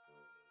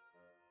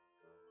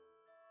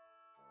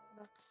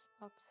 That's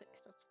not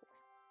 6. That's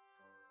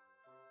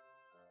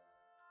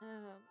 4.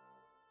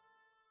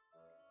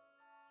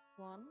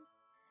 1,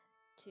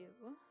 2.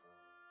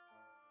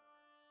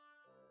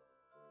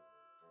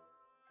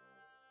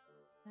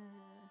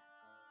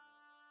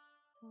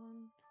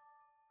 1,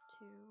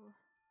 2.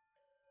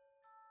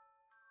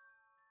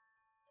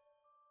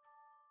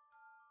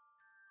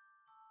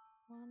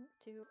 1,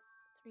 2,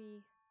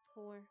 3,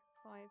 4,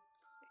 5,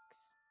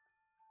 6.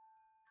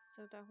 So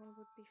that one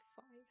would be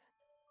 5.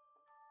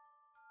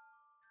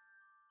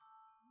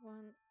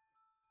 1,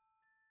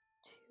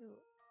 2.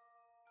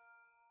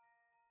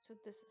 So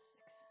this is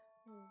 6.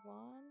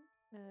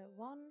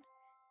 1,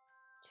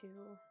 2,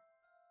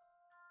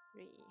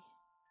 3,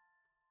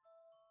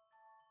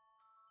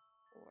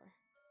 4.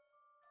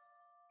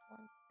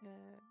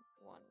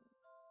 1,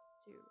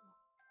 2, 2,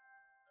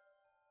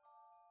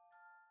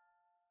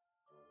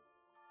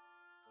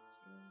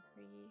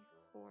 3,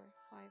 4,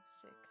 5,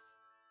 6.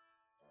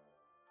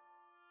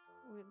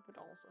 We would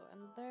also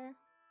end there.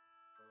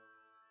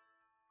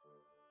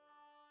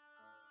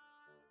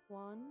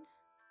 1,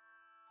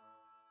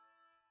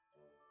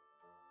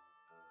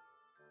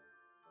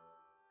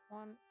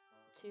 1,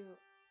 2,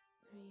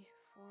 3,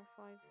 4,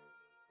 5.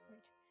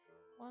 Wait.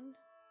 1,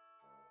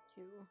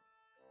 2,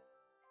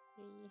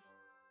 3,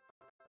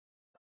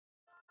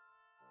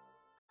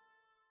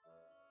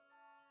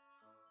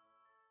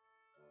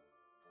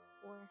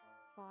 4,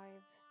 5.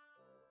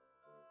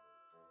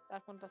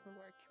 That one doesn't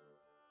work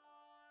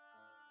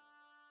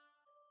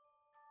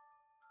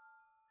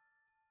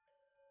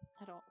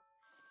at all.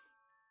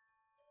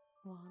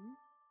 1,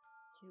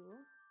 2,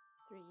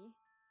 3,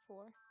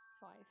 4,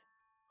 5.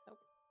 Nope.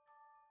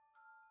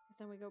 Because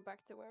then we go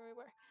back to where we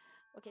were.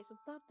 Okay, so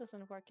that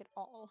doesn't work at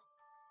all.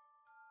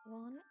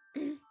 1,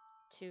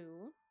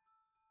 2.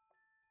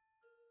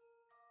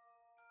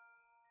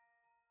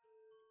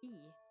 It's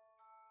E.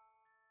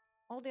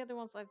 All the other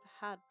ones I've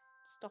had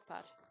stop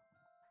at.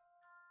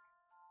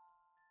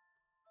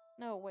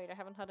 No, wait, I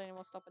haven't had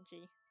anyone stop at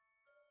G.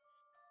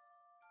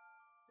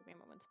 Give me a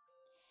moment.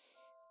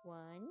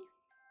 1,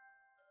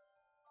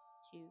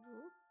 2,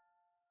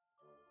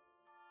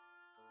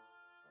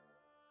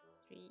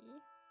 3.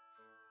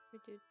 We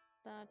do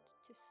that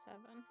to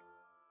 7.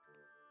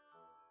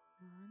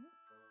 1,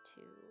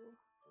 2,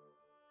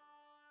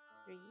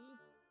 3,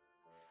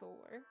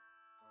 4,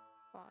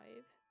 5,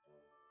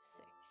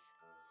 6.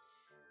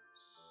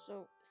 So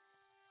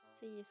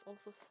C is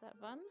also 7.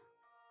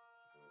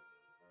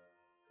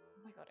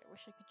 Oh my god, I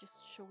wish I could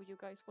just show you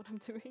guys what I'm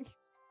doing.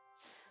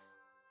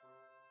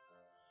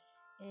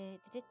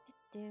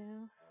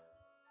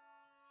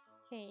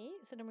 Okay,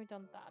 so then we've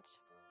done that.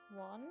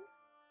 1,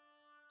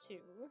 2,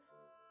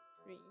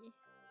 3,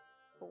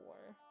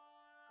 4,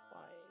 5,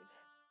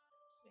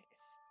 6,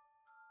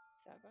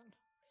 7.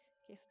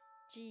 Okay, so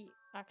G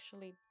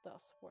actually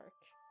does work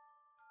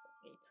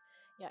for 8.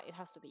 Yeah, it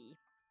has to be.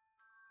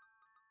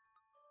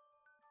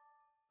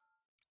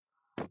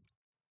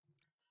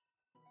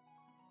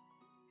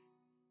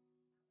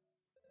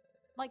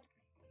 Like,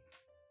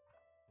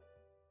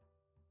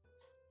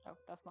 oh,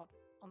 that's not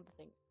on the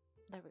thing.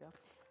 There we go.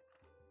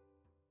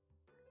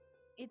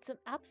 It's an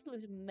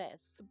absolute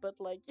mess, but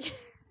like,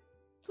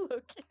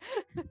 look,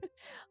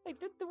 I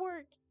did the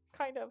work,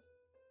 kind of.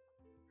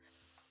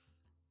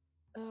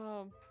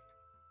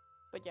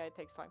 But yeah, it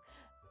takes time.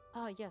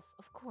 Ah, yes,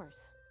 of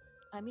course.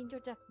 I'm in your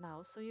debt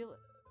now, so you'll.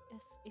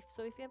 If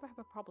you ever have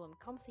a problem,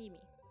 come see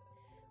me.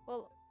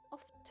 Well,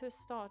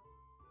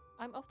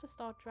 I'm off to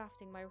start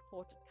drafting my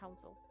report at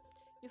council.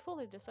 You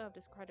fully deserve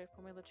this credit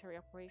for military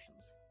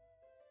operations.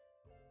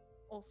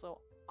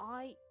 Also,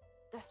 I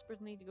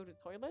desperately need to go to the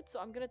toilet, so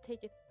I'm gonna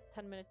take a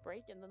 10-minute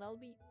break, and then I'll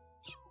be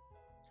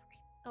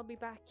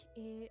back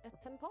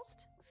at 10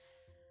 past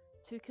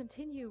to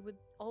continue with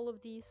all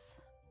of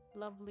these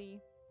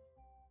lovely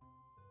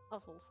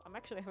puzzles. I'm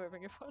actually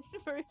having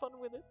very fun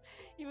with it,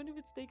 even if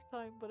it takes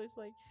time. But it's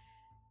like,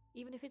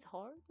 even if it's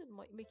hard and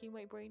making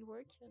my brain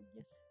work, and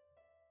yes.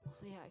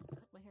 Also, yeah, I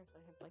cut my hair so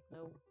I have like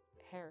no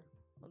hair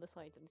on the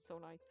sides, and it's so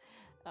nice.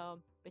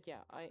 But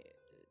yeah,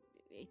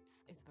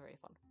 it's very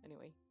fun.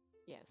 Anyway,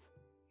 yes,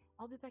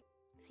 I'll be back.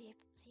 See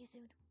you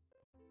soon.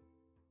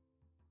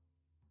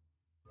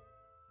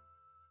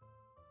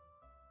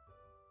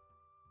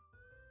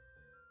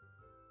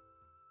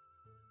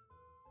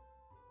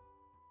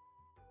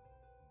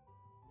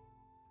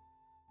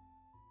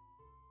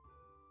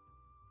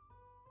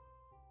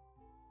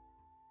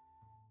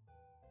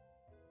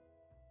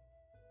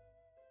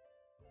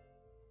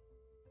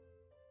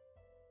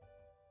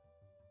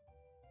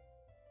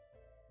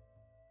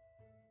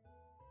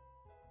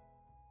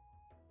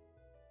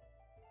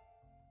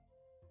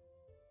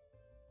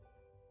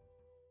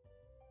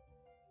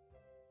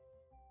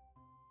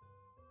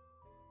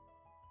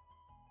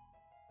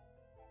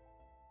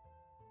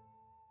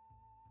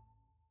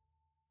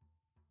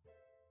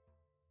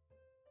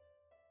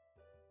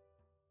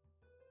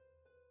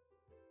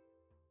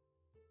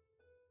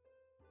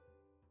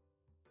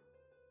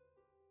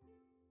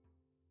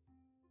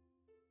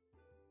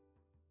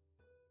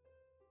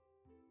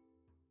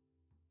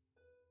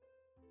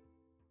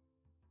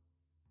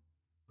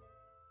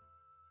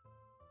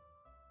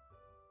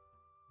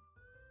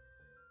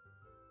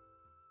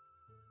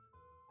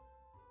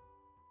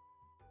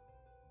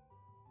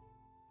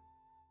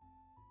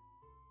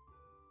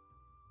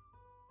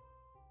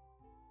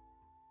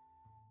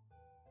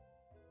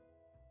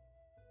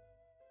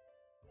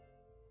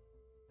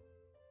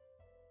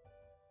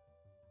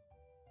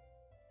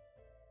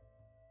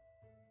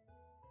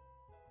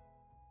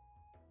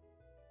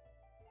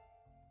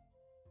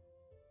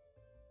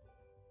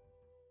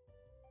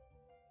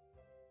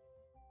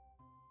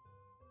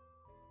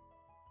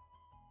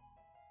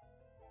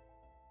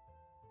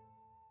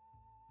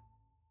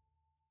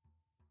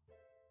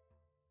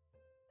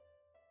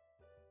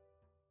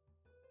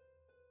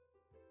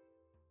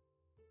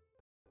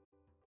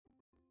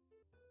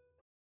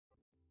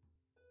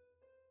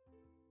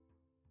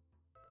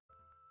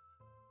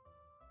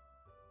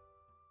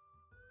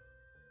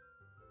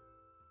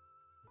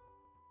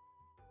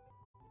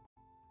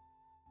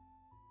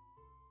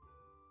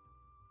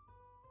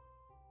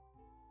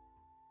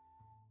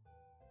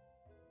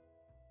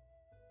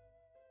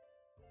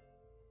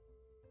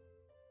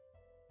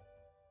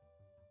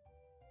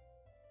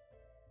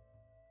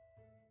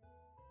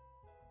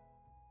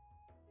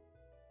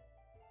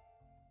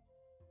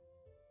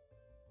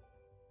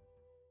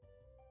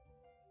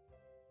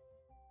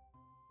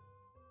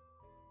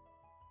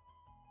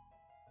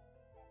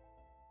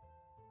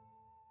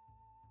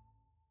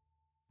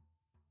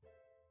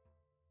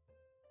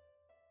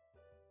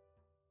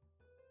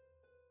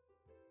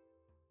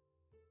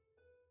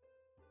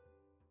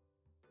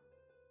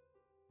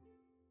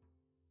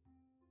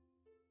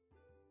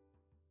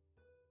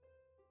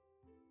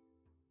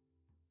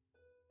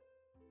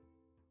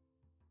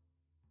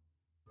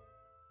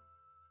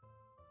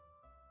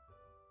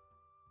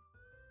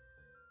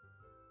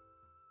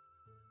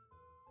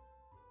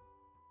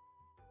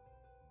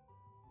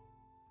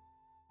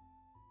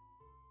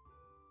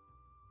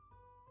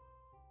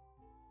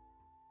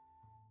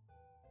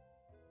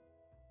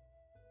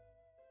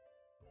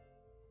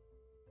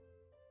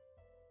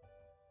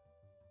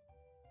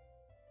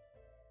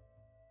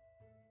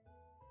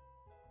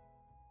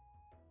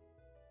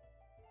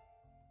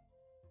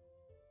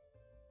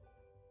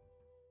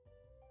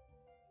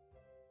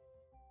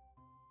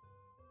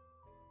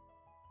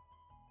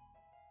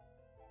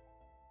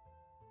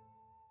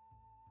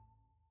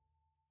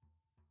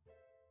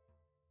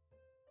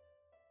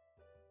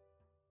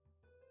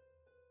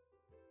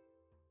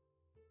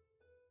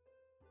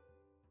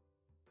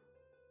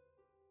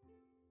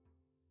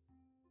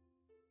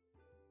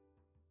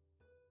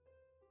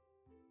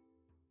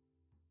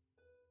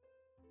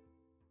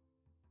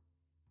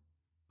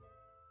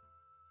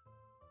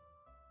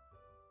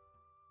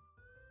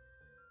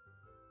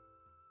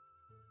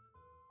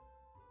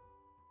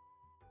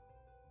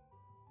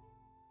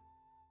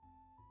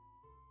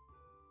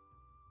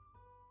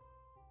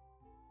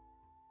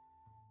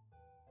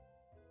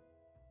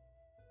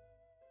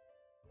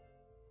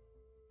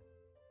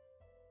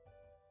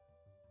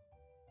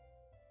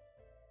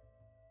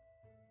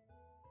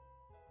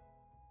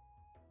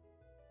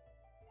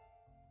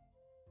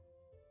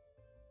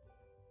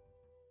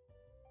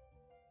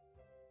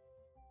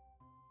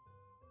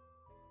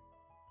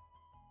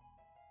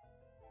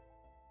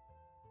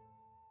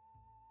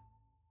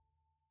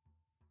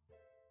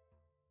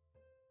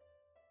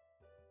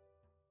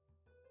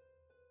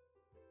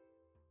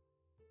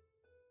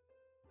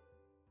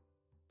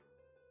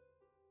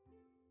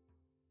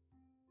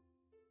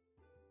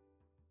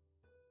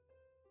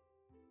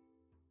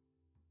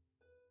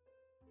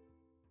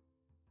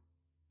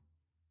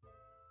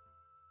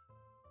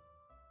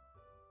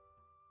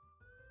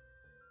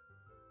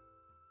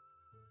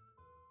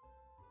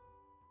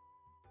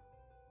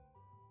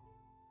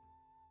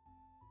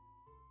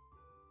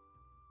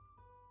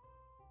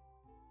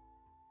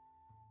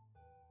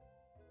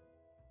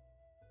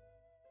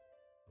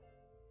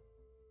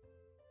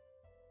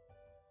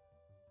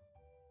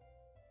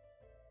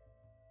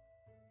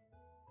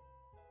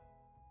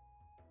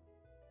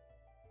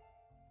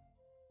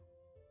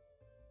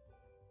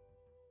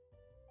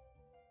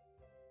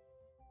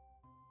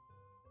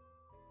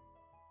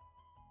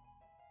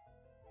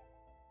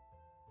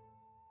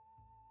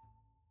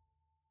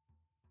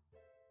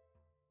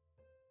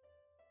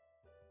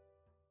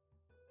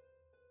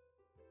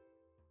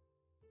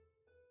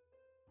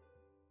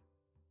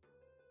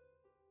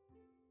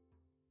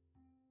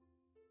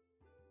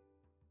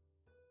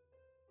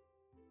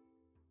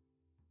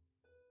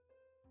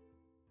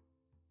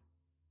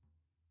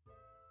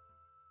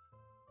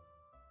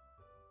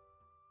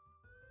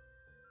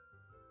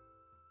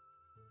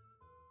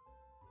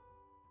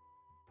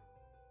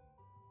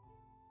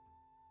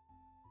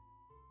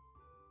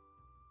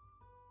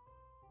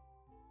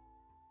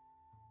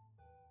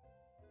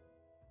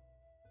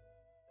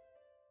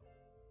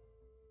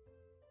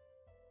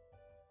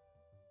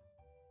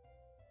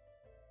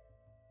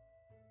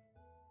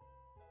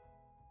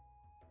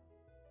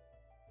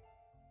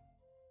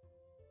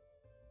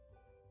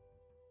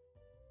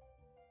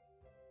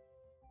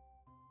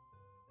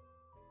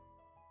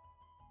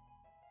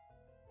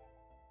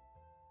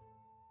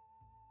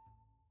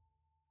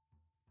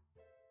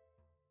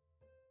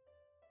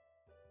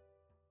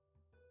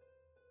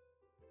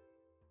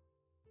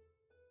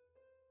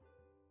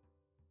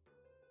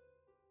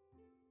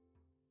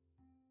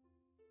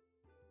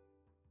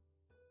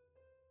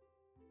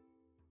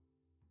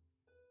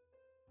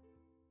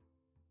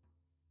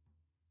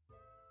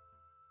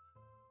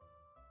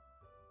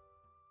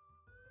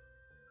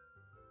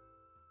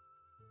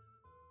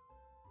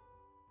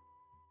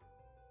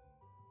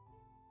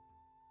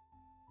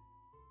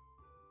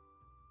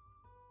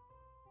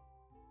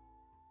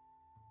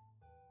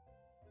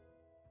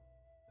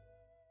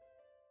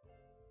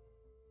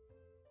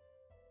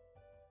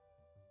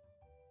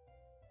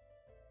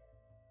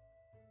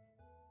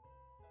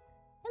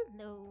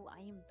 Hello,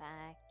 I am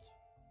back.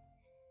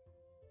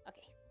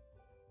 Okay,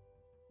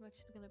 I'm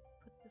actually gonna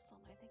put this on,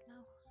 I think,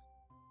 now.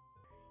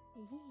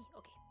 Yee,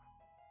 okay,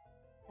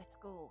 let's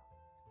go.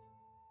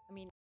 I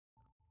mean,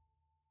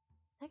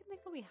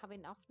 technically we have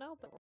enough now,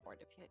 but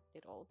record if you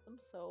did all of them,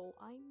 so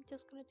I'm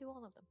just gonna do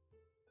all of them.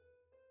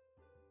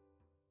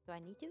 Do I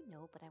need to?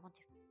 No, but I want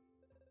to.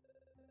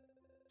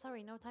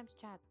 Sorry, no time to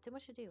chat. Too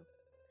much to do.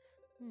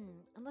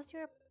 Unless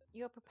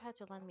you're prepared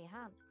to lend me a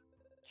hand.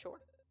 Sure.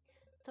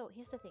 So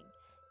here's the thing.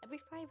 Every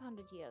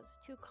 500 years,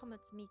 two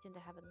comets meet in the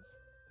heavens.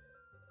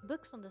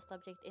 Books on the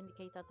subject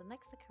indicate that the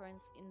next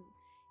occurrence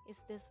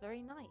is this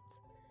very night.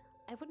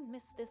 I wouldn't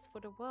miss this for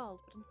the world,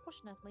 but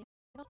unfortunately, I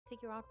cannot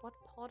figure out what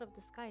part of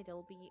the sky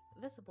they'll be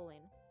visible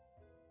in.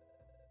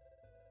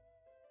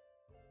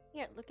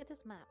 Here, look at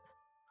this map.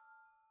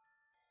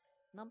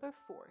 Number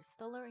 4,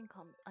 Stellar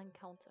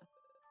Encounter.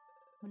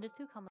 When the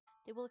two come,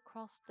 they will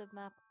cross the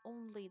map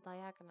only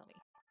diagonally.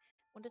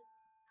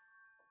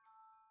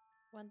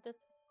 When the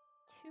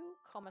two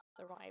comets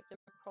arrive, they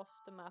will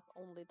cross the map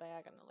only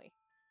diagonally.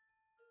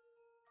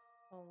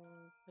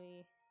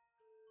 Only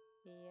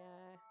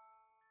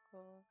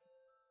diagonal.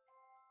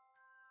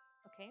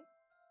 Okay.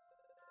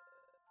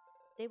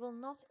 They will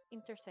not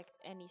intersect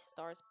any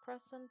stars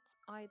present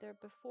either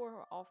before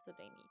or after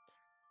they meet.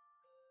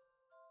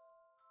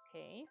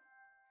 Okay.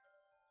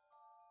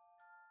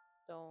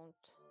 Don't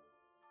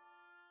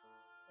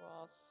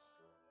cross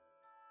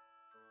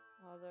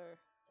other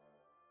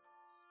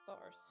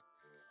stars.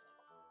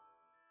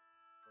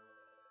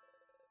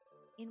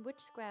 In which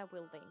square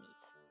will they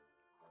meet?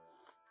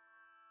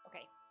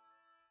 Okay.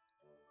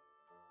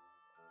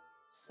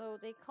 So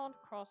they can't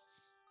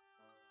cross.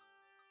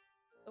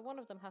 So one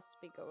of them has to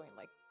be going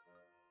like.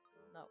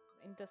 No,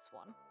 in this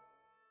one.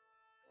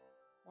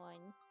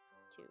 1,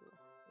 2, 3,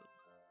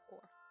 4,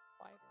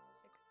 5,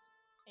 6.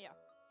 Yeah.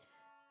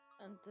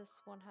 And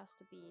this one has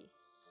to be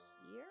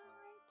here,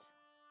 right?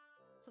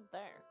 So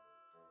there.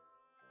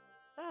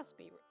 That has to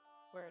be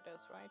where it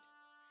is, right?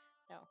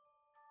 No.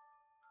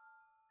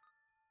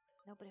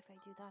 No, but if I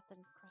do that, then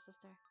it crosses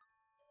there.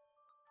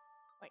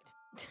 Wait.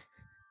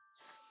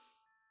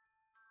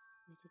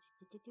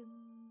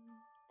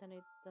 Then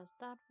it does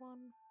that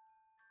one.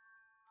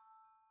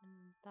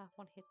 And that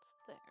one hits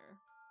there.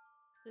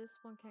 This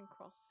one can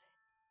cross.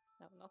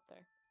 No, not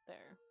there.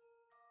 There.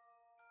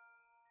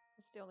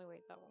 That's the only way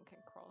that one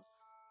can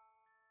cross.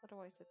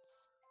 Otherwise,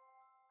 it's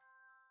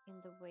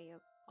in the way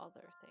of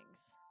other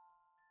things.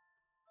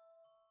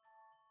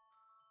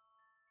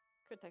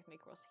 Could technically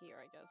cross here,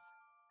 I guess.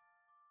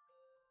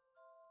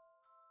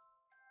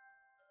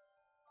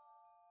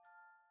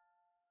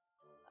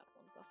 That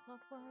one does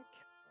not work.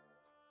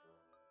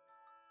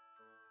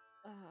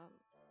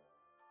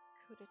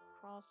 Could it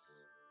cross?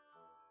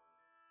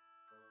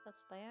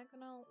 That's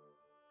diagonal.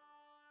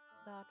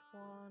 That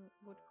one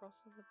would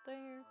cross over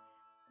there.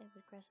 That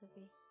would cross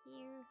over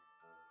here.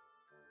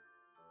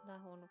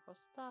 That one would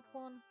cross that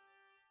one.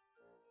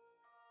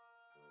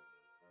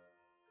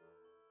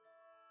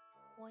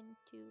 1,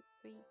 2,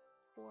 3,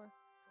 4, 5,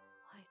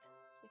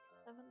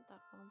 6, 7.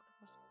 That one would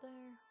cross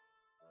there.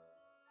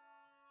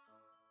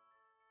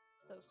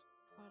 Those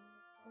one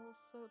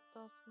also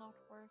does not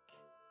work.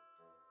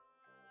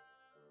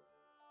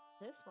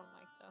 This one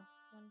might though.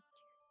 1, 2.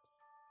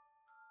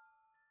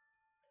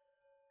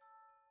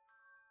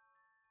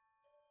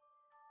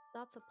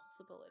 That's a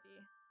possibility.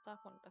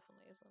 That one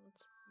definitely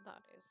isn't.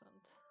 That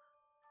isn't.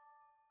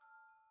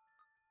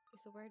 Okay,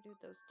 so where do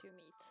those two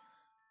meet?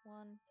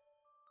 1.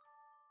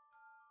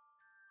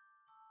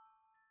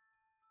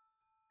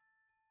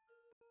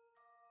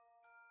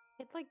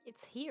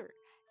 It's here.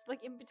 It's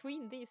like in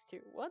between these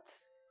two. What?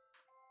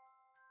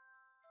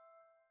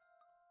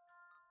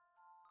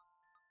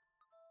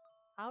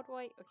 How do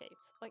I? Okay,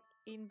 it's like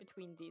in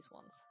between these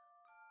ones.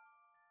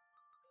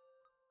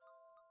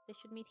 They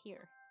should meet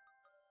here.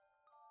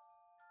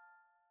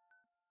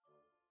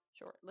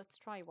 Sure, let's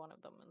try one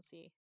of them and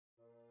see.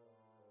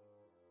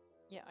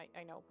 Yeah,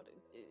 I know, but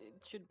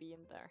it should be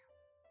in there.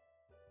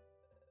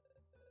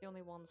 It's the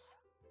only ones.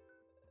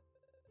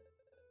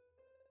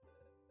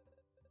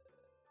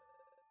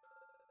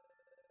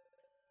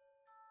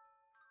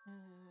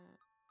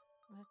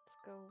 Let's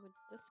go with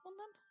this one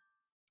then.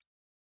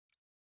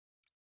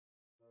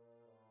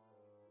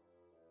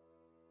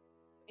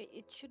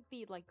 It should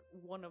be like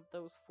one of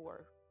those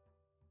 4.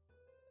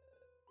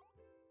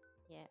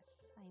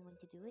 Yes, I want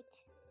to do it.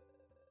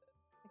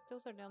 It's like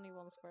those are the only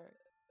ones where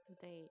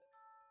they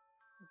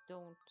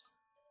don't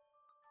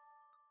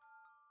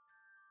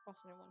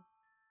cross anyone.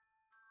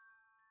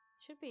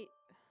 Should be.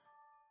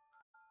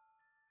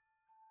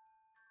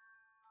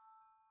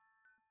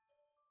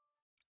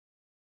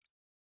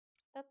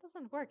 That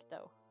doesn't work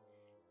though.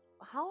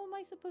 How am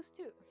I supposed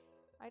to?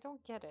 I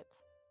don't get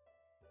it.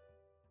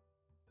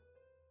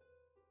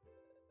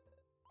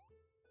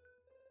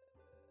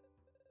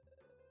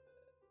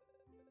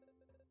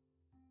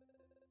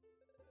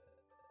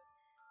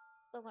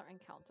 Stellar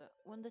encounter.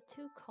 When the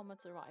two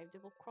comets arrive, they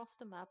will cross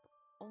the map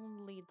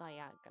only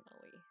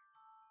diagonally.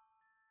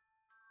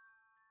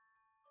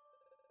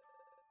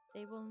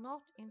 They will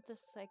not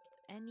intersect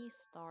any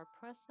star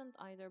present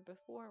either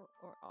before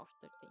or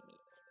after they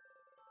meet.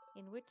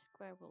 In which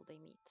square will they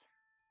meet?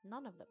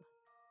 None of them.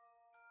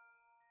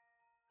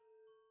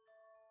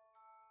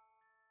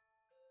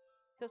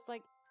 Because,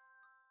 like,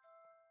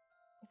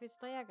 if it's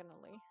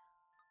diagonally,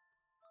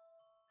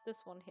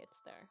 this one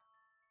hits there.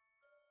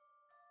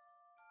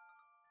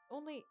 It's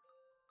only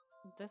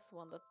this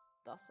one that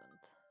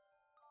doesn't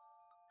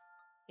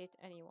hit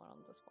anyone on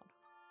this one.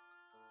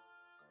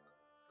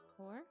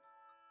 Or?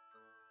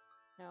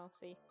 No,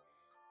 see.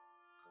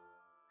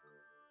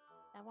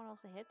 That one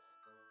also hits.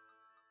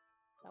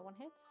 That one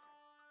hits.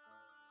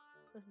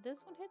 Does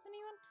this one hit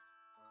anyone?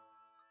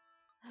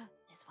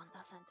 This one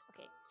doesn't.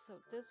 Okay, so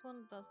this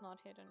one does not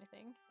hit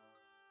anything.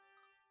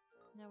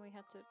 Now we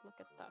have to look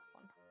at that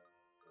one.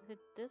 Is it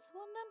this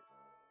one then?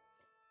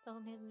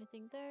 Doesn't hit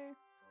anything there.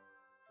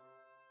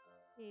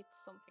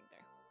 It's something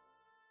there.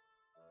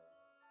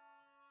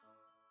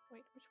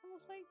 Wait, which one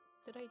was I?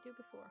 Did I do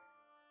before?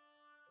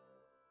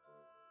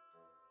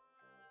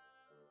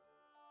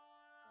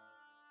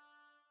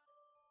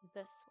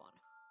 This one.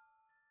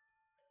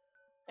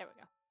 There we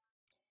go.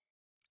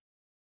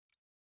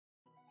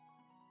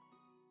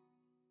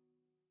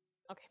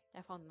 Okay,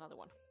 I found another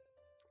one.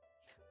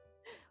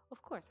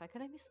 Of course, how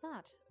could I miss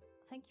that?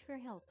 Thank you for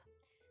your help.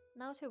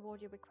 Now to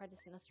award you with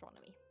credits in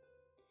astronomy.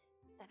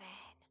 7.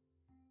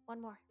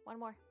 One more, one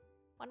more,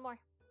 one more.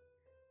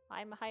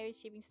 I'm a high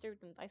achieving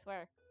student, I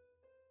swear.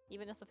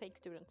 Even as a fake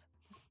student.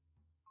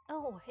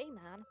 Oh, hey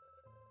man.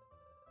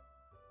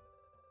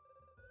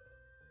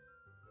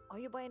 Are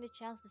you by any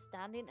chance the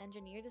stand-in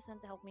engineer they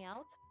sent to help me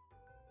out?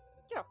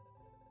 Yeah.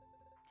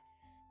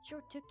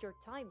 Sure took your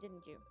time,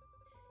 didn't you?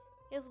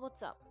 Here's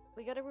what's up.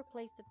 We gotta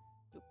replace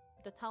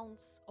the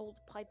town's old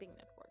piping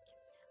network.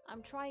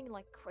 I'm trying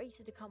like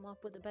crazy to come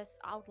up with the best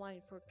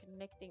outline for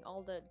connecting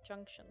all the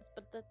junctions,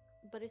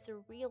 but it's a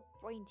real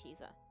brain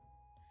teaser.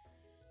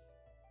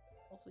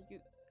 Also,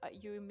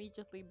 you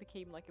immediately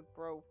became like a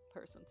bro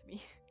person to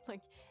me.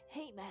 Like,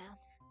 hey man,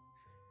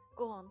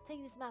 go on,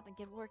 take this map and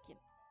get working.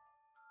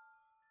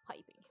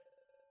 Piping.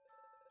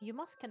 You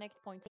must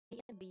connect points A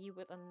and B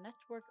with a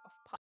network of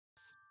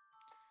pipes.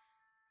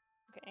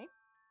 Okay.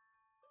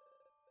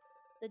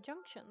 The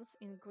junctions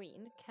in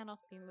green cannot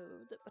be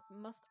moved, but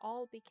must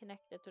all be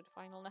connected to the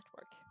final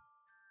network.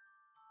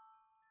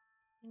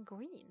 In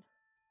green?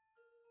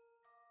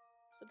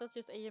 So that's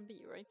just A and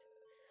B, right?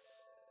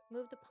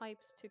 Move the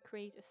pipes to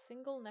create a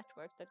single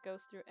network that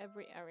goes through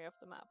every area of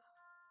the map.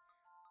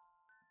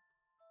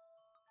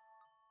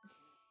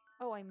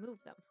 Oh, I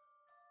moved them.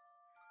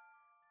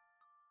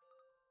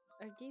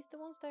 Are these the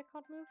ones that I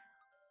can't move?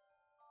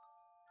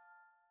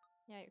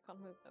 Yeah, you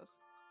can't move those.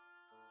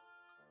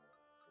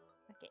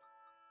 Okay.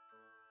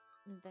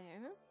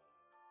 There.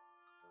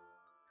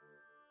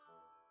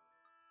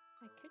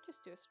 I could just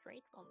do a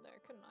straight one there,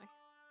 couldn't I?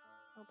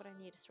 Oh, but I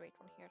need a straight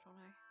one here,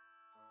 don't I?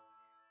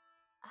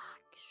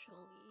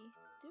 Actually,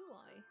 do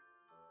I?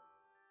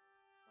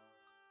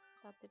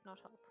 That did not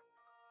help.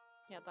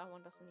 Yeah, that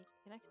one doesn't need to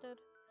be connected.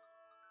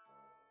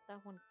 That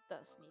one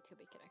does need to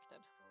be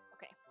connected.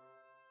 Okay.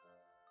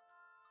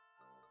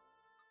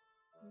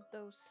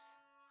 Those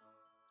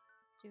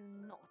do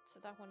not. So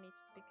that one needs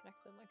to be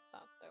connected like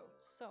that though.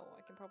 So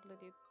I can probably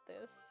do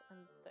this and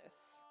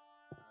this.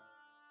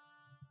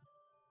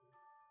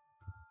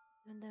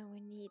 And then we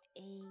need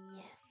a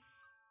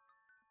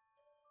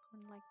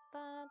one like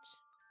that.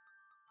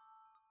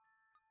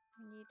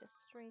 We need a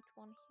straight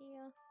one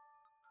here.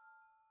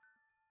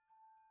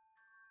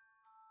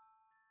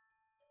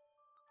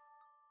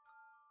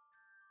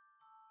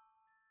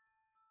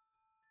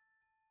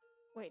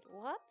 Wait,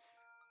 what?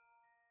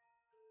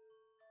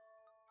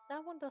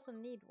 That one doesn't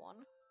need one.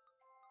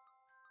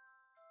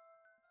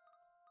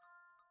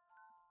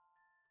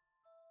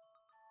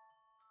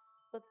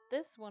 But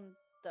this one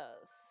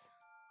does.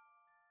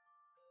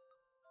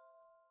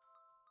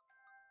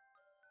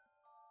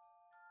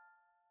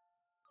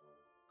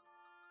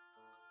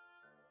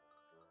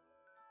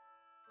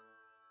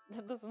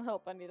 That doesn't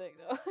help anything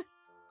though.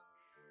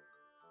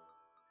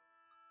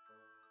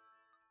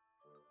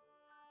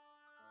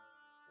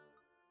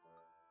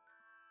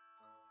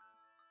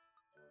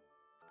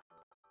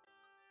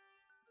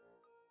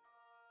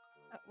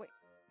 Wait.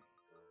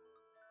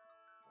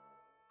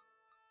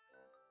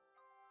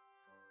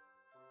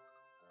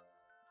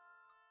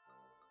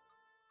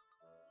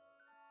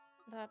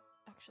 That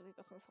actually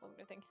doesn't solve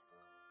anything.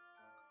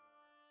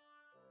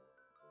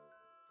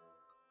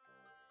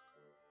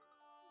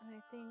 I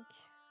think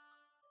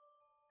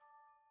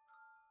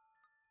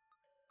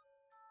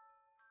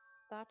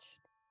that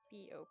should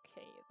be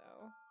okay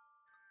though.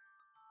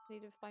 Just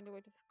need to find a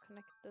way to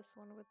connect this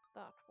one with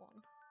that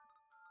one.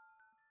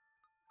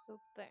 So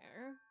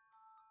there.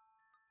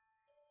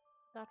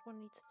 That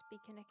one needs to be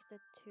connected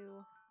to,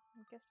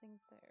 I'm guessing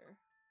there.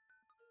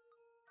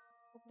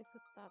 Probably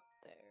put that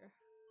there.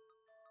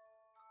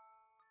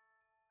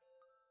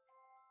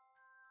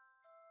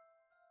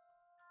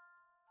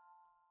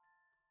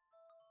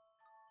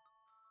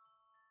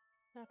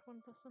 That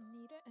one doesn't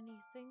need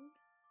anything.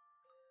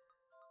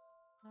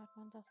 That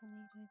one doesn't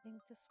need anything.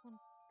 This one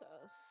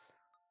does.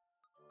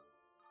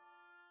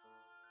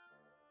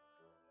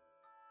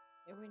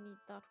 Yeah, we need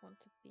that one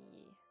to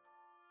be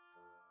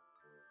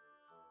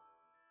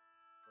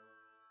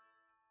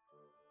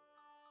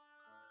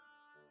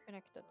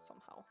connected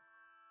somehow.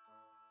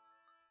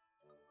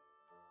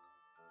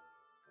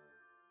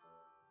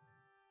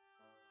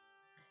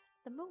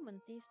 At the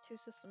moment, these two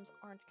systems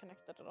aren't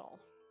connected at all.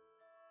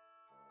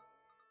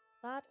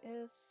 That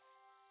is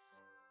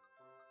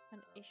an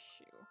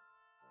issue.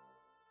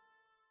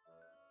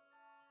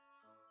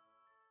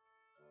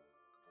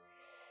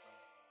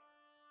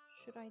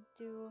 Should I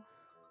do...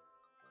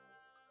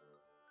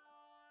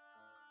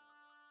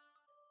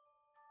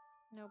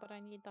 No, but I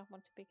need that one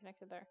to be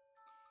connected there.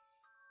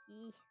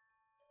 Eee.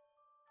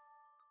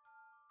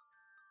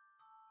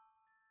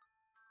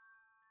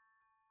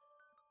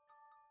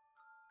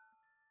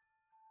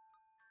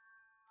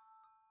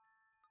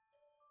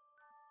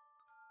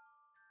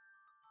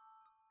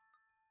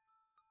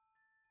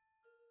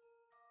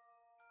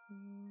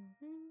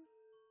 Mm-hmm.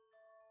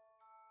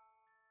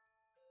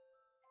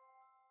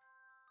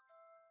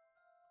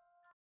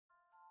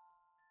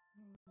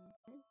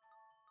 Mm-hmm.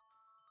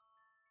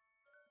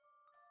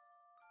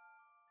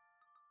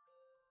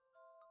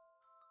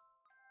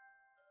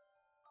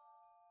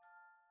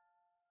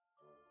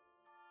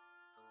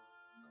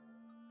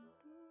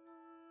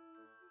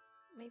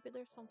 Maybe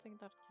there's something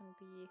that can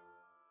be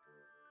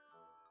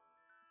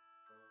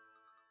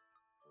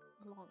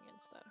long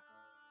instead.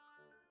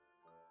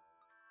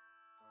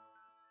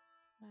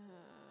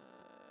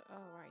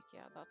 Oh right,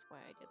 yeah, that's why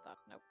I did that.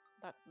 Nope,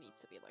 that needs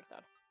to be like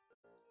that.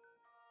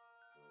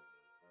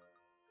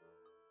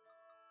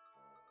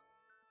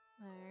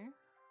 There.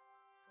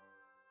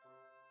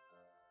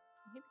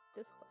 Maybe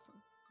this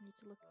doesn't need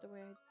to look the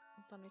way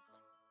I've done it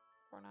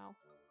for now.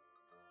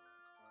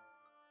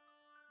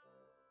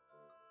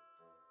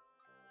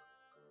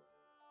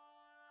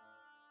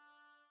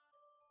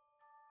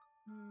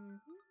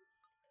 Mm-hmm.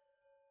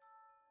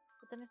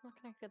 But then it's not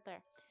connected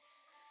there.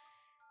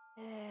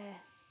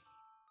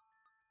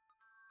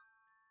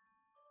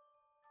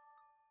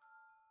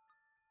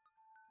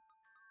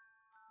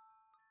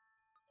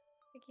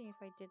 Thinking if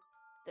I did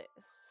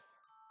this,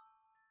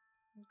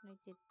 and I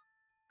did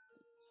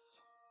this,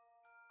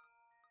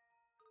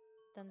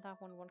 then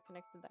that one won't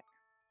connect there.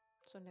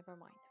 So never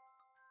mind.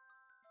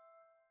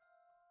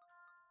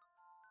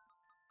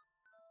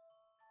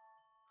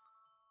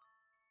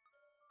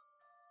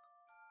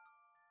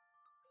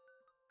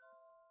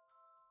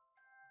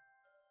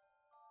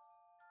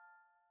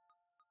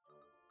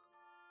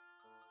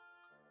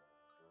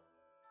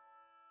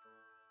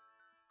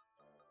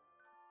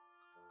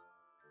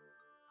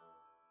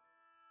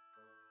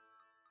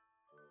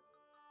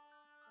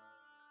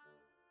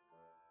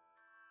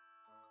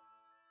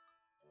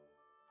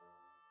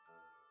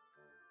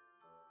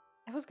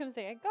 I was gonna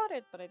say I got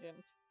it, but I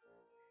didn't.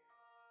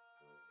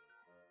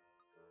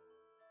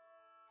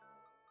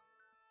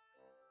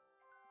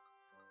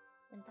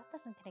 And that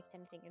doesn't connect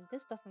anything, and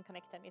this doesn't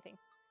connect anything.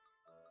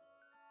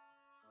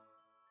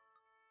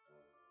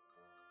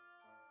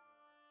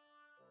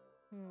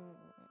 Hmm.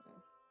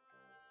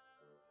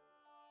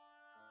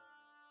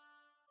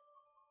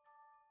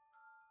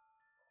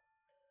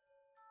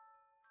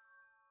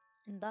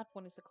 And that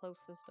one is a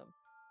closed system,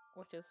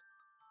 which is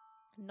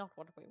not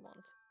what we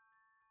want.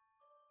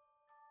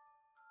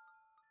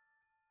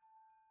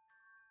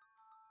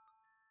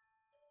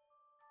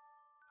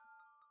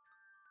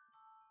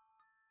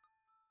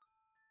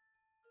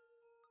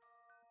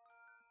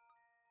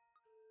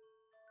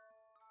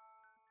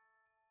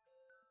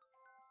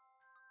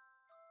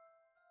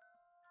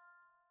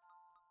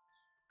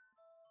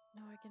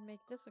 No, I can make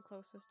this a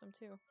closed system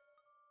too.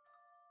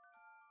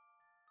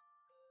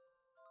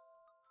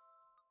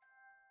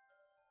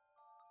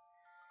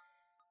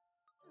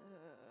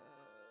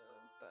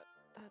 But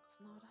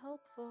that's not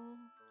helpful.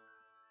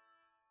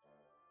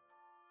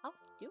 How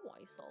do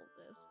I solve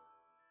this?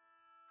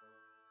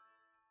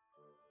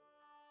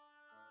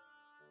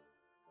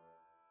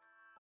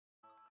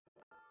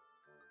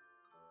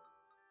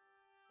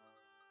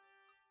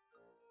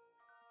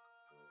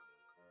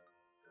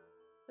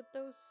 But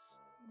those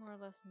more or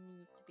less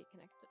need to be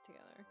connected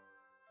together.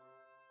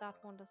 That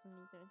one doesn't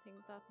need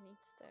anything. That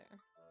needs there.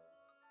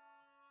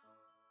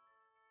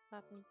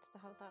 That needs to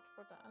have that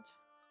for that.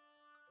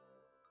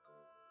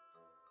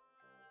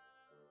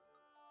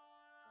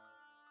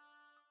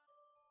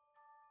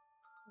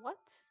 What?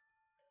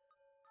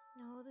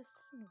 No, this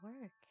doesn't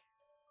work.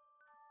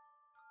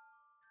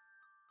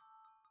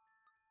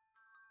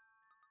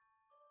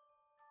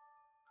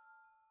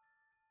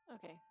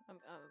 Okay, I'm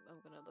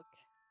gonna look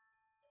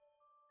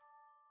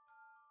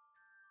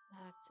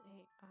at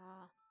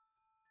a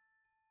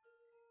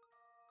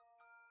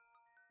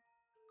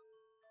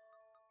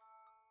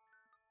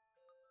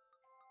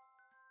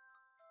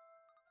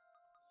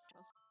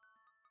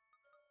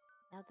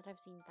now that I've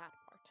seen that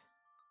part.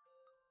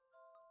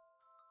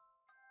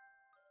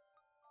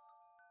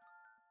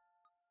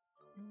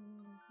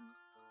 Mm-hmm.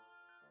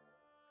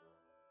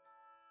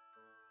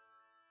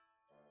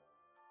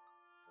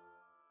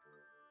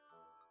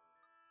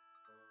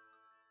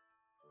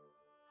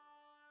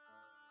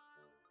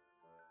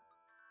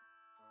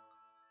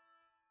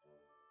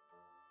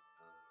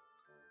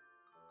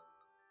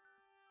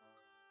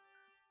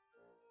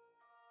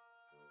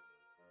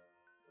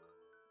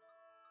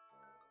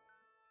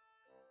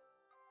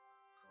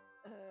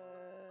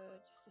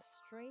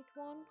 straight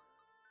one.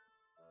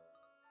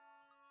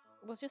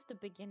 It was just the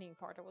beginning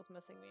part that was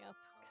messing me up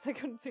because I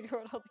couldn't figure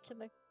out how to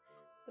connect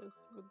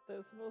this with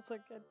this, and I was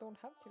like, I don't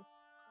have to.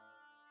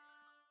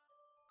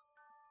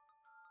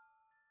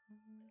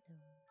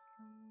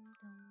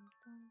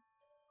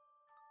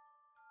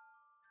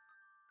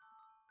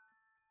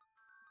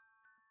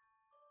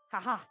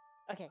 Haha!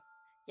 Okay,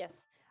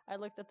 yes. I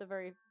looked at the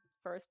very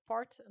first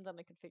part and then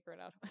I could figure it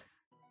out.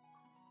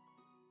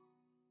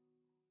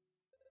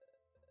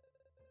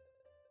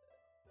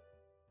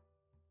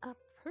 Ah,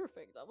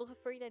 perfect. I was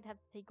afraid I'd have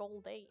to take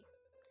all day.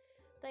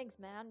 Thanks,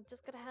 man.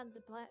 Just gotta hand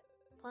the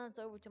plans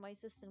over to my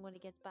assistant when he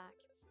gets back.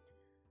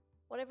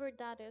 Whatever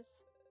that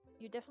is,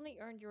 you definitely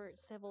earned your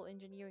civil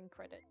engineering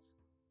credits.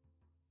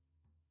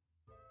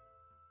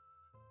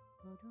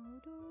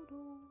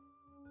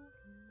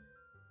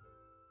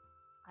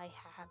 I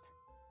have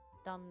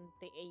done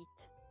the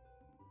 8.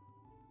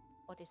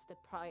 What is the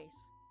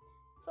price?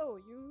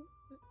 So,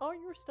 are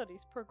your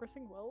studies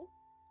progressing well?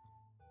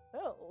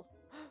 Well,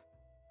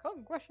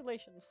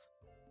 congratulations.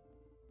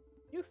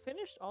 You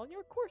finished all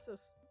your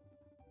courses.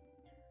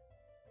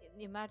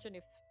 Imagine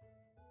if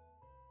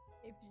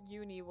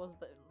uni was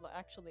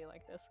actually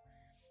like this.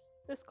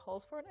 This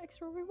calls for an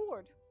extra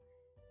reward.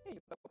 Here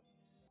you go.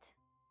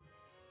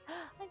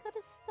 I got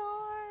a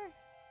star!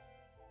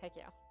 Heck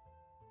yeah.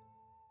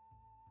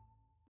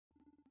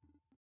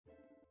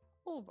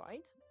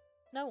 Alright,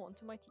 now on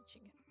to my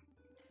teaching.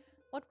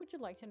 What would you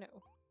like to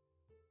know?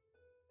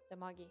 The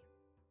Magi.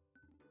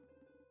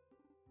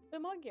 The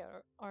Magi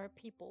are a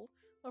people,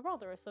 or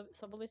rather a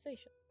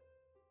civilization,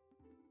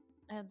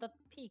 and that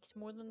peaked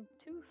more than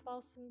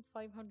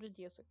 2,500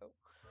 years ago,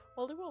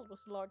 while the world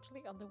was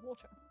largely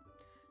underwater.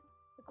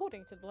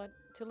 According to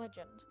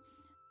legend,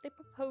 they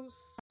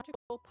possess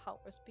magical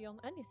powers beyond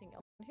anything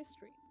else in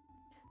history.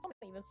 Some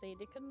even say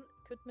they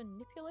could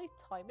manipulate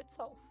time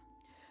itself.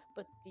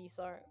 But these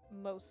are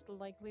most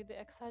likely the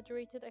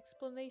exaggerated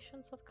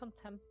explanations of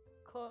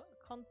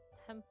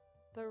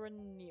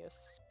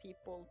contemporaneous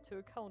people to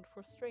account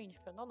for strange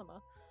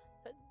phenomena.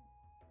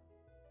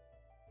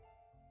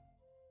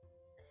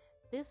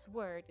 This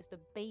word is the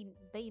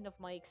bane of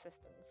my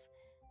existence.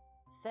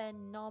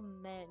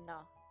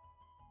 Phenomena.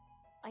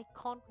 I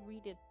can't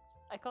read it.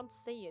 I can't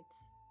say it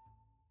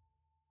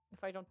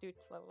if I don't do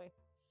it slowly.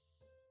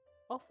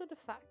 After the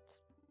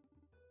fact,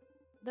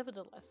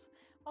 nevertheless,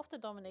 after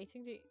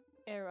dominating the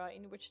era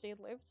in which they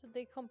lived,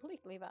 they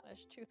completely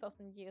vanished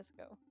 2,000 years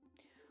ago.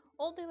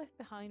 All they left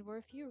behind were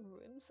a few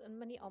ruins and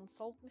many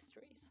unsolved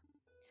mysteries.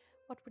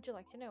 What would you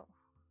like to know?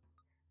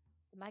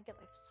 The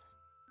megaliths.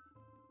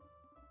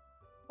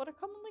 What are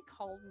commonly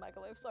called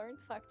megaliths are in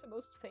fact the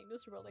most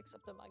famous relics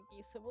of the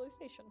Magi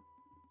civilization.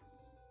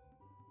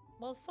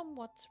 While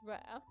somewhat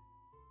rare,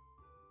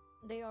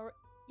 they are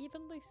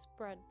evenly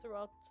spread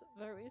throughout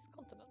various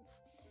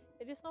continents.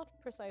 It is not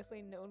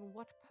precisely known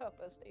what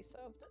purpose they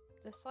served.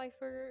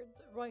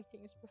 Deciphered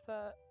writings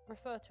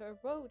refer to a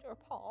road or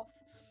path,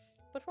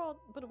 but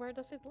where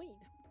does it lead?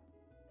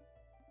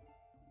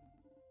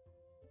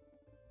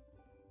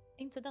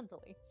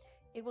 Incidentally,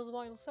 it was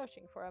while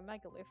searching for a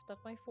megalith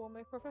that my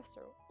former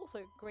professor, also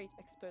a great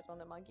expert on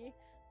the Magi,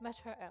 met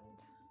her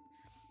end.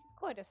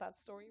 Quite a sad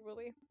story,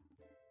 really.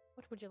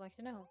 What would you like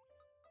to know?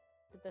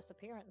 The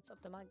disappearance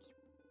of the Magi.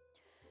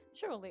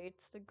 Surely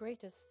it's the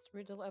greatest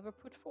riddle ever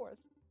put forth.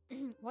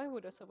 Why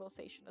would a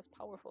civilization as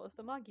powerful as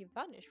the Magi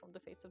vanish from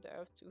the face of the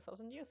earth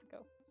 2,000 years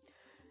ago?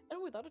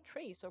 And without a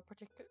trace or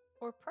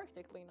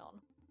practically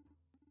none?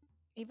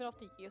 Even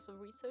after years of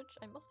research,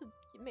 I must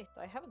admit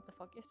I haven't the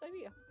foggiest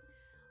idea.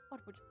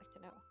 What would you like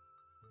to know?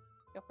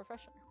 Your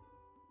professor.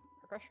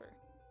 Professor.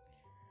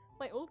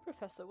 My old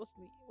professor was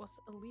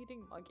a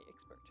leading Magi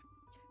expert.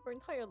 Her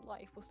entire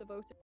life was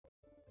devoted.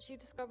 She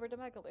discovered a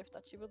megalith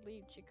that she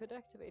believed she could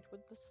activate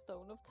with the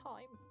Stone of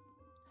Time.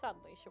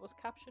 Sadly, she was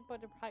captured by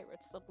the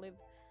pirates that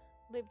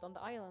lived on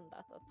the island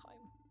at that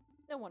time.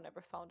 No one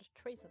ever found a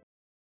trace of